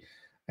MVC,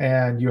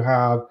 and you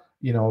have,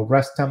 you know,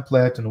 REST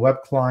template and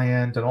web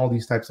client and all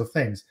these types of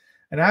things.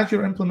 And as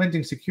you're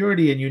implementing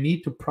security and you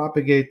need to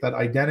propagate that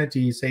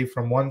identity, say,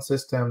 from one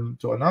system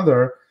to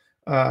another,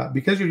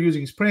 because you're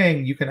using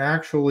Spring, you can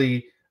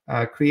actually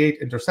create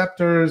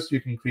interceptors,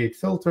 you can create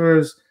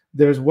filters.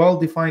 There's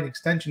well-defined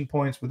extension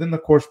points within the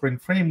core Spring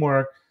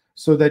framework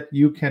so that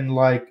you can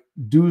like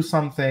do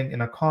something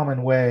in a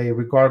common way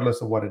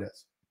regardless of what it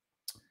is.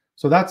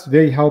 So that's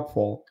very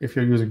helpful if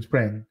you're using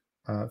Spring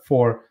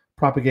for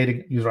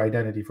propagating user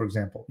identity, for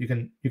example. You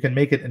can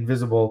make it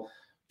invisible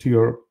to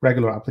your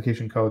regular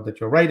application code that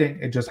you're writing.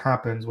 It just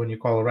happens when you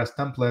call a REST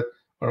template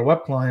or a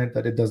web client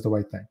that it does the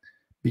right thing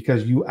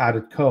because you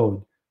added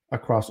code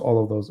across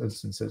all of those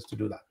instances to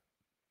do that.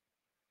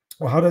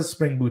 Well, how does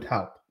Spring Boot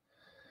help?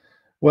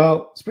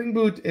 Well, Spring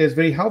Boot is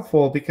very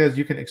helpful because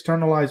you can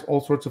externalize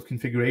all sorts of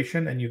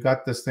configuration, and you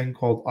got this thing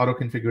called auto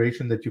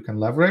configuration that you can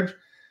leverage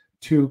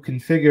to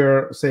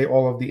configure, say,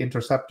 all of the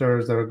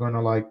interceptors that are going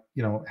to like,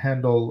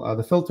 handle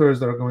the filters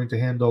that are going to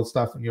handle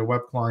stuff in your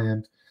web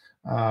client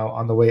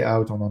on the way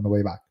out and on the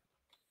way back.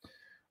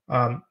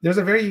 There's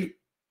a very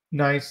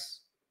nice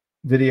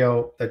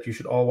video that you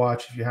should all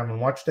watch if you haven't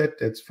watched it.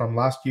 It's from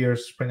last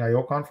year's Spring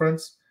I/O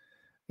conference,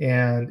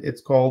 and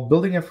it's called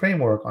Building a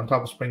Framework on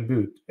Top of Spring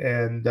Boot.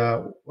 And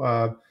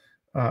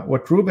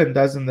what Ruben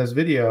does in this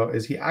video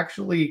is he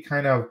actually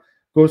kind of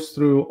goes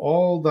through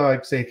all the,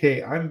 like, say,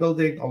 okay, I'm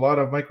building a lot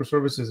of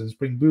microservices in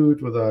Spring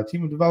Boot with a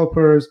team of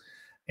developers,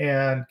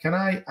 and can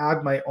I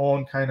add my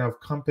own kind of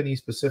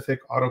company-specific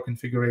auto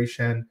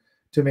configuration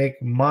to make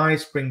my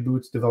Spring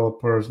Boot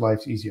developers'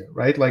 lives easier,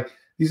 right? Like,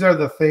 these are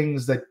the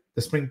things that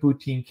the Spring Boot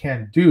team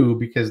can't do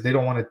because they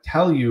don't want to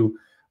tell you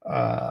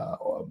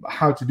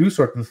how to do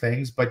certain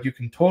things, but you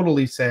can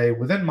totally say,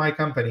 within my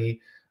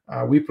company,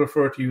 we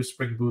prefer to use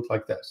Spring Boot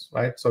like this,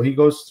 right? So he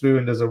goes through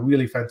and does a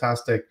really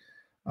fantastic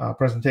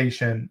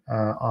presentation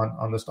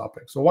on this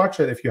topic. So watch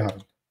it if you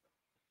haven't.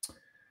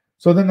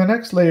 So then the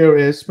next layer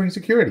is Spring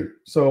Security.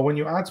 So when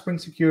you add Spring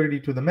Security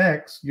to the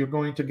mix, you're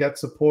going to get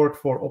support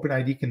for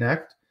OpenID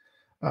Connect.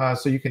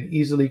 So you can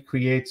easily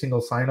create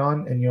single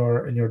sign-on in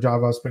your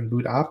Java Spring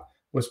Boot app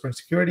with Spring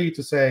Security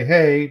to say,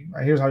 hey,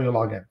 here's how you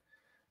log in.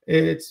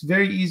 It's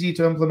very easy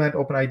to implement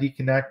OpenID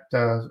Connect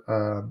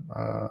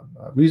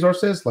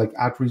resources like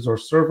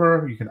 @resource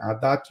server. You can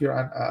add that to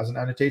as an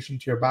annotation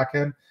to your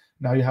backend.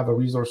 Now you have a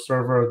resource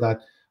server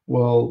that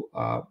will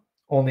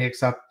only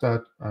accept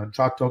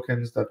JWT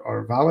tokens that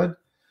are valid.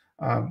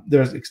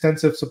 There's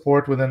extensive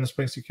support within the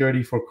Spring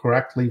Security for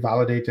correctly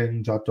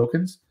validating JWT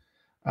tokens.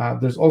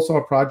 There's also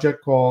a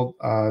project called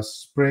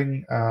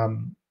Spring.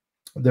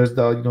 There's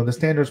the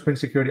standard Spring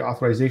Security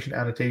authorization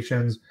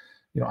annotations,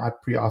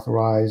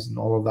 @pre-authorized and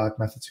all of that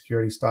method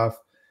security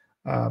stuff.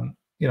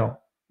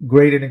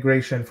 Great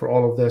integration for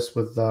all of this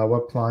with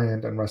web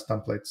client and REST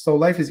templates. So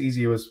life is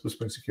easy with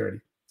Spring Security.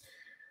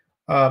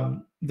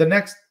 The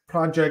next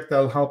project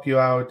that'll help you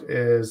out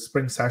is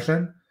Spring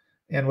Session.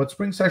 And what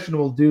Spring Session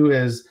will do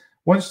is,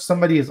 once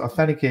somebody is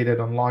authenticated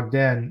and logged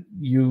in,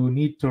 you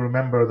need to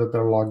remember that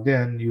they're logged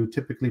in. You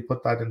typically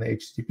put that in the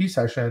HTTP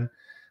session,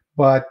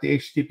 but the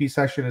HTTP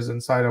session is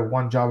inside of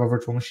one Java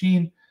virtual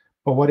machine.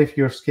 But what if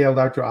you're scaled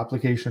out your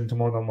application to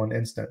more than one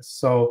instance?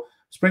 So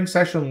Spring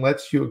Session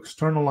lets you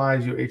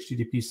externalize your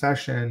HTTP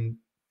session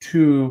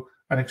to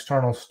an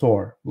external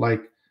store,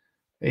 like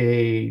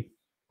a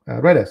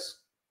Redis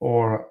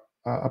or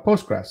a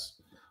Postgres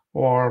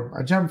or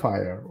a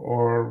Gemfire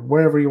or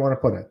wherever you want to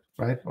put it,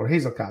 right? Or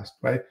Hazelcast,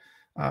 right?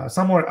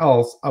 Somewhere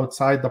else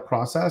outside the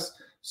process,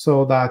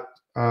 so that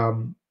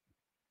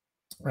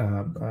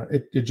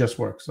it just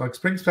works. Like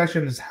Spring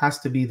Session has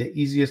to be the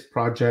easiest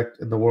project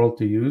in the world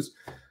to use,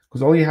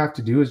 because all you have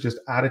to do is just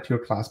add it to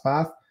your class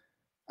path,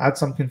 add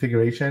some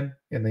configuration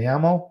in the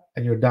YAML,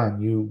 and you're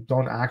done. You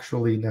don't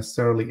actually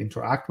necessarily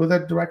interact with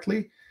it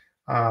directly.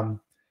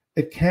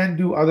 It can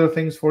do other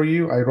things for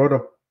you. I wrote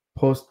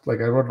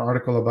an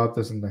article about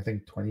this in, I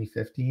think,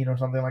 2015 or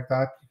something like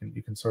that.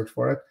 You can search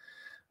for it,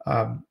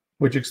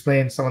 which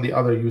explains some of the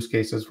other use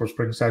cases for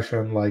Spring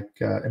Session, like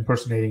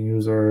impersonating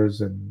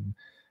users and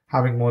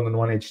having more than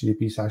one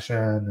HTTP session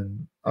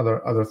and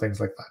other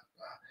things like that.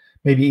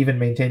 Maybe even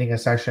maintaining a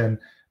session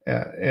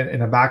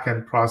in a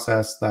backend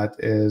process that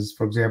is,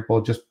 for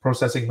example, just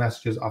processing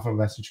messages off of a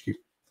message queue.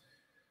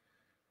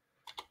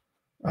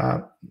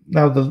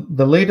 Now,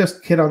 the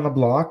latest kid on the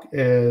block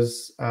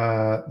is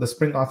the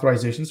Spring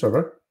Authorization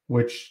Server,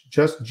 which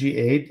just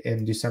GA'd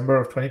in December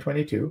of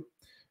 2022.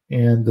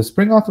 And the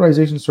Spring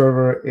Authorization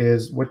Server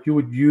is what you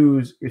would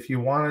use if you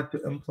wanted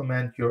to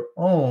implement your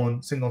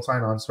own single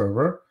sign-on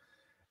server.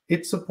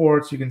 It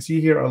supports, you can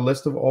see here, a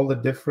list of all the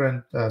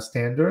different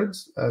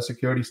standards,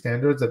 security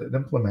standards that it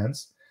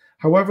implements.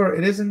 However,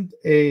 it's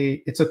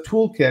a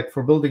toolkit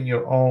for building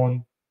your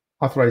own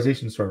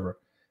authorization server.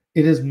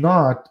 It is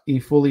not a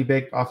fully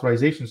baked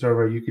authorization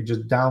server you could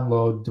just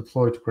download,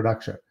 deploy to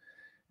production.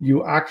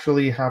 You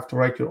actually have to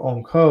write your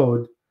own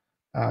code,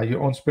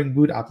 your own Spring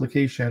Boot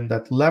application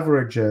that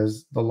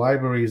leverages the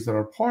libraries that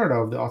are part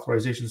of the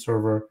authorization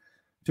server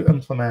to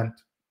implement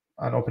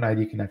an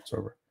OpenID Connect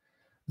server.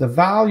 The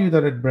value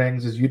that it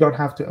brings is you don't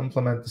have to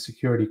implement the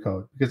security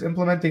code, because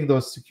implementing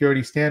those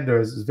security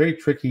standards is very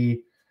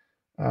tricky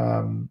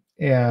and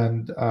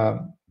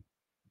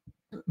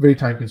very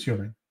time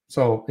consuming.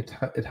 So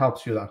it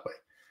helps you that way.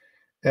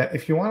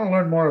 If you want to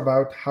learn more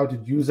about how to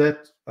use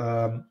it,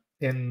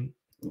 in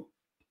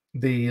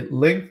the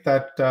link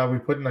that we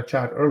put in the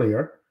chat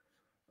earlier,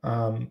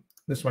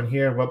 This one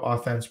here, web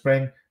auth and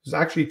Spring. There's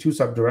actually two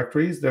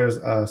subdirectories. There's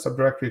a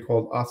subdirectory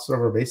called auth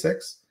server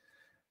basics,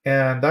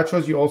 and that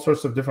shows you all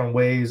sorts of different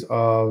ways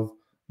of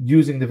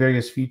using the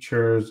various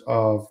features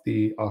of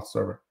the auth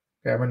server.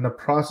 Okay, I'm in the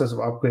process of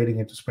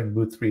upgrading it to Spring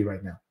Boot 3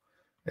 right now.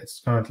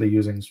 It's currently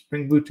using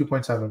Spring Boot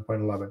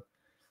 2.7.11.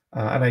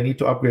 And I need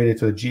to upgrade it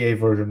to the GA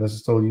version. This is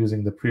still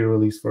using the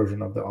pre-release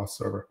version of the auth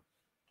server.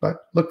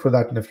 But look for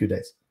that in a few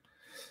days.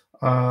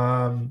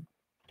 Yeah.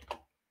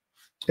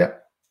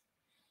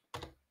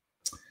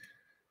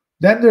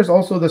 Then there's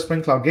also the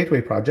Spring Cloud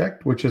Gateway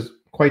project, which is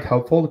quite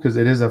helpful because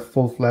it is a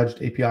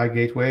full-fledged API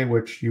gateway,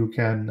 which you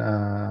can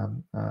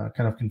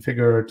kind of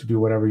configure to do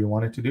whatever you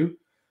want it to do.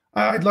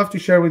 I'd love to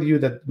share with you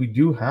that we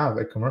do have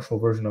a commercial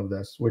version of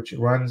this, which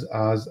runs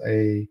as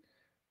an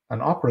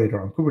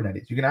operator on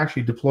Kubernetes. You can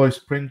actually deploy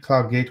Spring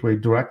Cloud Gateway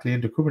directly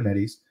into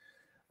Kubernetes,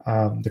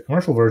 the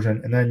commercial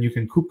version, and then you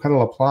can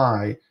kubectl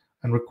apply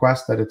and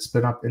request that it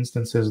spin up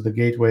instances of the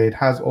gateway. It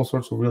has all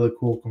sorts of really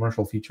cool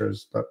commercial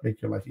features that make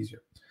your life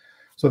easier.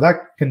 So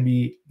that can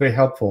be very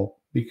helpful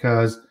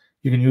because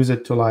you can use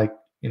it to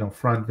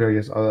front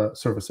various other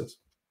services.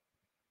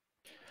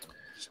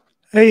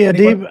 Hey,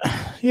 Adib.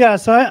 Yeah,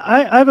 so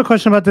I have a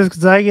question about this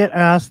because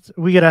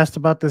we get asked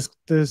about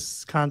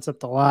this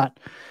concept a lot.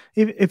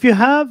 If you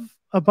have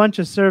a bunch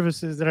of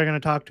services that are going to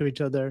talk to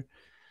each other,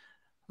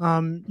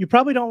 you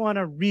probably don't want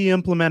to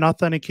re-implement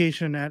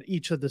authentication at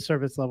each of the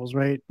service levels,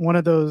 right? One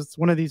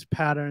of these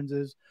patterns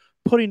is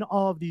putting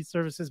all of these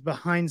services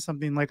behind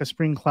something like a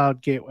Spring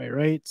Cloud Gateway,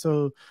 right?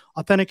 So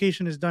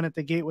authentication is done at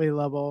the gateway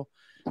level,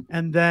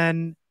 and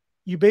then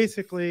you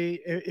basically,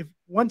 if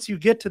once you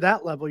get to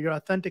that level, you're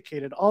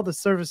authenticated. All the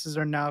services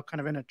are now kind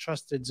of in a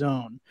trusted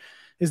zone.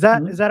 Is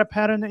that is that a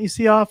pattern that you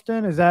see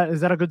often? Is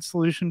that a good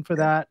solution for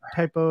that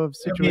type of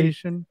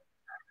situation?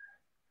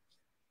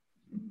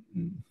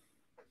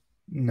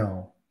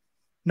 No.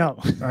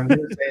 I'm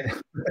going to say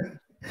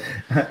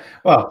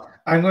well,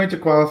 I'm going to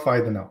qualify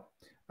the no.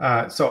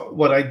 So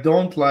what I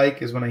don't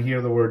like is when I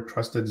hear the word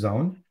trusted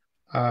zone,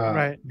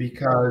 right?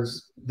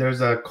 Because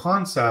there's a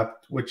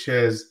concept which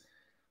is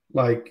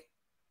like,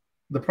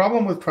 the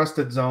problem with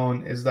trusted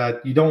zone is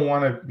that you don't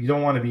want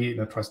to be in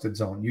a trusted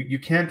zone. You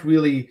can't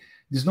really.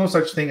 There's no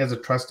such thing as a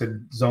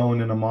trusted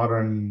zone in a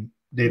modern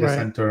data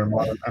center,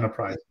 modern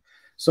enterprise.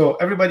 So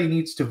everybody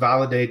needs to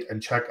validate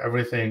and check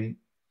everything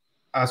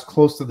as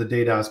close to the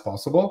data as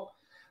possible.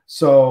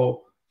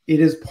 So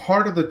it is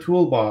part of the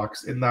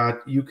toolbox in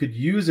that you could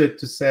use it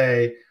to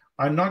say,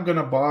 I'm not going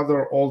to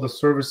bother all the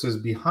services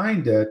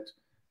behind it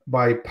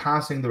by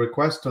passing the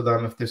request to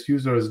them if this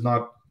user is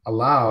not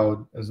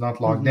allowed, is not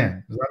logged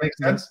in. Does that make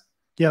sense?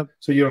 Yep.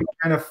 So you're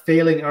kind of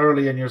failing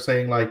early, and you're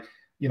saying, like,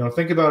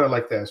 think about it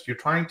like this. You're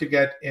trying to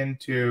get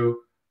into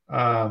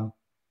a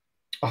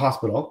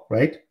hospital,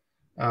 right?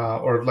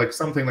 Or like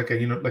something like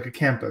like a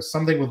campus,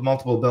 something with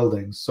multiple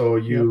buildings. So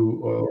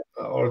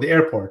or the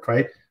airport,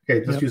 right?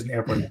 Okay, let's use an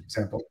airport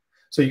example.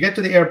 So you get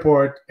to the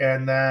airport,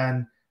 and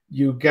then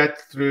you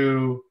get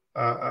through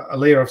a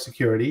layer of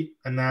security,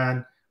 and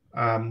then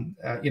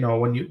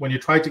when you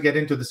try to get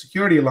into the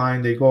security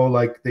line, they go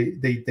like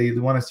they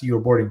want to see your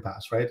boarding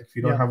pass, right? If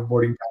you don't have a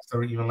boarding pass, they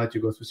don't even let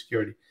you go through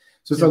security.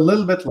 So it's a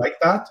little bit like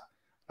that.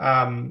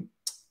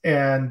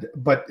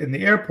 But in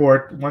the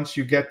airport, once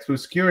you get through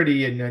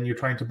security and then you're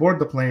trying to board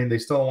the plane, they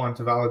still want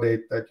to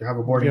validate that you have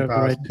a boarding pass.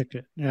 The right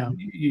ticket. Yeah.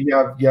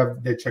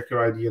 They check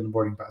your ID and the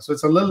boarding pass. So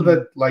it's a little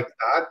bit like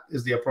that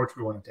is the approach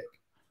we want to take.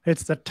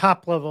 It's the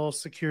top level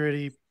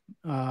security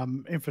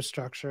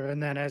infrastructure,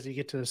 and then as you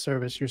get to the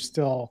service, you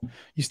still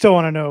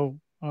want to know,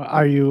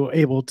 are you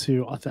able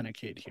to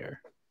authenticate here?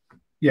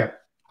 Yeah.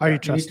 Are you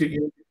trusted?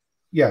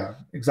 Yeah,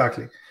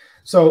 exactly.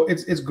 So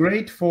it's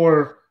great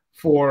for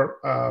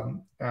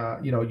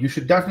you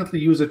should definitely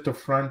use it to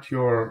front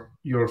your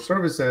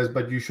services,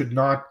 but you should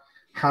not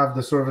have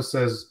the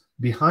services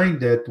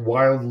behind it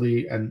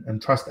wildly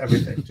and trust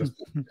everything just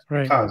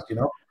because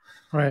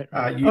Right.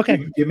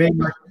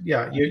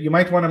 You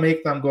might want to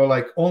make them go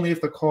like, only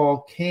if the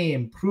call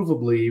came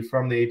provably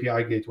from the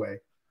API gateway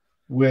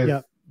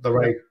with the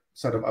right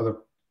set of other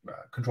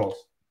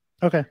controls.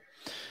 Okay.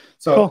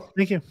 So cool.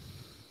 Thank you.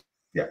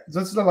 Yeah,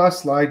 this is the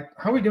last slide.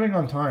 How are we doing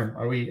on time?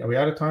 Are we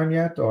out of time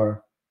yet,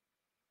 or?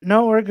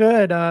 No, we're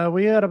good.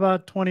 We had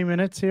about 20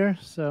 minutes here,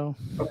 so.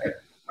 Okay.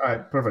 All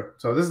right.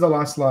 Perfect. So this is the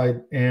last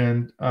slide,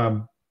 and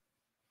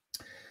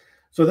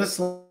so this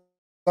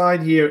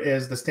slide here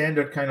is the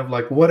standard kind of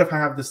like, what if I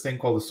have this thing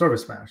called a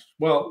service mesh?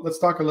 Well, let's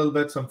talk a little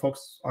bit. Some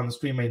folks on the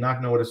stream may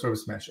not know what a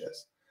service mesh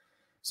is.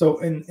 So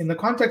in the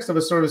context of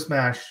a service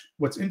mesh,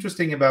 what's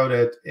interesting about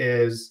it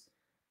is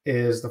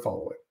the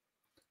following.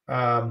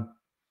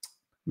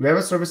 We have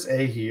a service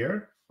A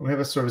here, and we have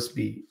a service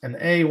B, and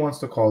A wants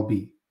to call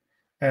B.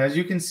 And as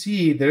you can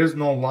see, there's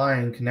no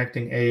line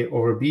connecting A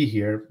over B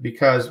here,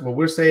 because what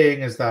we're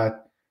saying is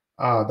that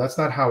that's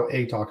not how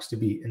A talks to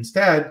B.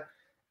 Instead,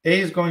 A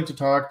is going to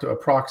talk to a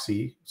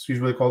proxy. It's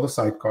usually called a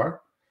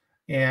sidecar.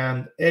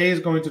 And A is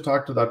going to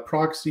talk to that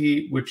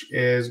proxy, which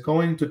is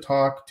going to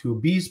talk to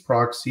B's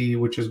proxy,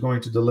 which is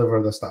going to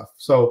deliver the stuff.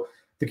 So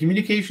The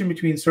communication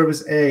between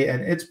service A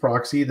and its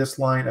proxy, this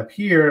line up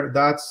here,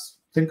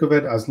 think of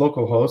it as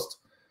localhost.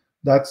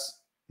 That's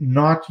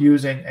not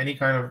using any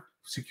kind of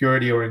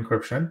security or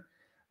encryption.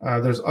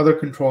 There's other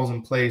controls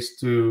in place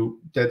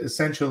that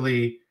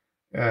essentially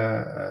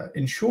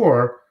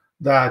ensure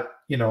that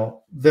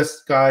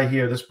this guy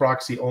here, this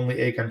proxy, only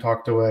A can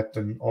talk to it,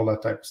 and all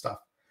that type of stuff.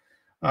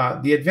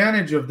 The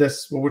advantage of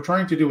this, what we're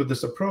trying to do with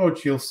this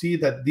approach, you'll see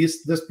that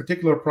this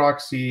particular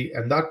proxy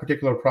and that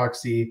particular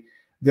proxy,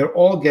 they're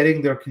all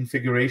getting their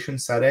configuration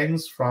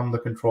settings from the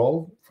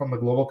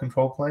global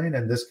control plane,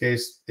 in this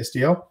case,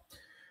 Istio.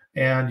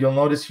 And you'll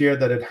notice here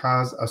that it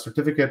has a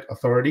certificate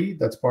authority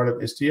that's part of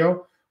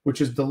Istio, which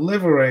is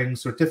delivering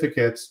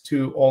certificates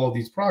to all of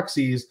these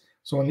proxies.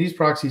 So when these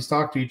proxies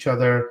talk to each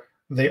other,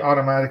 they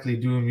automatically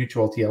do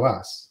mutual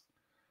TLS.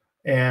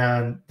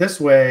 And this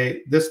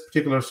way, this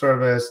particular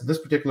service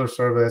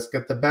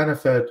get the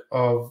benefit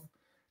of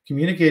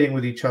communicating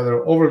with each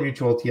other over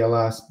mutual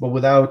TLS, but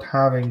without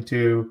having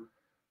to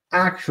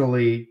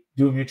actually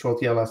do mutual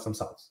TLS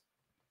themselves,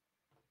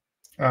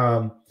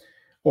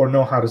 or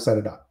know how to set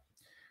it up.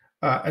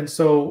 And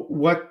so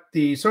what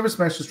the service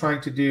mesh is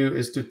trying to do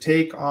is to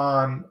take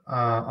on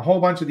a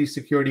whole bunch of these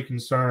security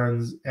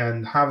concerns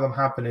and have them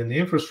happen in the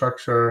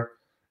infrastructure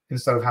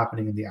instead of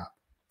happening in the app.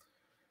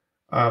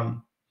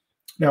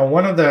 Now,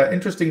 one of the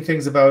interesting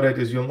things about it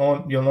is you'll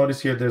notice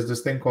here there's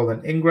this thing called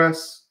an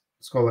ingress.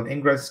 It's called an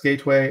ingress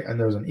gateway, and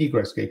there's an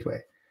egress gateway.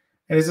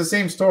 And it's the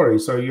same story.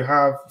 So you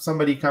have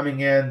somebody coming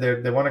in,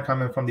 they want to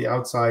come in from the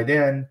outside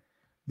in.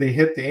 They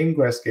hit the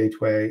ingress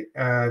gateway,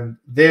 and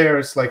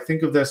there's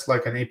think of this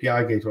like an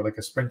API gateway, like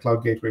a Spring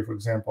Cloud gateway, for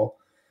example.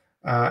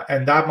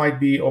 And that might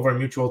be over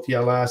mutual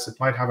TLS. It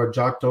might have a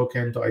JOT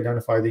token to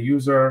identify the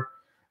user,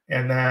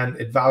 and then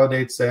it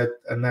validates it.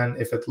 And then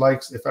if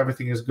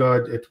everything is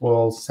good, it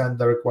will send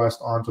the request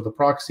on to the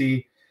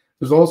proxy.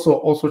 There's also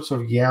all sorts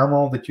of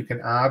YAML that you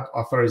can add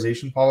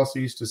authorization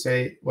policies to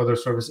say whether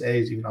service A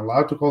is even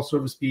allowed to call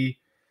service B.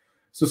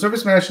 So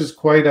service mesh is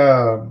quite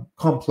a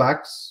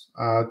complex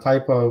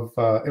type of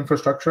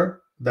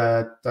infrastructure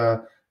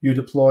that you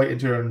deploy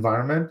into your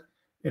environment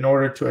in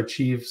order to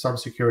achieve some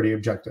security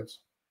objectives.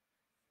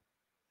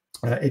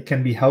 It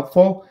can be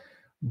helpful,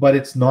 but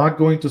it's not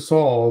going to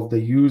solve the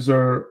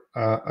user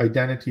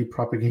identity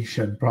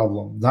propagation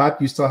problem.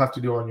 That you still have to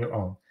do on your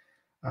own.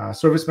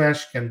 Service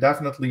mesh can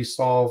definitely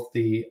solve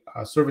the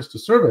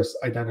service-to-service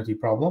identity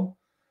problem.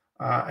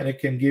 And it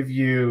can give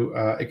you,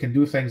 it can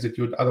do things that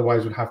you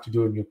otherwise would have to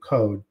do in your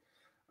code.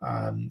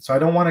 So I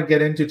don't want to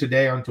get into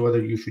today onto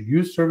whether you should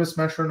use service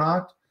mesh or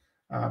not.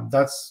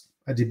 That's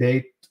a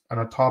debate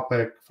and a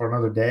topic for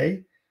another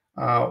day.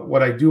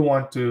 What I do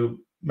want to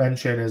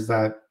mention is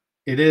that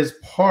it is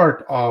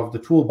part of the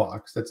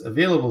toolbox that's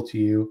available to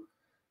you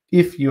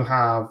if you're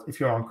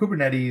on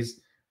Kubernetes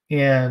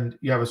and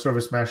you have a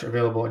service mesh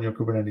available in your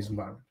Kubernetes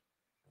environment.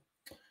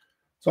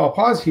 So I'll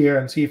pause here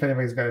and see if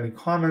anybody's got any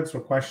comments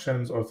or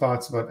questions or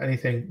thoughts about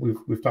anything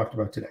we've talked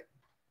about today.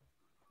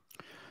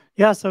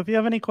 Yeah, so if you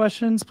have any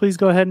questions, please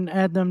go ahead and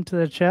add them to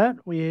the chat.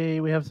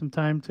 We have some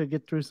time to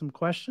get through some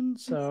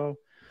questions, so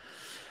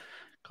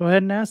go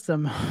ahead and ask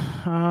them.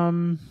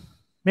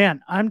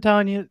 Man, I'm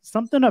telling you,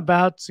 something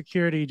about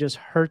security just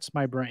hurts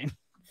my brain.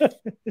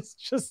 It's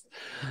just,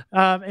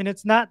 and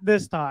it's not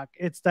this talk.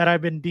 It's that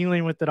I've been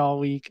dealing with it all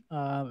week,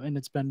 and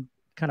it's been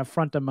kind of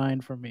front of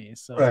mind for me.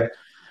 So. Right.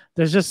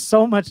 There's just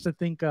so much to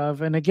think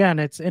of, and again,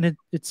 it's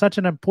such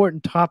an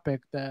important topic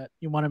that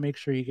you want to make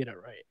sure you get it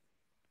right.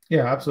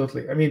 Yeah,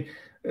 absolutely. I mean,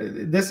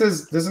 this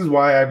is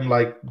why I'm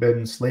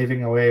been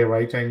slaving away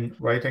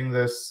writing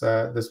this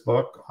this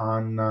book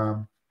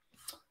on.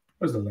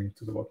 Where's the link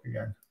to the book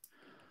again?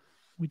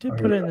 We did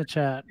put it in the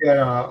chat. Yeah,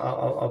 no,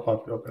 I'll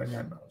pop it open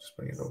again. I'll just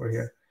bring it over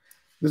here.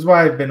 This is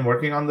why I've been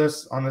working on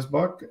this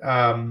book.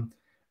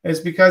 It's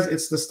because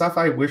it's the stuff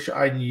I wish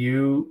I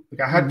knew.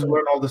 I had to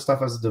learn all this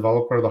stuff as a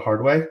developer the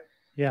hard way.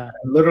 Yeah.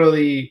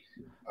 Literally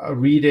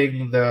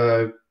reading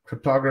the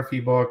cryptography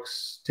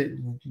books,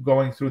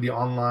 going through the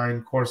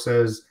online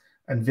courses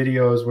and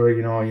videos where,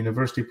 a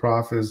university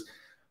prof is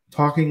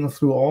talking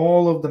through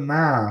all of the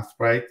math,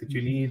 right, that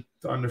you need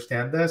to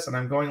understand this. And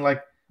I'm going I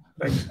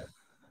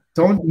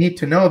don't need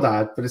to know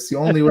that, but it's the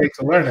only way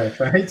to learn it,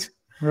 right?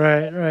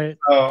 Right.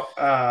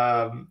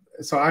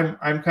 So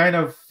I'm kind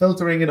of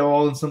filtering it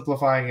all and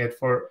simplifying it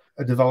for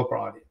a developer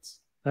audience.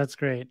 That's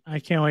great. I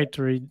can't wait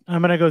to read.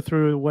 I'm going to go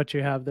through what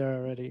you have there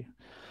already.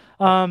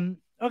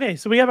 Okay,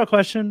 so we have a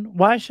question.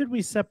 Why should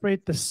we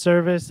separate the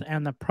service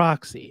and the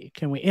proxy?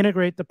 Can we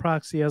integrate the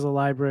proxy as a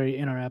library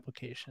in our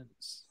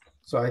applications?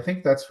 So I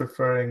think that's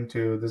referring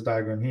to this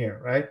diagram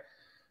here, right?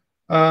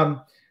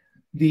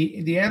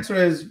 The answer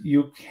is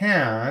you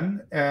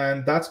can,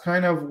 and that's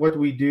kind of what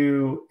we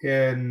do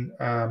in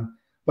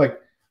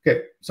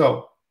okay,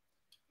 so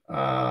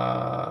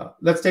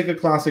let's take a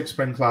classic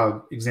Spring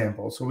Cloud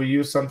example. So we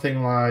use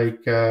something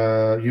like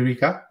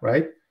Eureka,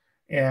 right?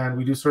 And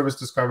we do service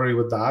discovery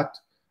with that,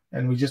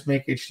 and we just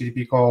make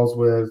HTTP calls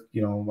with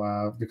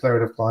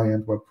declarative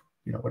client,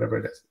 whatever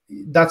it is.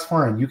 That's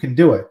fine. You can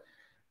do it,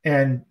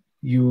 and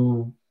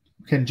you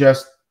can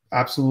just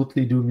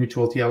absolutely do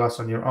mutual TLS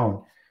on your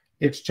own.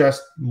 It's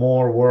just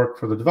more work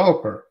for the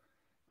developer.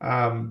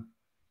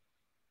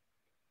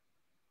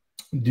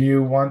 Do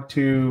you want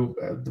to,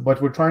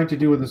 what we're trying to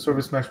do with the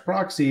service mesh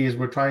proxy is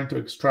we're trying to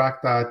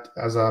extract that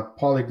as a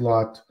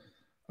polyglot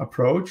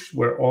approach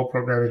where all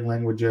programming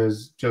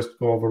languages just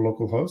go over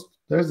localhost.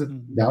 There's the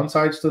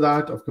downsides to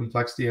that of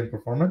complexity and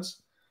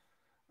performance.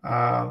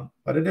 But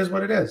it is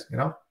what it is,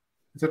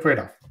 it's a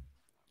trade-off.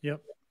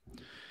 Yep.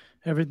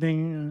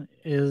 Everything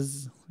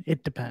is,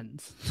 it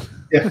depends.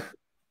 Yeah.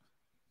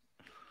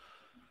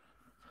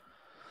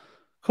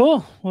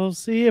 Cool. We'll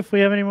see if we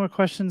have any more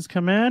questions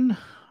come in.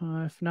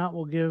 If not,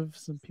 we'll give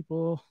some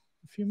people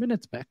a few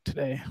minutes back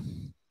today.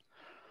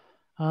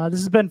 This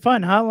has been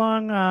fun. How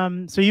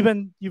long? So you've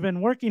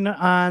been working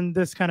on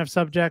this kind of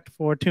subject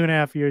for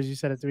 2.5 years. You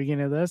said at the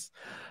beginning of this.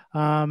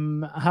 How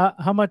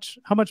much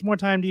more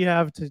time do you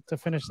have to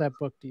finish that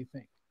book, do you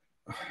think?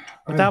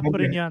 Without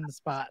putting you on the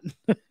spot.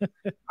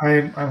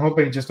 I'm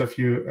hoping just a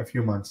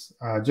few months.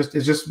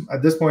 It's just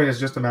at this point it's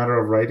just a matter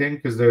of writing,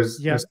 because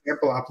there's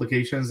sample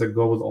applications that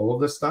go with all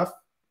of this stuff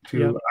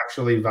to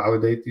actually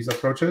validate these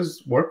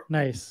approaches work.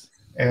 Nice.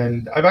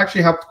 And I've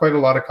actually helped quite a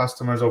lot of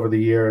customers over the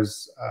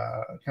years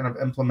kind of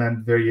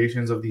implement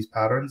variations of these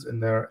patterns in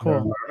their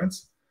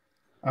environments.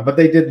 But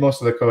they did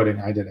most of the coding.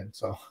 I didn't.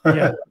 So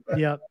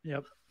Yep.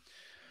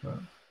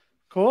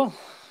 Cool.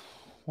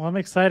 Well, I'm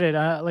excited.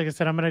 Like I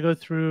said, I'm going to go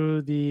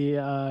through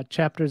the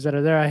chapters that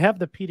are there. I have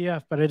the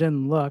PDF, but I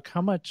didn't look.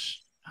 How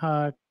much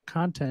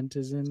content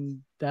is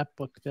in that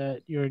book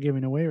that you're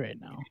giving away right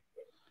now?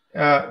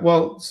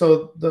 Well,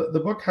 so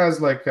the book has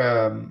like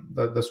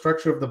the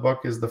structure of the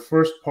book is the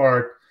first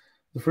part.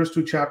 The first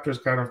 2 chapters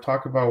kind of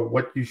talk about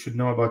what you should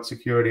know about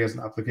security as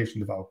an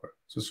application developer.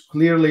 So it's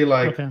clearly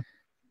like,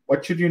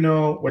 what should you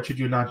know? What should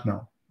you not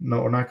know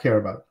or not care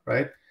about,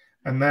 right?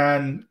 And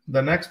then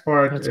the next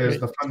part is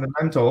the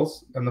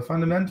fundamentals. And the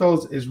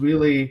fundamentals is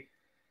really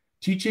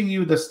teaching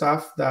you the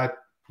stuff that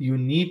you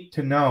need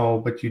to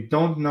know, but you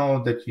don't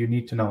know that you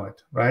need to know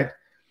it, right?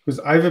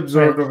 Because I've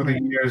observed over the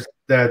years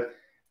that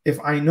if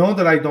I know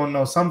that I don't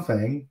know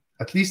something,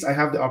 at least I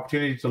have the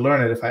opportunity to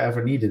learn it if I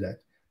ever needed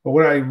it. But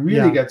where I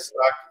really get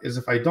stuck is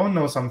if I don't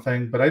know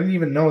something, but I didn't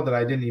even know that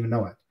I didn't even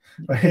know it.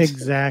 Right?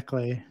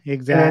 Exactly.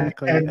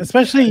 And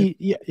especially,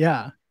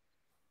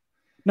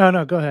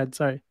 No, go ahead.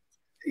 Sorry.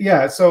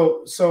 Yeah.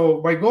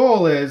 So my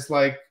goal is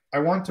like, I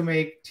want to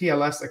make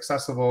TLS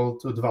accessible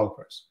to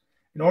developers.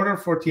 In order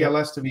for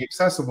TLS to be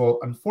accessible,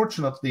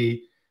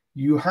 unfortunately,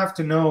 you have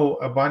to know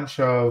a bunch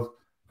of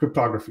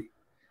cryptography,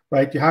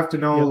 right? You have to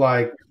know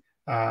like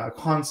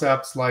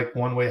concepts like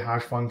one-way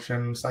hash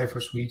function, cipher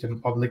suite, and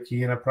public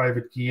key, and a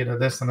private key, and a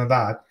this and a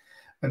that.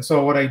 And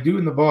so what I do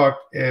in the book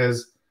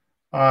is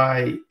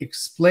I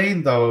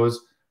explain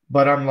those,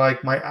 but I'm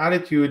like, my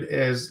attitude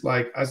is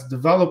like, as a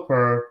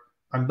developer,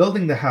 I'm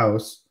building the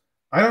house.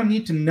 I don't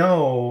need to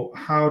know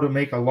how to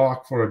make a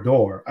lock for a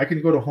door. I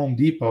can go to Home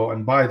Depot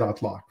and buy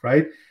that lock,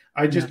 right?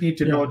 I just need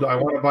to know, do I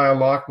want to buy a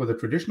lock with a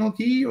traditional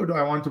key, or do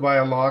I want to buy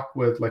a lock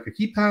with like a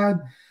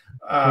keypad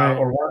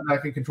or one that I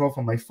can control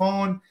from my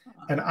phone?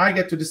 And I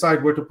get to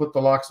decide where to put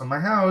the locks on my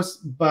house,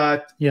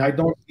 but I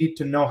don't need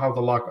to know how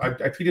the lock,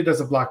 I treat it as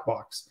a black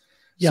box.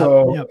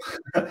 So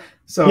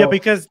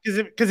because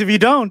if you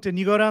don't and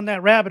you go down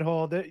that rabbit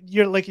hole, that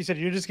you're, like you said,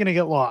 you're just going to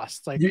get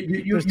lost. Like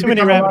there's too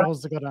many rabbit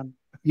holes to go down.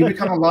 You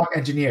become a lock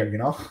engineer,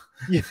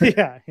 you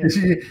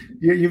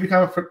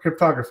become a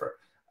cryptographer.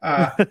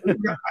 I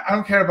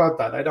don't care about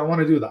that. I don't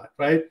want to do that,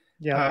 right?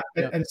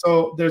 And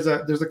so there's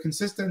a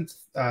consistent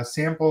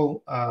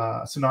sample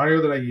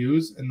scenario that I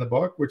use in the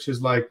book, which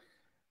is like,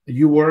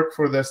 you work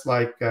for this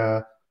like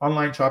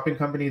online shopping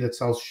company that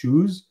sells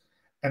shoes,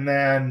 and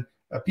then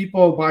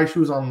people buy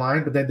shoes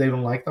online, but then they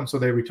don't like them, so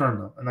they return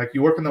them. And like,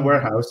 you work in the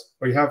warehouse,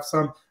 or you have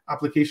some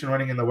application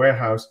running in the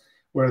warehouse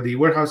where the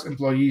warehouse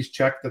employees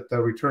check that the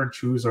returned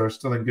shoes are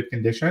still in good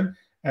condition,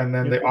 and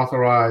then they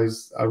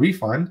authorize a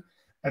refund.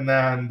 And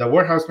then the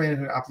warehouse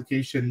management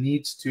application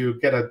needs to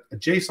get a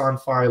JSON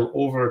file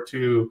over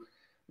to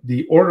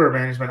the order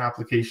management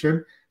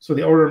application, so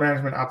the order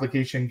management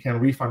application can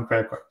refund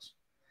credit cards.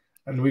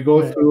 And we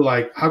go through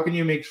like, how can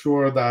you make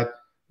sure that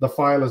the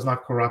file is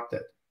not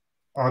corrupted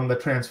on the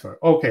transfer?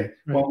 Okay,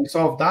 well, we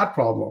solved that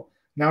problem.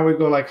 Now we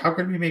go like, how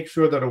can we make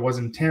sure that it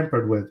wasn't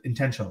tampered with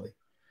intentionally?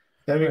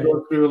 Then we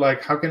go through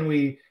like, how can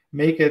we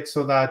make it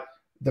so that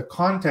the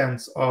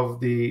contents of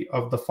the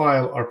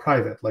file are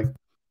private? Like,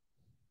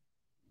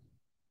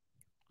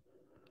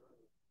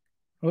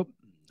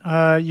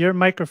 your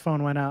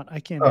microphone went out. I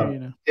can't hear you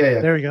now.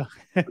 There we go.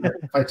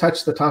 If I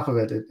touch the top of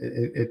it,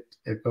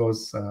 it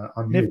goes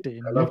on mute.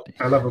 Nifty.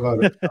 I love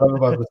about it. I love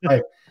about the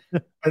type.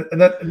 And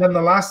then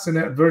the last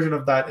version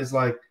of that is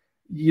like,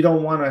 you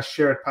don't want a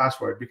shared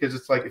password, because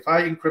it's like, if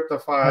I encrypt a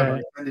file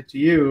and send it to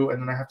you,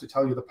 and then I have to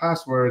tell you the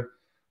password,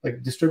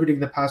 like distributing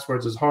the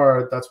passwords is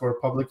hard. That's where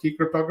public key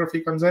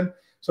cryptography comes in.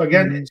 So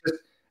again, it's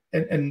just,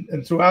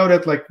 and throughout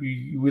it, like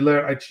we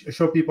learn, I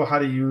show people how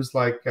to use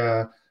like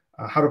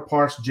how to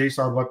parse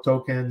JSON web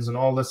tokens and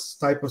all this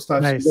type of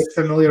stuff. So you get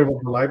familiar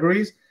with the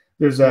libraries.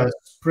 There's a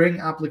Spring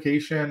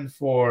application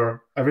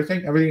for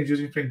everything. Everything is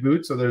using Spring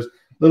Boot. So there's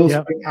little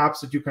Spring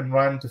apps that you can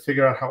run to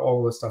figure out how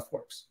all this stuff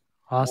works.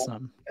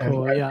 Awesome. And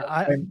cool.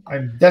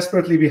 I'm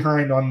desperately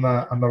behind on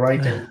the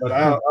writing, but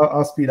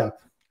I'll speed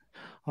up.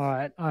 All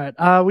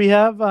right. We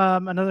have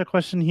another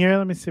question here.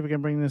 Let me see if we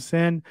can bring this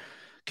in.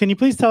 Can you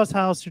please tell us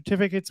how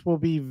certificates will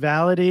be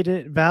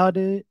validated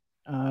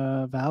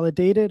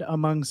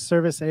among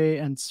service A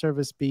and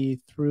service B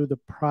through the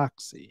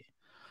proxy?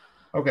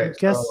 Okay. I'm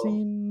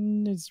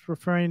guessing it's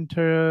referring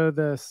to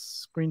the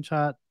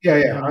screenshot.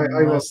 Yeah.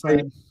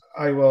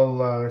 I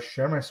will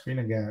share my screen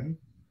again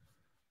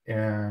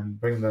and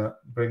bring the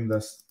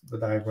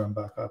diagram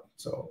back up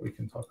so we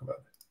can talk about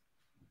it.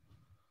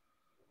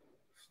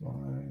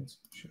 Slides,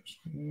 share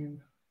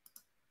screen.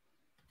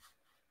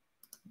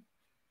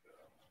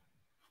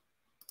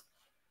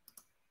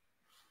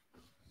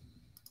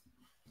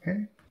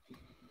 Okay.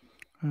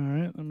 All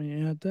right, let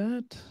me add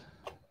that.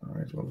 All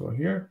right, we'll go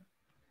here.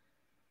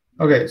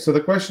 Okay, so the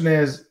question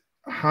is,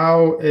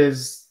 how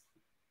is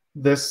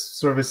this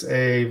service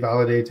A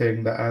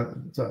validating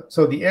the?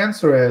 So the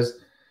answer is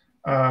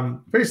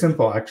pretty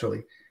simple,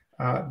 actually.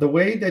 The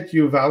way that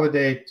you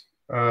validate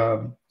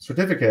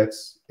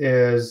certificates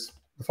is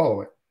the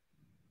following.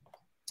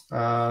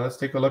 Let's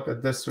take a look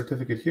at this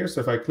certificate here. So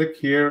if I click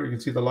here, you can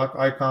see the lock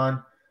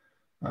icon.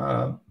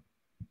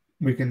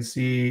 We can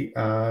see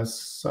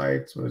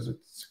sites. What is it?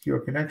 Secure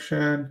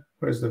connection.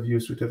 Where's the view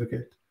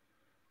certificate?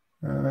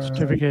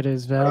 Certificate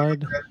is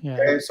valid. Yeah.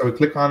 Okay, so we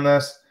click on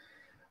this.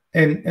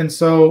 And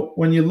so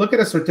when you look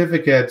at a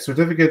certificate,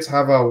 certificates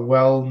have a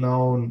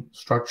well-known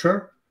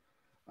structure.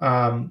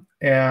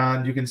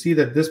 And you can see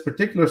that this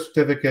particular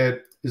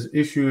certificate is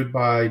issued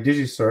by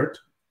DigiCert,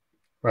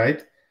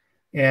 right?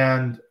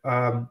 And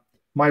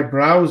my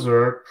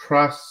browser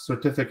trusts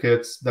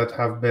certificates that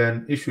have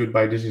been issued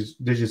by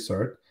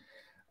DigiCert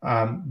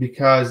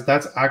because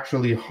that's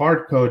actually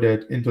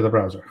hard-coded into the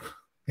browser,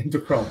 into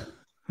Chrome.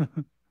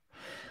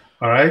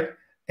 All right?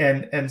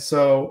 And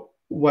so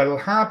what will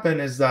happen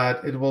is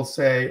that it will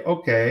say,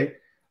 okay,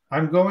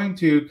 I'm going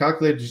to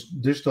calculate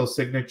digital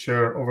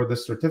signature over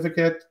this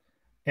certificate.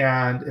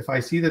 And if I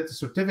see that the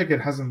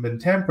certificate hasn't been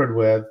tampered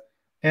with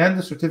and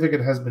the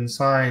certificate has been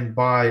signed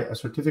by a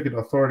certificate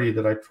authority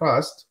that I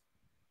trust,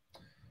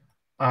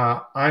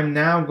 I'm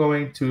now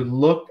going to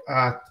look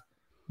at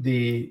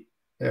the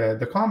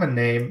common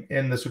name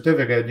in the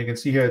certificate. You can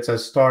see here it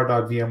says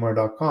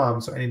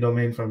star.vmware.com, so any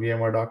domain from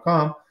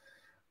vmware.com.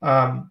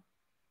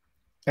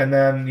 And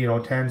then,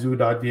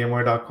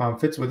 tanzu.vmware.com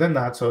fits within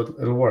that, so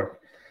it'll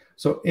work.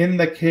 So in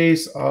the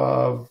case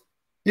of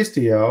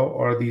Istio,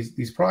 or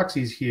these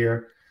proxies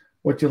here,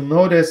 what you'll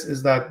notice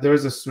is that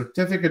there's a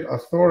certificate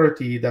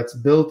authority that's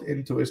built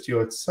into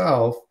Istio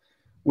itself,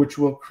 which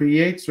will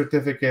create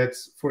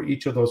certificates for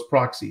each of those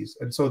proxies.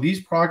 And so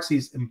these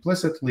proxies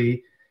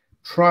implicitly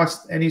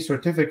trust any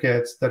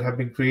certificates that have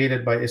been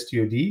created by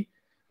IstioD,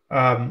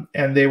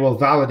 and they will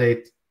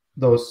validate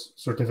those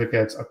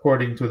certificates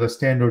according to the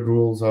standard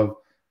rules of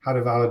how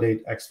to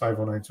validate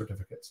X509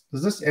 certificates.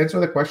 Does this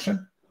answer the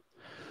question?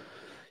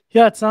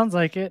 Yeah, it sounds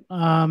like it.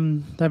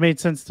 That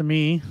made sense to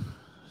me.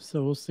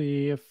 So we'll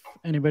see if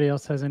anybody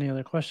else has any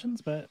other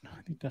questions, but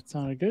I think that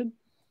sounded good.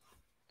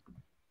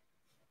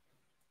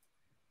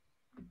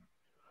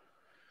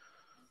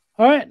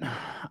 All right.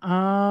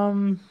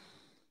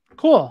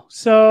 Cool.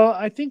 So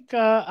I think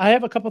I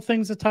have a couple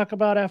things to talk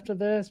about after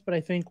this, but I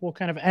think we'll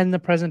kind of end the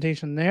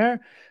presentation there.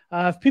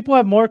 If people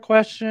have more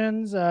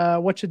questions,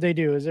 what should they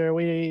do? Is there a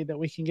way that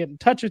we can get in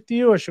touch with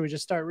you, or should we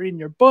just start reading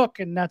your book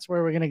and that's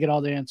where we're going to get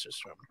all the answers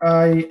from?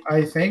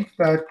 I think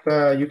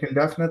that you can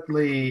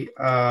definitely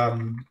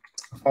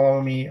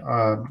follow me.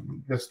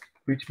 Just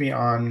reach me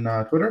on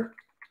Twitter.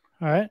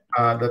 All right.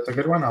 That's a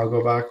good one. I'll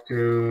go back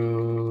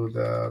to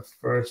the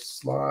first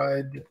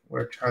slide,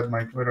 which had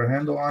my Twitter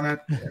handle on it,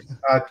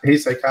 at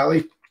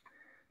Saikali.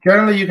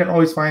 Generally, you can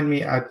always find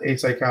me at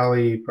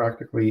Saikali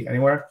practically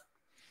anywhere.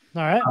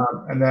 All right.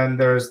 And then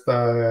there's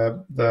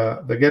the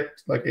Git,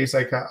 like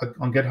Saikali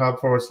on GitHub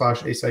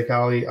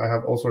 /Saikali. I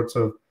have all sorts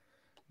of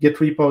Git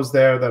repos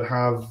there that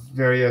have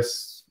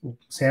various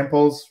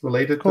samples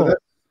related to this.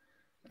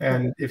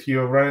 And if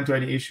you run into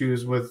any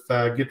issues with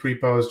Git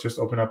repos, just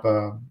open up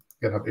a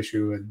GitHub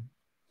issue and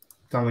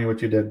tell me what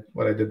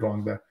I did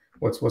wrong there.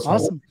 What's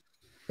awesome?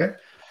 Wrong? Okay.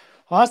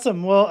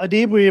 Awesome. Well,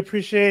 Adib, we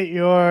appreciate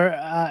your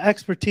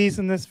expertise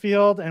in this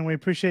field, and we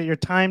appreciate your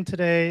time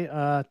today.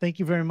 Thank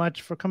you very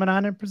much for coming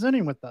on and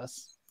presenting with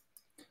us.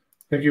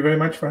 Thank you very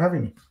much for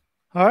having me.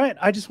 All right.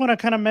 I just want to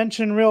kind of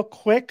mention real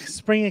quick,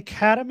 Spring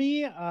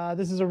Academy.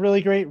 This is a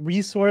really great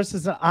resource.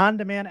 It's an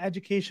on-demand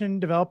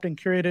education developed and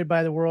curated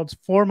by the world's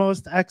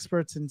foremost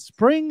experts in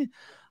Spring.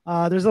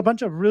 There's a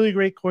bunch of really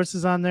great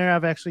courses on there.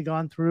 I've actually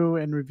gone through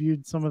and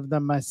reviewed some of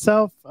them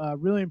myself.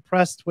 Really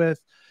impressed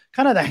with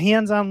kind of the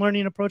hands-on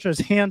learning approach. There's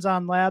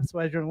hands-on labs. So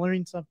as you're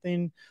learning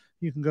something,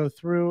 you can go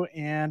through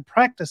and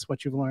practice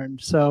what you've learned.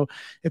 So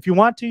if you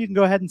want to, you can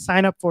go ahead and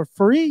sign up for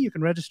free. You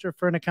can register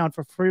for an account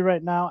for free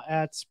right now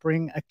at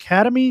Spring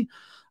Academy.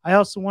 I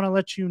also want to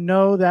let you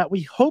know that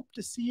we hope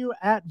to see you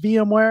at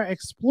VMware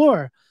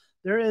Explore.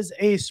 There is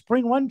a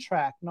Spring One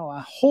track,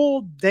 a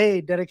whole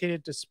day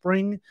dedicated to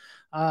Spring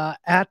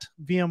at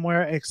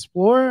VMware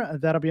Explore.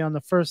 That'll be on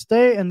the first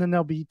day, and then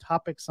there'll be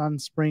topics on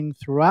Spring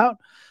throughout.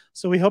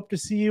 So we hope to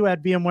see you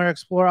at VMware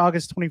Explore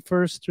August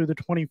 21st through the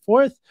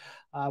 24th.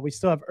 We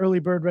still have early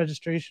bird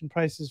registration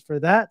prices for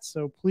that,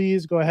 so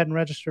please go ahead and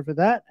register for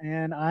that,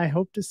 and I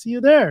hope to see you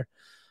there.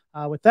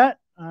 With that,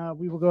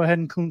 we will go ahead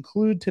and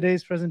conclude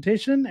today's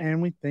presentation,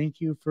 and we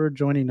thank you for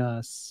joining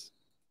us.